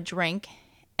 wine or a drink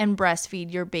and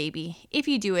breastfeed your baby if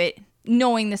you do it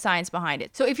knowing the science behind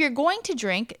it. So if you're going to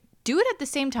drink, do it at the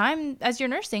same time as you're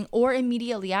nursing or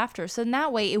immediately after. So in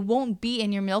that way, it won't be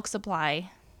in your milk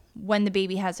supply when the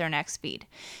baby has their next feed.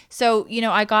 So, you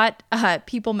know, I got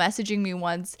people messaging me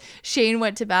once. Shane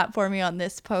went to bat for me on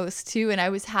this post too, and I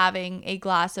was having a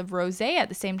glass of rosé at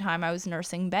the same time I was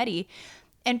nursing Betty.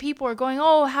 And people were going,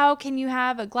 oh, how can you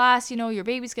have a glass? You know, your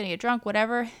baby's going to get drunk,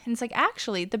 whatever. And it's like,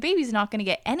 actually, the baby's not going to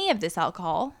get any of this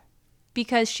alcohol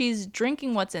because she's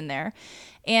drinking what's in there.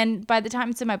 And by the time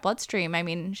it's in my bloodstream, I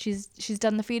mean, she's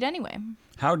done the feed anyway.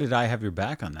 How did I have your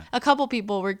back on that? A couple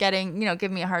people were giving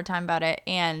me a hard time about it.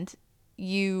 And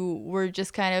you were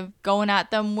just kind of going at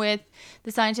them with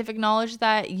the scientific knowledge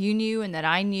that you knew and that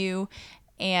I knew,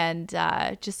 and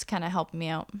just kind of helped me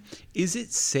out. Is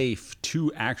it safe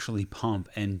to actually pump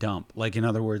and dump? Like, in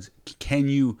other words, can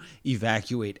you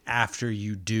evacuate after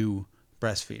you do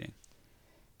breastfeeding?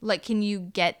 Like, can you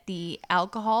get the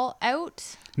alcohol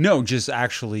out? No, just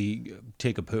actually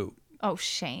take a poop. Oh,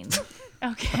 Shane.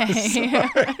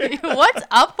 Okay. What's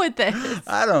up with this?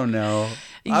 I don't know.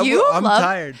 I'm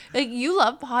tired. Like, you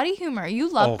love potty humor.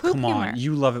 You love poop humor. Come on.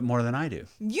 You love it more than I do.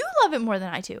 You love it more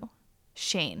than I do.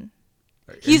 Shane.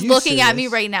 He's looking at me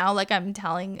right now like I'm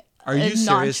telling Are you serious,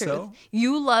 non-truth. though?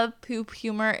 You love poop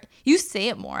humor. You say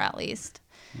it more, at least.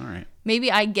 All right.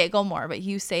 Maybe I giggle more, but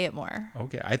you say it more.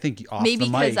 Okay. I think off Maybe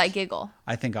the mic. because I giggle.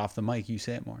 I think off the mic you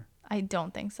say it more. I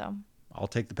don't think so. I'll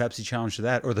take the Pepsi challenge to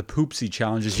that, or the Poopsie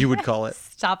challenge, as you would call it.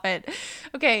 Stop it.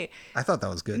 Okay. I thought that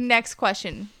was good. Next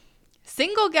question.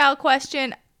 Single gal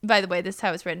question. By the way, this is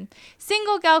how it's written.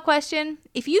 Single gal question.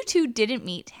 If you two didn't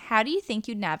meet, how do you think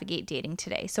you'd navigate dating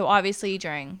today? So obviously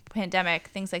during pandemic,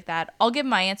 things like that. I'll give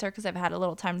my answer because I've had a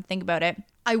little time to think about it.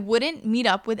 I wouldn't meet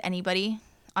up with anybody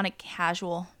on a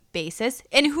casual basis.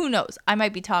 And who knows? I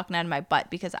might be talking out of my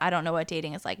butt because I don't know what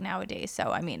dating is like nowadays.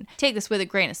 So, I mean, take this with a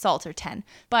grain of salt or 10.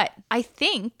 But I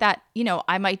think that,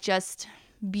 I might just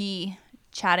be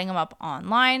chatting them up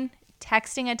online,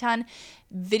 texting a ton,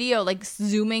 video, like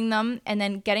Zooming them, and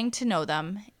then getting to know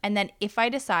them. And then if I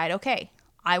decide, okay,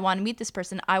 I want to meet this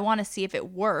person, I want to see if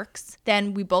it works,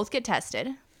 then we both get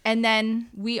tested. And then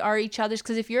we are each other's,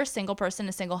 because if you're a single person,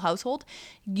 a single household,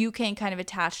 you can kind of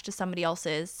attach to somebody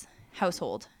else's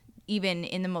household, even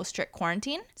in the most strict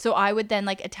quarantine. So I would then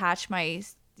like attach my,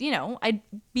 I'd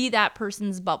be that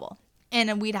person's bubble. And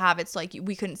then we'd have it's like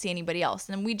we couldn't see anybody else.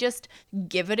 And we just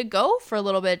give it a go for a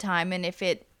little bit of time. And if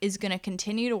it is going to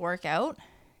continue to work out,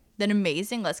 then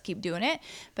amazing, let's keep doing it.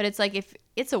 But it's like if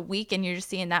it's a week and you're just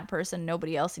seeing that person,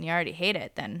 nobody else, and you already hate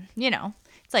it, then,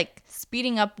 it's like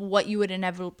speeding up what you would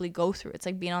inevitably go through. It's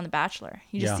like being on The Bachelor.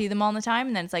 You just see them all the time.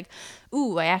 And then it's like,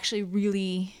 ooh, I actually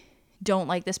really don't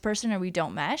like this person, or we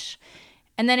don't mesh.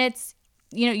 And then it's,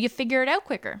 you figure it out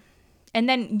quicker. And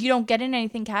then you don't get in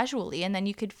anything casually, and then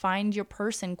you could find your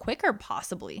person quicker,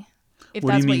 possibly, if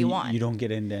that's what you want. You don't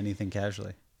get into anything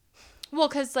casually? Well,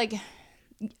 because like,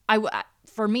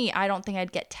 for me, I don't think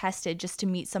I'd get tested just to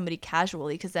meet somebody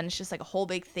casually, because then it's just like a whole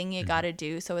big thing you got to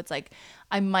do. So it's like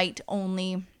I might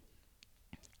only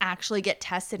actually get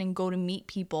tested and go to meet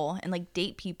people and like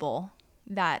date people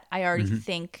that I already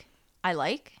think I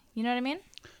like. You know what I mean?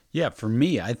 Yeah, for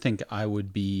me, I think I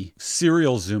would be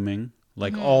serial Zooming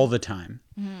like all the time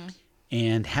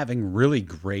and having really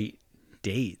great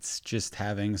dates, just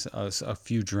having a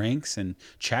few drinks and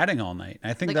chatting all night.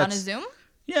 I think like that's on a Zoom?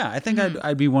 Yeah, I think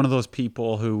I'd be one of those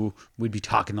people who would be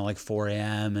talking to like 4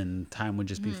 a.m. and time would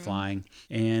just be flying.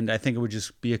 And I think it would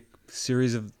just be a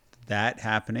series of that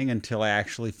happening until I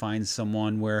actually find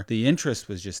someone where the interest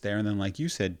was just there. And then, like you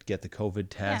said, get the COVID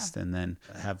test and then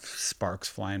have sparks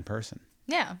fly in person.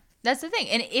 Yeah. That's the thing.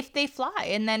 And if they fly,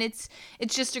 and then it's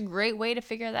just a great way to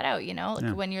figure that out,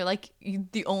 like when you're like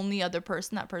the only other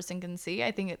person that person can see.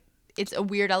 I think it's a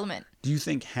weird element. Do you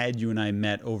think had you and I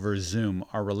met over Zoom,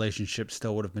 our relationship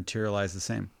still would have materialized the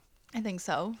same? I think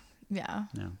so. Yeah.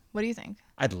 What do you think?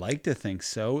 I'd like to think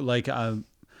so. Like,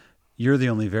 you're the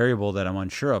only variable that I'm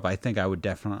unsure of. I think I would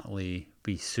definitely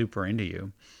be super into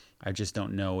you. I just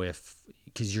don't know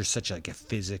because you're such like a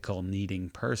physical needing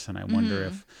person. I wonder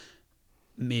if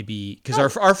maybe, because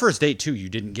our first date too, you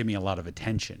didn't give me a lot of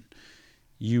attention.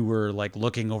 You were like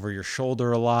looking over your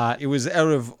shoulder a lot. It was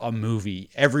out of a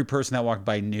movie. Every person that walked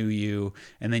by knew you,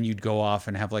 and then you'd go off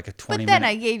and have like a 20 minute. But then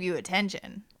I gave you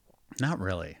attention. Not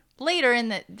really. Later in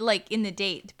the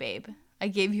date, babe, I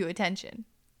gave you attention.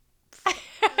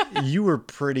 You were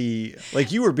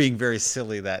you were being very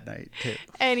silly that night too.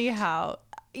 Anyhow,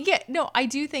 yeah, no, I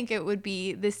do think it would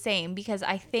be the same, because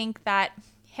I think that,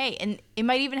 hey, and it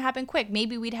might even happen quick.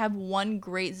 Maybe we'd have one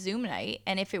great Zoom night,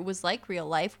 and if it was like real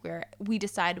life where we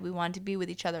decided we wanted to be with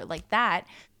each other like that,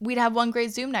 we'd have one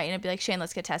great Zoom night, and it'd be like, Shane,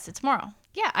 let's get tested tomorrow.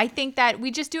 Yeah, I think that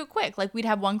we just do it quick. Like, we'd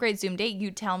have one great Zoom date.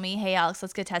 You'd tell me, hey, Alex,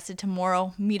 let's get tested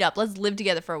tomorrow. Meet up. Let's live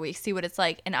together for a week. See what it's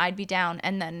like. And I'd be down.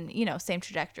 And then, same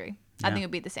trajectory. Yeah. I think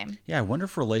it'd be the same. Yeah, I wonder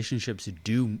if relationships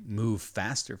do move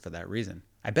faster for that reason.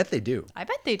 I bet they do. I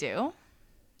bet they do.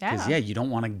 Yeah. Because, you don't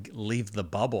want to leave the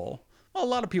bubble. Well, a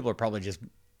lot of people are probably just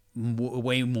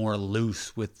way more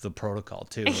loose with the protocol,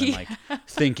 too. And, like,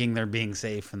 thinking they're being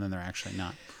safe, and then they're actually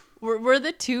not. We're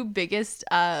the two biggest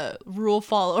rule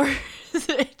followers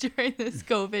during this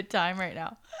COVID time right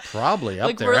now. Probably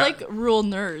up there. We're like rule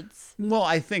nerds. Well,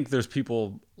 I think there's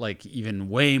people like even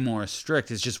way more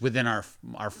strict. It's just within our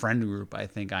friend group. I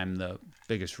think I'm the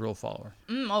biggest rule follower.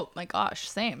 Oh my gosh,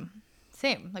 same,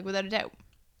 like without a doubt.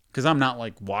 Because I'm not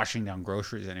like washing down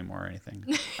groceries anymore or anything.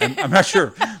 I'm not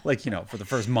sure. Like, for the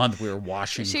first month we were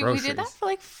washing groceries. We did that for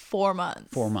like 4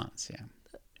 months. 4 months, yeah.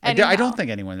 I don't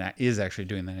think anyone that is actually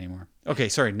doing that anymore. Okay,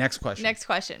 sorry. Next question. Next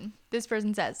question. This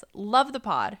person says, love the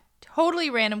pod.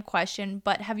 Totally random question,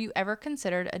 but have you ever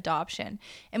considered adoption?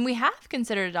 And we have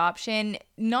considered adoption,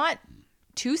 not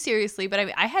too seriously, but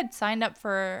I had signed up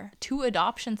for 2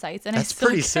 adoption sites, and that's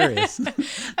pretty serious.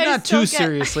 Not too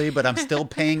seriously, but I'm still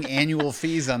paying annual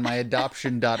fees on my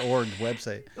adoption.org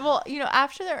website. Well,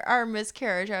 after our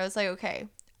miscarriage, I was like, okay,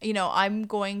 I'm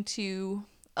going to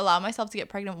allow myself to get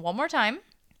pregnant one more time.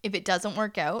 if it doesn't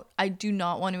work out, I do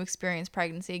not want to experience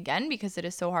pregnancy again because it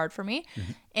is so hard for me.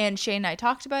 And Shane and I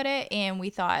talked about it, and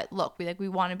we thought, look, we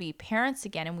want to be parents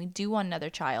again, and we do want another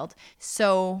child.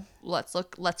 So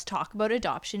let's talk about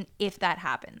adoption if that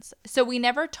happens. So we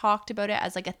never talked about it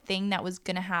as like a thing that was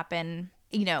going to happen,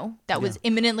 that was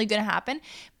imminently going to happen.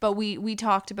 But we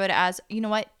talked about it as, you know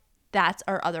what, that's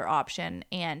our other option.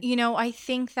 And, I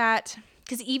think that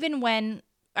because even when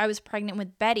I was pregnant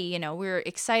with Betty, we were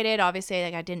excited. Obviously,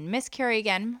 like I didn't miscarry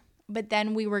again, but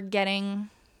then we were getting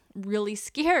really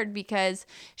scared because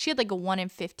she had like a 1 in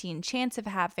 15 chance of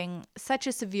having such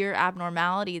a severe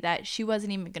abnormality that she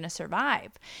wasn't even going to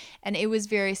survive. And it was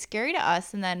very scary to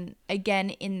us. And then again,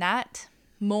 in that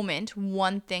moment,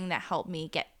 one thing that helped me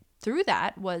get through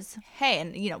that was, hey,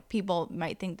 and people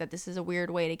might think that this is a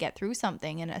weird way to get through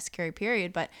something in a scary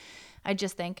period, but I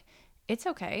just think it's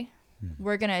okay.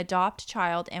 We're going to adopt a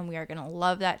child, and we are going to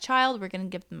love that child. We're going to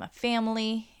give them a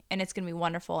family, and it's going to be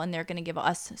wonderful. And they're going to give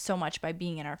us so much by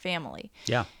being in our family.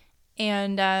 Yeah.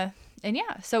 And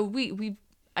yeah, so we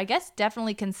I guess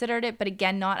definitely considered it, but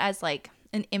again, not as like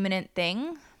an imminent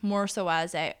thing, more so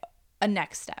as a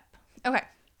next step. Okay.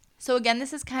 So again,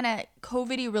 this is kind of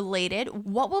COVID-y related.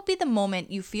 What will be the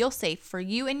moment you feel safe for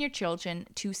you and your children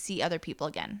to see other people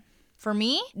again? For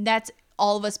me, that's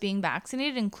all of us being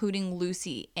vaccinated, including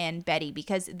Lucy and Betty,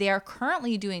 because they are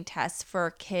currently doing tests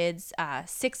for kids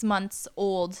 6 months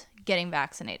old getting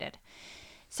vaccinated.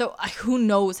 So who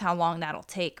knows how long that'll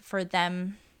take for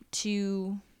them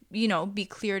to, be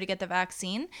clear to get the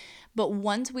vaccine. But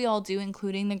once we all do,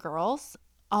 including the girls,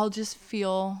 I'll just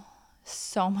feel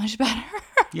so much better.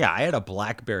 Yeah, I had a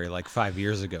BlackBerry like 5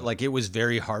 years ago. Like, it was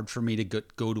very hard for me to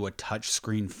go to a touch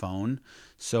screen phone.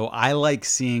 So I like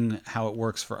seeing how it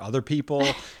works for other people,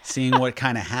 seeing what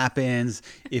kind of happens.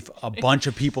 If a bunch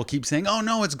of people keep saying, oh,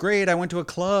 no, it's great. I went to a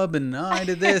club and I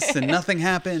did this and nothing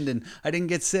happened and I didn't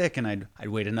get sick. And I'd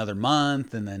wait another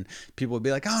month, and then people would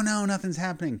be like, oh, no, nothing's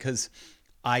happening. Because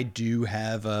I do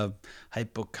have a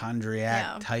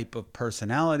hypochondriac type of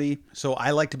personality. So I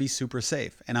like to be super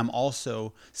safe. And I'm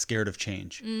also scared of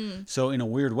change. So in a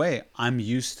weird way, I'm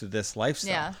used to this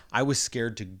lifestyle. Yeah. I was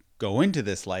scared to go into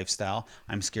this lifestyle.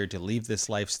 I'm scared to leave this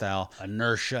lifestyle.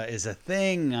 Inertia is a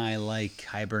thing. I like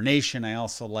hibernation. I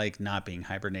also like not being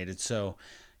hibernated. So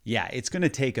yeah, it's going to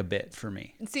take a bit for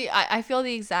me. See, I feel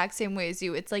the exact same way as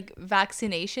you. It's like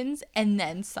vaccinations and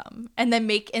then some. And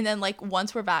then like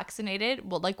once we're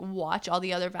vaccinated, we'll like watch all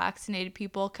the other vaccinated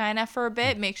people kind of for a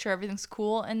bit, make sure everything's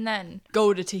cool, and then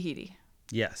go to Tahiti.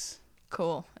 Yes.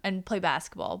 Cool. And play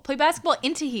basketball. Play basketball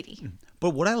in Tahiti.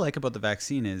 But what I like about the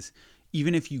vaccine is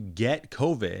even if you get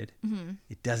COVID,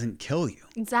 it doesn't kill you.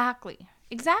 Exactly.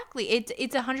 It's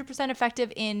 100%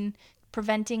 effective in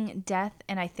preventing death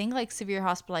and I think like severe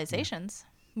hospitalizations,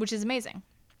 which is amazing.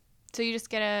 So you just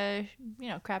get a,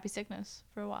 crappy sickness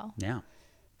for a while. Yeah.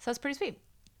 So that's pretty sweet.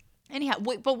 Anyhow,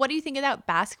 but what do you think of that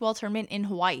basketball tournament in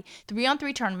Hawaii?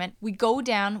 3-on-3 tournament. We go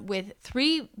down with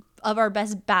 3 of our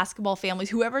best basketball families,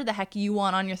 whoever the heck you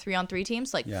want on your 3-on-3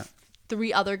 teams, like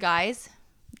 3 other guys,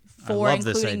 4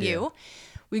 including you.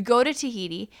 We go to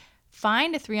Tahiti,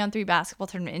 find a 3-on-3 basketball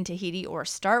tournament in Tahiti or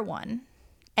start one,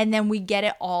 and then we get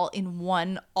it all in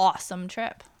one awesome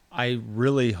trip. I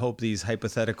really hope these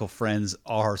hypothetical friends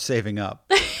are saving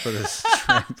up for this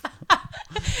trip.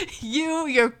 You,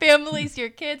 your families, your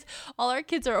kids. All our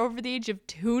kids are over the age of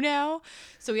 2 now,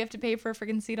 so we have to pay for a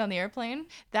freaking seat on the airplane.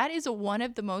 That is one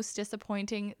of the most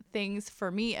disappointing things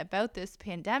for me about this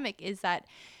pandemic, is that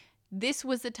this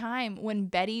was the time when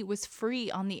Betty was free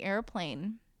on the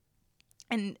airplane.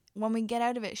 And when we get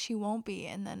out of it, she won't be.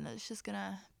 And then it's just going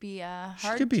to be hard. She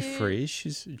could be free.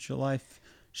 She's July.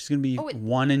 She's going to be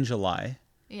 1 in July.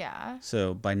 Yeah.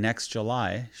 So by next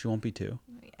July, she won't be 2.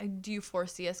 Do you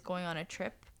foresee us going on a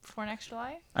trip before next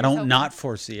July? I don't not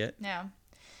foresee it. Yeah.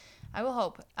 I will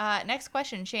hope. Next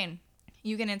question, Shane.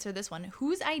 You can answer this one.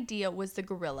 Whose idea was the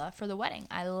gorilla for the wedding?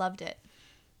 I loved it.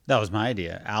 That was my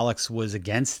idea. Alex was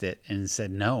against it and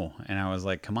said no. And I was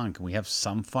like, come on, can we have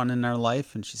some fun in our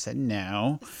life? And she said,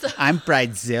 no, I'm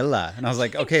Bridezilla. And I was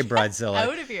like, okay, Bridezilla.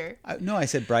 Out of here. No, I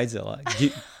said Bridezilla.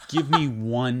 Give me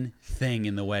one thing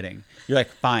in the wedding. You're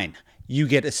like, fine, you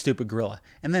get a stupid gorilla.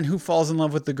 And then who falls in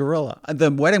love with the gorilla?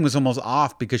 The wedding was almost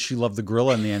off because she loved the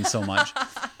gorilla in the end so much.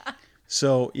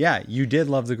 So yeah, you did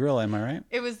love the gorilla. Am I right?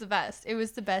 It was the best. It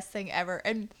was the best thing ever.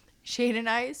 And Shane and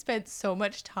I spent so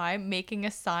much time making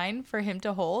a sign for him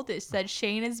to hold. It said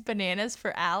Shane is bananas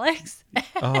for Alex.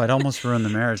 Oh, it almost ruined the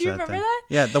marriage. Do you remember that?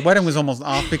 Yeah, the wedding was almost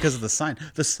off because of the sign.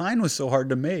 The sign was so hard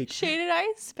to make. Shane and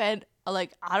I spent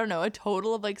like, I don't know, a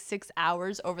total of like 6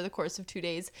 hours over the course of 2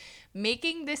 days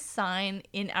making this sign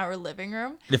in our living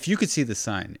room. If you could see the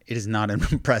sign, it is not an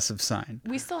impressive sign.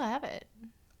 We still have it.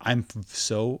 I'm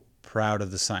so proud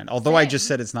of the sign. Although I just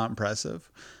Same. said it's not impressive.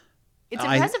 It's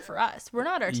impressive for us. We're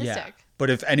not artistic. Yeah. But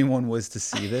if anyone was to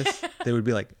see this, they would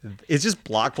be like, it's just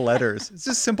block letters. It's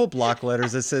just simple block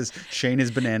letters that says Shane is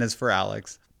bananas for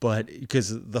Alex. But because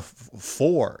the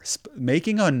four,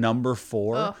 making a number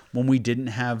 4 when we didn't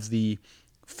have the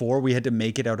 4, we had to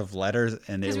make it out of letters,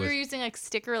 and it Because we was were using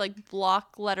like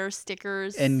block letter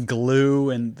stickers. and glue,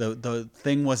 and the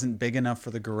thing wasn't big enough for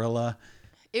the gorilla.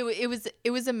 It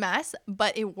was a mess,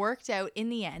 but it worked out in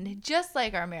the end, just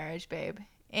like our marriage, babe.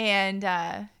 And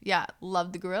yeah,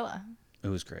 loved the gorilla. It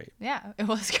was great. Yeah, it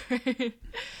was great.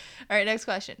 All right, next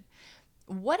question.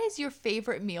 What is your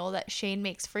favorite meal that Shane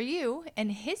makes for you, and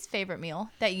his favorite meal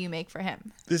that you make for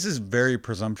him? This is a very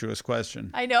presumptuous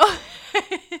question. I know.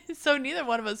 So neither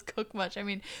one of us cook much. I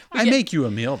mean, make you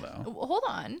a meal though. Hold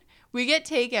on. We get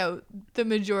takeout the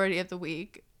majority of the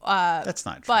week. That's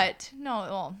not true. But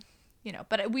no, well,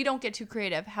 but we don't get too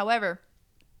creative. However,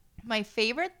 my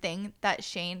favorite thing that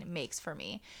Shane makes for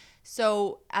me.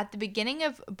 So at the beginning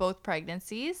of both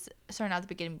pregnancies, like at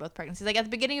the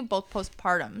beginning of both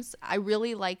postpartums, I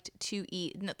really liked to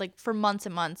eat, like for months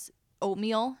and months,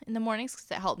 oatmeal in the mornings because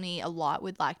it helped me a lot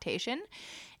with lactation.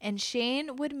 And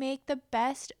Shane would make the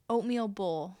best oatmeal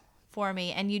bowl for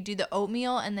me, and you do the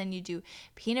oatmeal, and then you do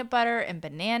peanut butter and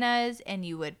bananas, and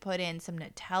you would put in some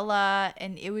Nutella,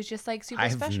 and it was just like super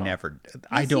special.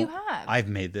 You have. I've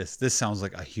made this. This sounds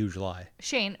like a huge lie.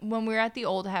 Shane, when we were at the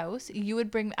old house, you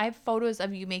would I have photos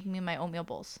of you making me my oatmeal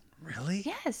bowls. Really?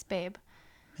 Yes, babe.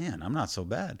 Man, I'm not so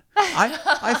bad.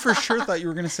 I for sure thought you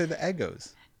were going to say the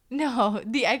Eggos. No,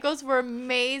 the Eggos were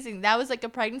amazing. That was like a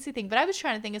pregnancy thing, but I was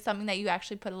trying to think of something that you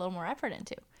actually put a little more effort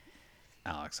into.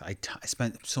 Alex, I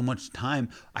spent so much time.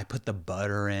 I put the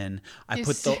butter in. I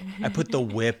put the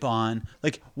whip on.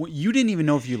 Like, you didn't even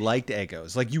know if you liked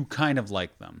Eggos. Like, you kind of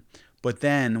liked them. But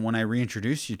then when I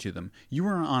reintroduced you to them, you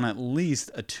were on at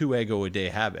least a 2 Eggo a day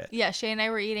habit. Yeah, Shane and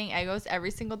I were eating Eggos every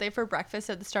single day for breakfast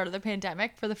at the start of the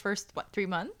pandemic for the first, 3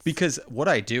 months? Because what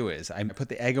I do is I put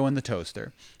the Eggo in the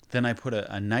toaster. Then I put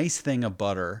a nice thing of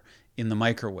butter in the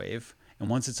microwave. And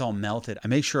once it's all melted, I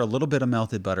make sure a little bit of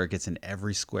melted butter gets in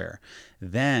every square.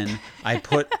 Then I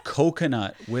put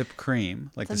coconut whipped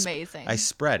cream. Like That's amazing. I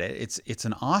spread it. It's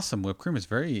an awesome whipped cream. It's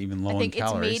very even low in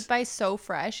calories. I think it's made by So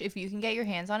Fresh. If you can get your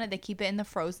hands on it, they keep it in the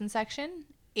frozen section.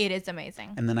 It is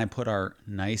amazing. And then I put our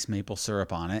nice maple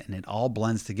syrup on it, and it all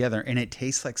blends together, and it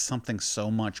tastes like something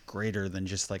so much greater than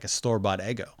just like a store-bought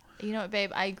Eggo. You know what,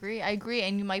 babe? I agree.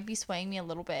 And you might be swaying me a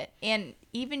little bit. And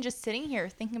even just sitting here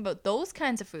thinking about those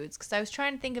kinds of foods, because I was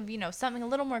trying to think of, something a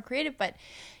little more creative, but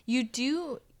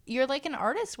you're like an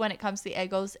artist when it comes to the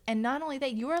Eggos. And not only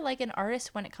that, you are like an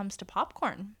artist when it comes to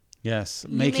popcorn. Yes,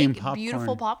 You making make popcorn.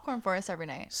 beautiful popcorn for us every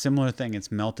night. Similar thing.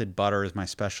 It's melted butter is my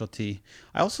specialty.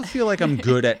 I also feel like I'm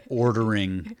good at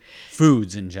ordering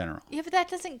foods in general. Yeah, but that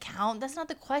doesn't count. That's not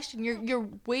the question. You're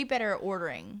way better at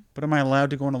ordering. But am I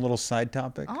allowed to go on a little side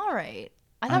topic? All right.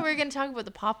 I thought we were going to talk about the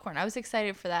popcorn. I was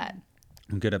excited for that.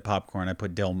 I'm good at popcorn. I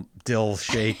put dill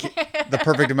shake, the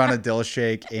perfect amount of dill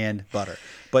shake and butter.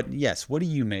 But yes, what do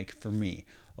you make for me?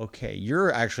 Okay,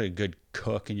 you're actually a good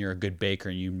cook and you're a good baker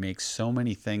and you make so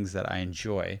many things that I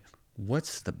enjoy.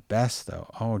 What's the best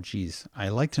though? Oh, geez. I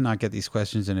like to not get these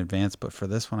questions in advance, but for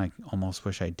this one, I almost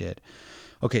wish I did.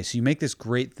 Okay, so you make this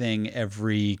great thing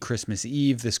every Christmas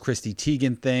Eve, this Christy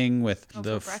Teigen thing with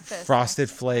the frosted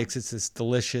flakes. It's this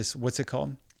delicious, what's it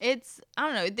called? It's, I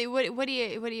don't know. What do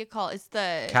you call it? It's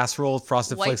the casserole,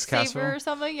 frosted flakes casserole or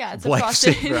something. Yeah, it's a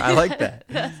frosted. I like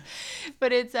that.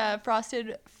 But it's a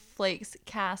frosted flakes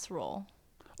casserole.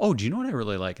 Oh, do you know what I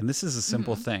really like? And this is a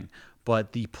simple thing,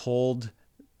 but the pulled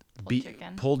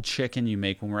chicken you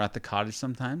make when we're at the cottage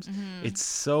sometimes. It's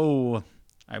so,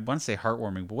 I want to say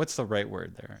heartwarming, but what's the right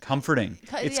word there? Comforting.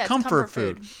 It's comfort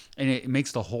food. And it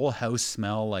makes the whole house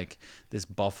smell like this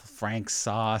Frank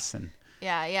sauce and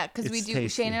Yeah, because we do.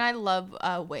 Tasty. Shane and I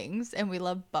love wings, and we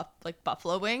love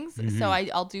buffalo wings. So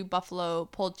I'll do buffalo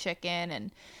pulled chicken,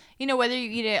 and whether you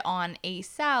eat it on a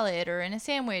salad or in a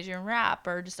sandwich or wrap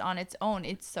or just on its own,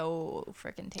 it's so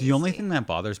freaking tasty. The only thing that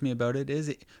bothers me about it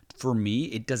is, for me,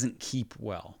 it doesn't keep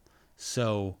well.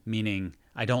 So meaning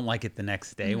I don't like it the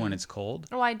next day when it's cold.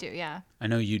 Oh, I do, yeah. I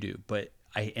know you do, but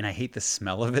I hate the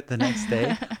smell of it the next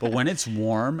day. But when it's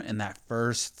warm and that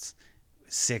first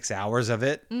 6 hours of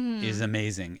it is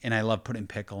amazing. And I love putting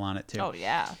pickle on it too. Oh,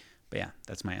 yeah. But yeah,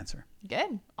 that's my answer.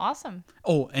 Good. Awesome.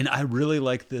 Oh, and I really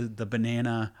like the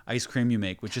banana ice cream you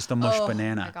make with just a mushed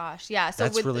banana. Oh my gosh. Yeah. So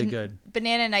That's with really the good.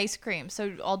 Banana and ice cream.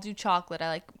 So I'll do chocolate. I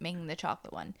like making the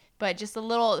chocolate one. But just a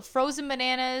little frozen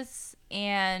bananas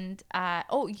and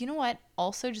you know what?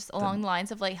 Also just along the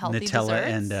lines of like healthy Nutella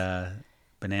desserts. and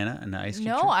banana and ice cream.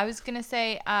 No, I was gonna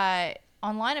say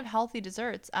on line of healthy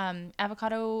desserts,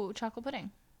 avocado chocolate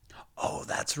pudding. Oh,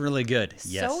 that's really good.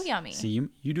 Yes. So yummy. See,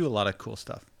 you do a lot of cool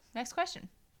stuff. Next question.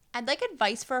 I'd like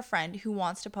advice for a friend who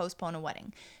wants to postpone a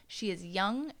wedding. She is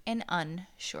young and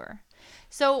unsure.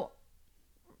 So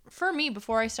for me,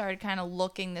 before I started kind of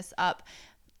looking this up,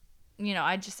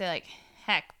 I'd just say like,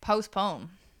 heck,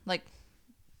 postpone. Like,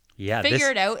 Yeah, figure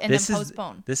it out and then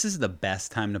postpone. This is the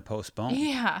best time to postpone.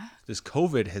 Yeah. This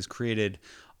COVID has created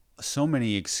so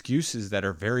many excuses that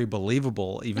are very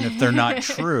believable, even if they're not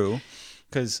true,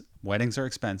 because weddings are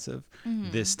expensive.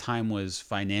 This time was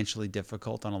financially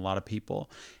difficult on a lot of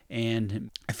people. And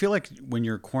I feel like when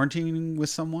you're quarantining with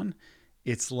someone,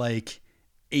 it's like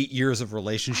 8 years of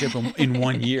relationship in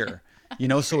 1 year.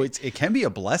 So it can be a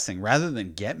blessing rather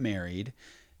than get married,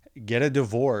 get a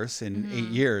divorce in 8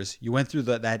 years. You went through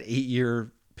that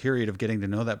 8-year period of getting to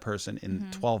know that person in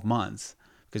 12 months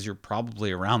because you're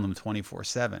probably around them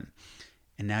 24/7.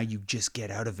 And now you just get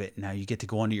out of it. Now you get to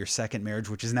go on to your second marriage,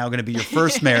 which is now going to be your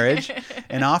first marriage.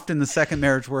 And often the second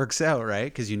marriage works out, right?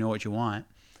 Because you know what you want.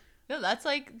 No, that's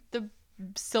like the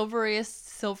silveriest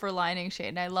silver lining shade.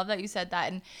 And I love that you said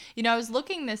that. And, I was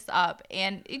looking this up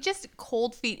and it just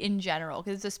cold feet in general,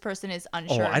 because this person is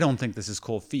unsure. Oh, I don't think this is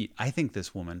cold feet. I think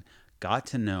this woman got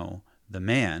to know the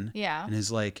man and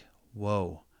is like,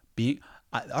 whoa,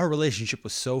 our relationship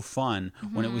was so fun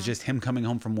when it was just him coming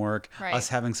home from work, us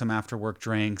having some after work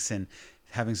drinks and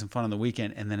having some fun on the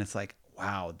weekend. And then it's like,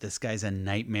 wow, this guy's a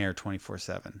nightmare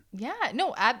 24/7. Yeah,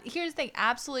 no, here's the thing,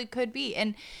 absolutely could be.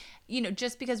 And,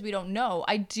 just because we don't know,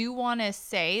 I do want to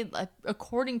say,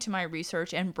 according to my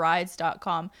research and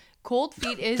brides.com, cold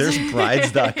feet is There's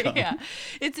brides.com. Yeah,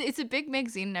 it's a big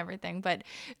magazine and everything, but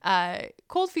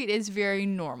cold feet is very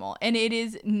normal, and it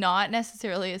is not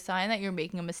necessarily a sign that you're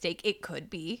making a mistake. It could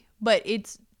be, but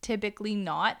it's typically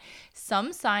not.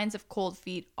 Some signs of cold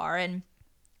feet are, and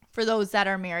for those that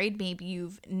are married, maybe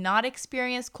you've not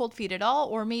experienced cold feet at all,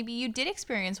 or maybe you did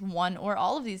experience one or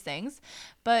all of these things.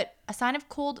 But a sign of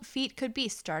cold feet could be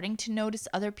starting to notice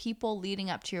other people leading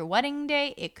up to your wedding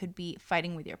day. It could be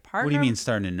fighting with your partner. What do you mean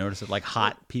starting to notice it? Like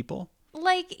hot people?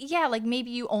 Like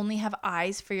maybe you only have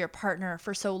eyes for your partner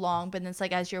for so long, but then it's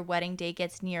like as your wedding day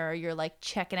gets nearer, you're like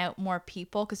checking out more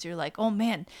people because you're like, oh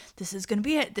man, this is going to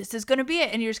be it. This is going to be it.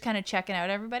 And you're just kind of checking out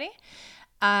everybody.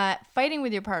 Fighting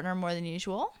with your partner more than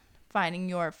usual. Finding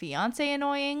your fiance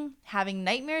annoying, having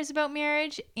nightmares about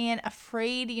marriage, and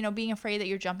being afraid that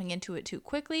you're jumping into it too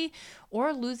quickly,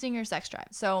 or losing your sex drive.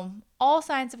 So all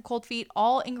signs of cold feet,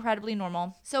 all incredibly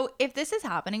normal. So if this is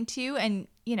happening to you and,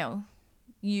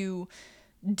 you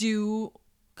do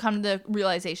come to the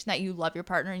realization that you love your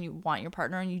partner and you want your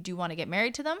partner and you do want to get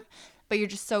married to them, but you're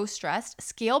just so stressed,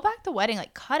 scale back the wedding,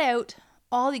 like cut out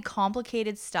all the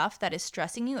complicated stuff that is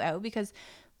stressing you out, because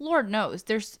Lord knows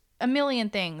there's a million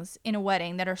things in a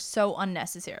wedding that are so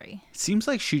unnecessary. Seems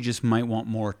like she just might want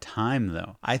more time,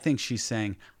 though. I think she's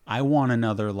saying, I want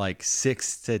another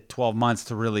 6 to 12 months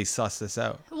to really suss this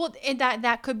out. Well,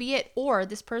 that could be it. Or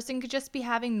this person could just be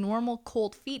having normal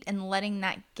cold feet and letting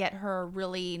that get her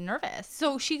really nervous.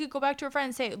 So she could go back to her friend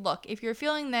and say, look, if you're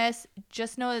feeling this,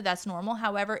 just know that that's normal.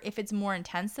 However, if it's more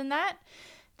intense than that,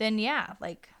 then yeah,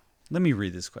 Let me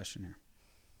read this question here.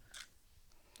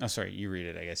 Oh, sorry, you read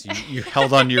it, I guess. You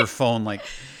held onto your phone like...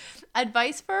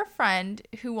 Advice for a friend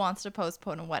who wants to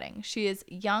postpone a wedding. She is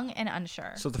young and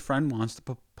unsure. So the friend wants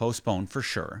to postpone for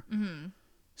sure. Mm-hmm.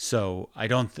 So I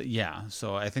don't...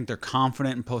 So I think they're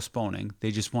confident in postponing.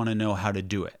 They just want to know how to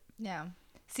do it. Yeah.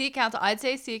 See a counselor. I'd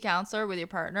say see a counselor with your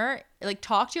partner.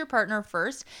 Talk to your partner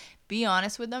first. Be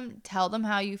honest with them. Tell them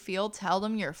how you feel. Tell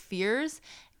them your fears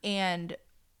and,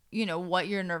 what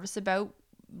you're nervous about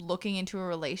looking into a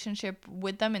relationship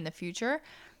with them in the future.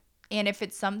 And if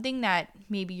it's something that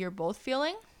maybe you're both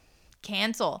feeling,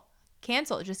 cancel,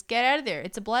 just get out of there.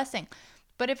 It's a blessing.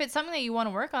 But if it's something that you want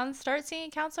to work on, start seeing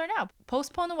a counselor now.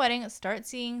 Postpone the wedding, start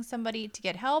seeing somebody to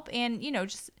get help, and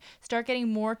just start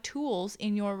getting more tools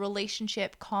in your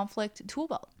relationship conflict tool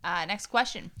belt. Next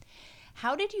question.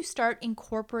 How did you start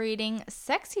incorporating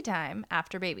sexy time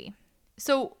after baby?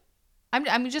 So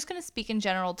I'm just going to speak in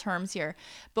general terms here,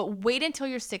 but wait until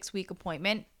your 6-week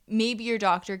appointment. Maybe your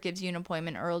doctor gives you an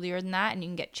appointment earlier than that and you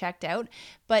can get checked out.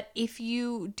 But if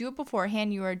you do it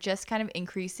beforehand, you are just kind of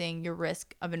increasing your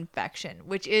risk of infection,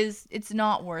 it's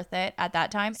not worth it at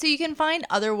that time. So you can find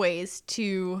other ways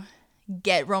to,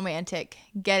 get romantic,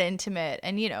 get intimate,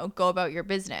 and, go about your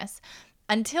business.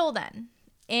 Until then.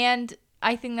 And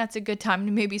I think that's a good time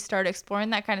to maybe start exploring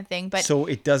that kind of thing. But so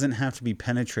it doesn't have to be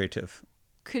penetrative.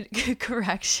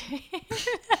 Correction.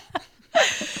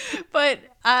 But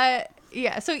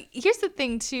yeah, so here's the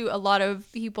thing too, a lot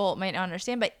of people might not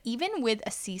understand, but even with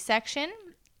a C-section,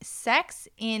 sex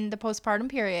in the postpartum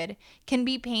period can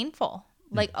be painful.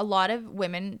 Like a lot of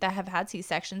women that have had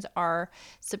C-sections are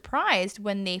surprised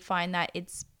when they find that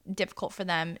it's difficult for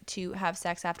them to have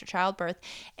sex after childbirth.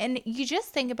 And you just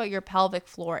think about your pelvic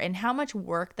floor and how much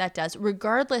work that does,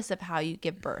 regardless of how you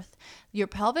give birth. Your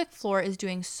pelvic floor is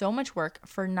doing so much work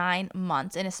for 9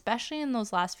 months, and especially in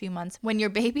those last few months when your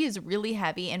baby is really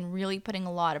heavy and really putting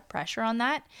a lot of pressure on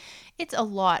that. It's a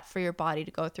lot for your body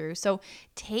to go through. So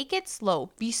take it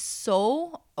slow. Be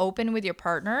so open with your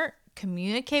partner,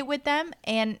 communicate with them,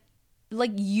 and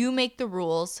like you make the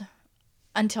rules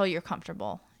until you're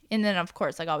comfortable. And then, of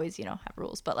course, like always, have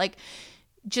rules. But like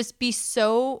just be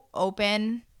so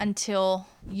open until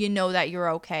you know that you're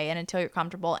okay and until you're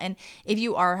comfortable. And if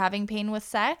you are having pain with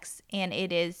sex and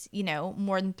it is,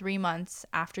 more than 3 months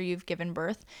after you've given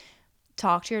birth,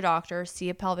 talk to your doctor, see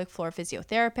a pelvic floor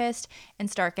physiotherapist,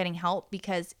 and start getting help,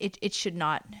 because it should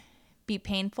not be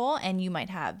painful, and you might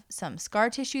have some scar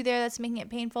tissue there that's making it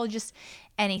painful, just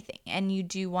anything. And you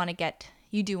do want to get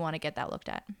that looked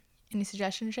at. Any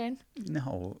suggestions, Shane?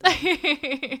 No.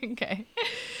 Okay.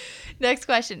 Next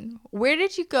question. Where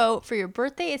did you go for your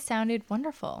birthday? It sounded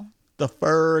wonderful. The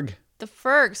Ferg. The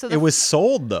Ferg. So It was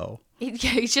sold though.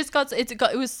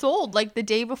 It was sold like the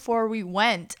day before we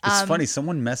went. It's funny.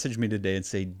 Someone messaged me today and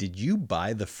say, "Did you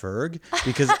buy the Ferg?"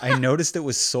 Because I noticed it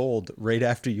was sold right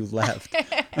after you left,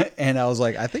 and I was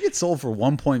like, "I think it sold for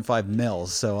 1.5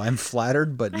 mils." So I'm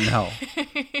flattered, but no.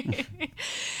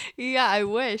 Yeah, I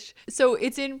wish. So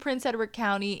it's in Prince Edward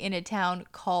County in a town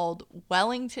called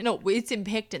Wellington. No, it's in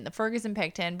Picton. The Ferg is in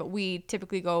Picton, but we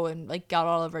typically go and like get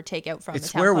all of our takeout from the town.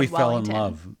 It's where we fell in Wellington.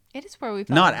 love. It is where we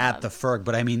fell Not in at love. the Ferg,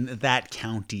 but I mean that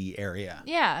county area.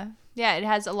 Yeah. Yeah, it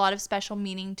has a lot of special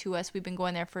meaning to us. We've been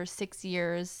going there for 6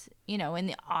 years, in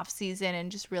the off season,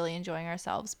 and just really enjoying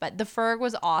ourselves. But the Ferg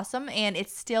was awesome, and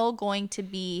it's still going to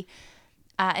be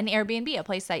an Airbnb, a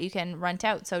place that you can rent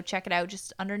out. So check it out,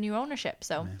 just under new ownership.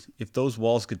 So If those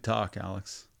walls could talk,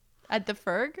 Alex. at the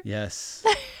Ferg, Yes.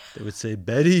 They would say,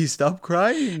 "Betty, stop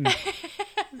crying.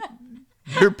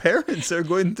 Your parents are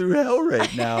going through hell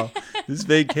right now. This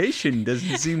vacation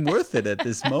doesn't seem worth it at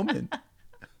this moment."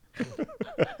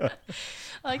 I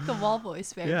like the wall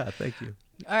voice, babe. Yeah, thank you.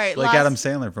 All right, Like Adam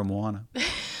Sandler from Moana.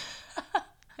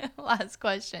 last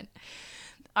question.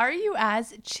 Are you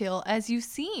as chill as you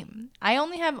seem? I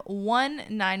only have one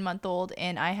 9-month-old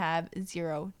and I have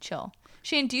 0 chill.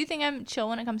 Shane, do you think I'm chill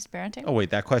when it comes to parenting? Oh, wait,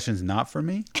 that question's not for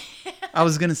me? I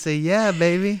was going to say, yeah,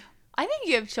 baby. I think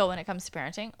you have chill when it comes to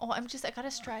parenting. Oh, I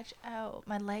gotta stretch out.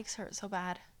 My legs hurt so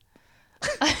bad.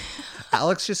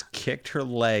 Alex just kicked her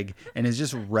leg and is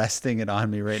just resting it on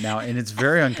me right now. And it's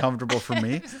very uncomfortable for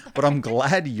me, but I'm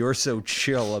glad you're so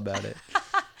chill about it.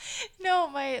 No,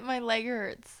 my leg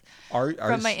hurts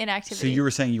From my inactivity. So you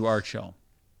were saying you are chill?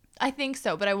 I think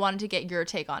so, but I wanted to get your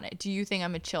take on it. Do you think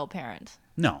I'm a chill parent?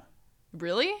 No.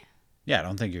 Really? Yeah, I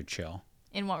don't think you're chill.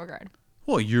 In what regard?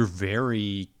 Well, you're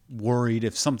very worried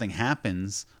if something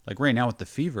happens. Like right now with the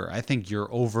fever, I think you're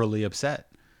overly upset.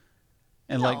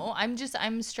 And No,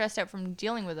 I'm stressed out from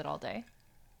dealing with it all day.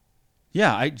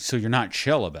 yeah, so you're not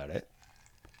chill about it.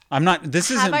 I'm not.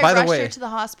 This isn't. Have I By the rushed way, her to the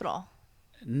hospital?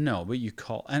 no. But you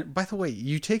call. And by the way,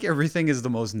 you take everything as the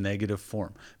most negative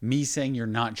form. Me saying you're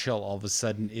not chill all of a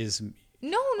sudden is.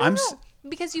 No.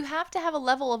 Because you have to have a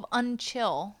level of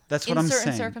unchill. That's what in I'm certain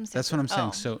saying. Circumstances. That's what I'm saying.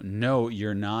 Oh. So no,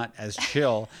 you're not as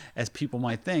chill as people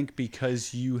might think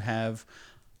because you have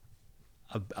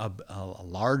a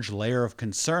large layer of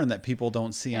concern that people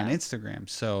don't see on Instagram.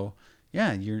 So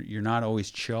yeah, you're not always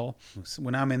chill.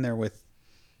 When I'm in there with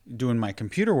doing my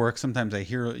computer work, sometimes I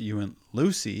hear you and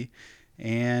Lucy,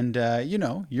 and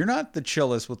you're not the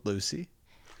chillest with Lucy.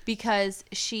 Because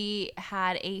she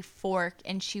had a fork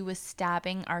and she was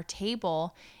stabbing our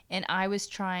table, and I was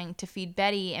trying to feed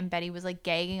Betty, and Betty was like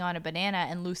gagging on a banana,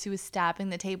 and Lucy was stabbing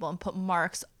the table and put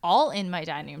marks all in my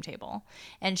dining room table,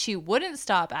 and she wouldn't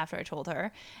stop after I told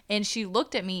her, and she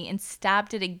looked at me and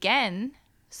stabbed it again.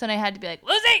 So then I had to be like,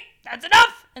 Lucy, that's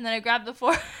enough, and then I grabbed the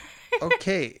fork.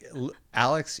 Okay,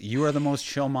 Alex, you are the most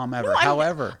chill mom ever. No,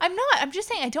 However, I'm not. I'm just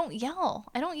saying I don't yell.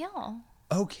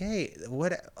 okay,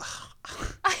 what?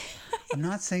 I'm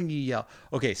not saying you yell.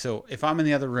 Okay, so if I'm in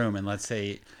the other room and let's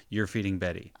say you're feeding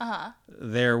Betty,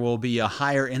 there will be a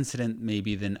higher incident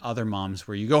maybe than other moms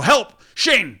where you go, help,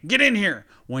 Shane, get in here,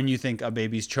 when you think a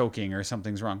baby's choking or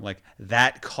something's wrong. Like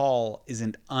that call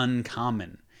isn't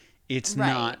uncommon. It's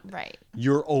not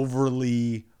you're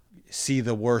overly see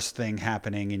the worst thing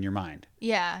happening in your mind.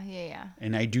 Yeah.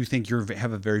 And I do think you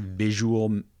have a very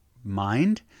visual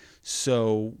mind.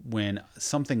 So when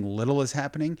something little is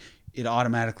happening, it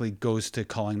automatically goes to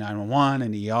calling 911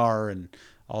 and ER and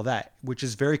all that, which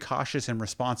is very cautious and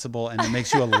responsible. And it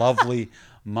makes you a lovely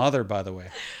mother, by the way.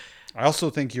 I also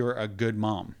think you're a good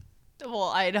mom.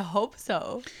 Well, I'd hope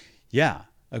so. Yeah,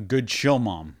 a good chill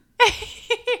mom.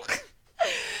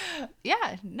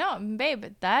 Yeah, no, babe,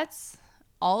 that's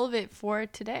all of it for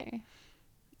today.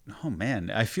 Oh, man.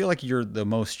 I feel like you're the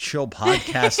most chill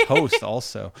podcast host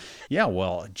also. Yeah,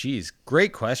 well, geez.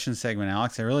 Great question segment,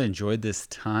 Alex. I really enjoyed this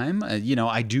time.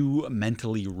 I do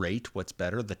mentally rate what's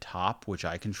better, the top, which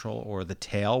I control, or the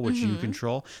tail, which you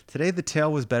control. Today, the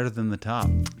tail was better than the top.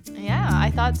 Yeah, I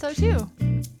thought so too.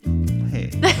 Hey,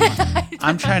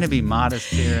 I'm trying to be modest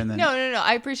here. And then No.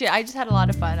 I appreciate it. I just had a lot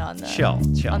of fun on the chill.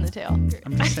 on the tail.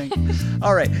 I'm just saying.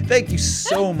 All right. Thank you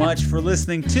so much for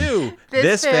listening to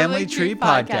this Family Tree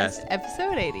Podcast.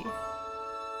 Episode 80.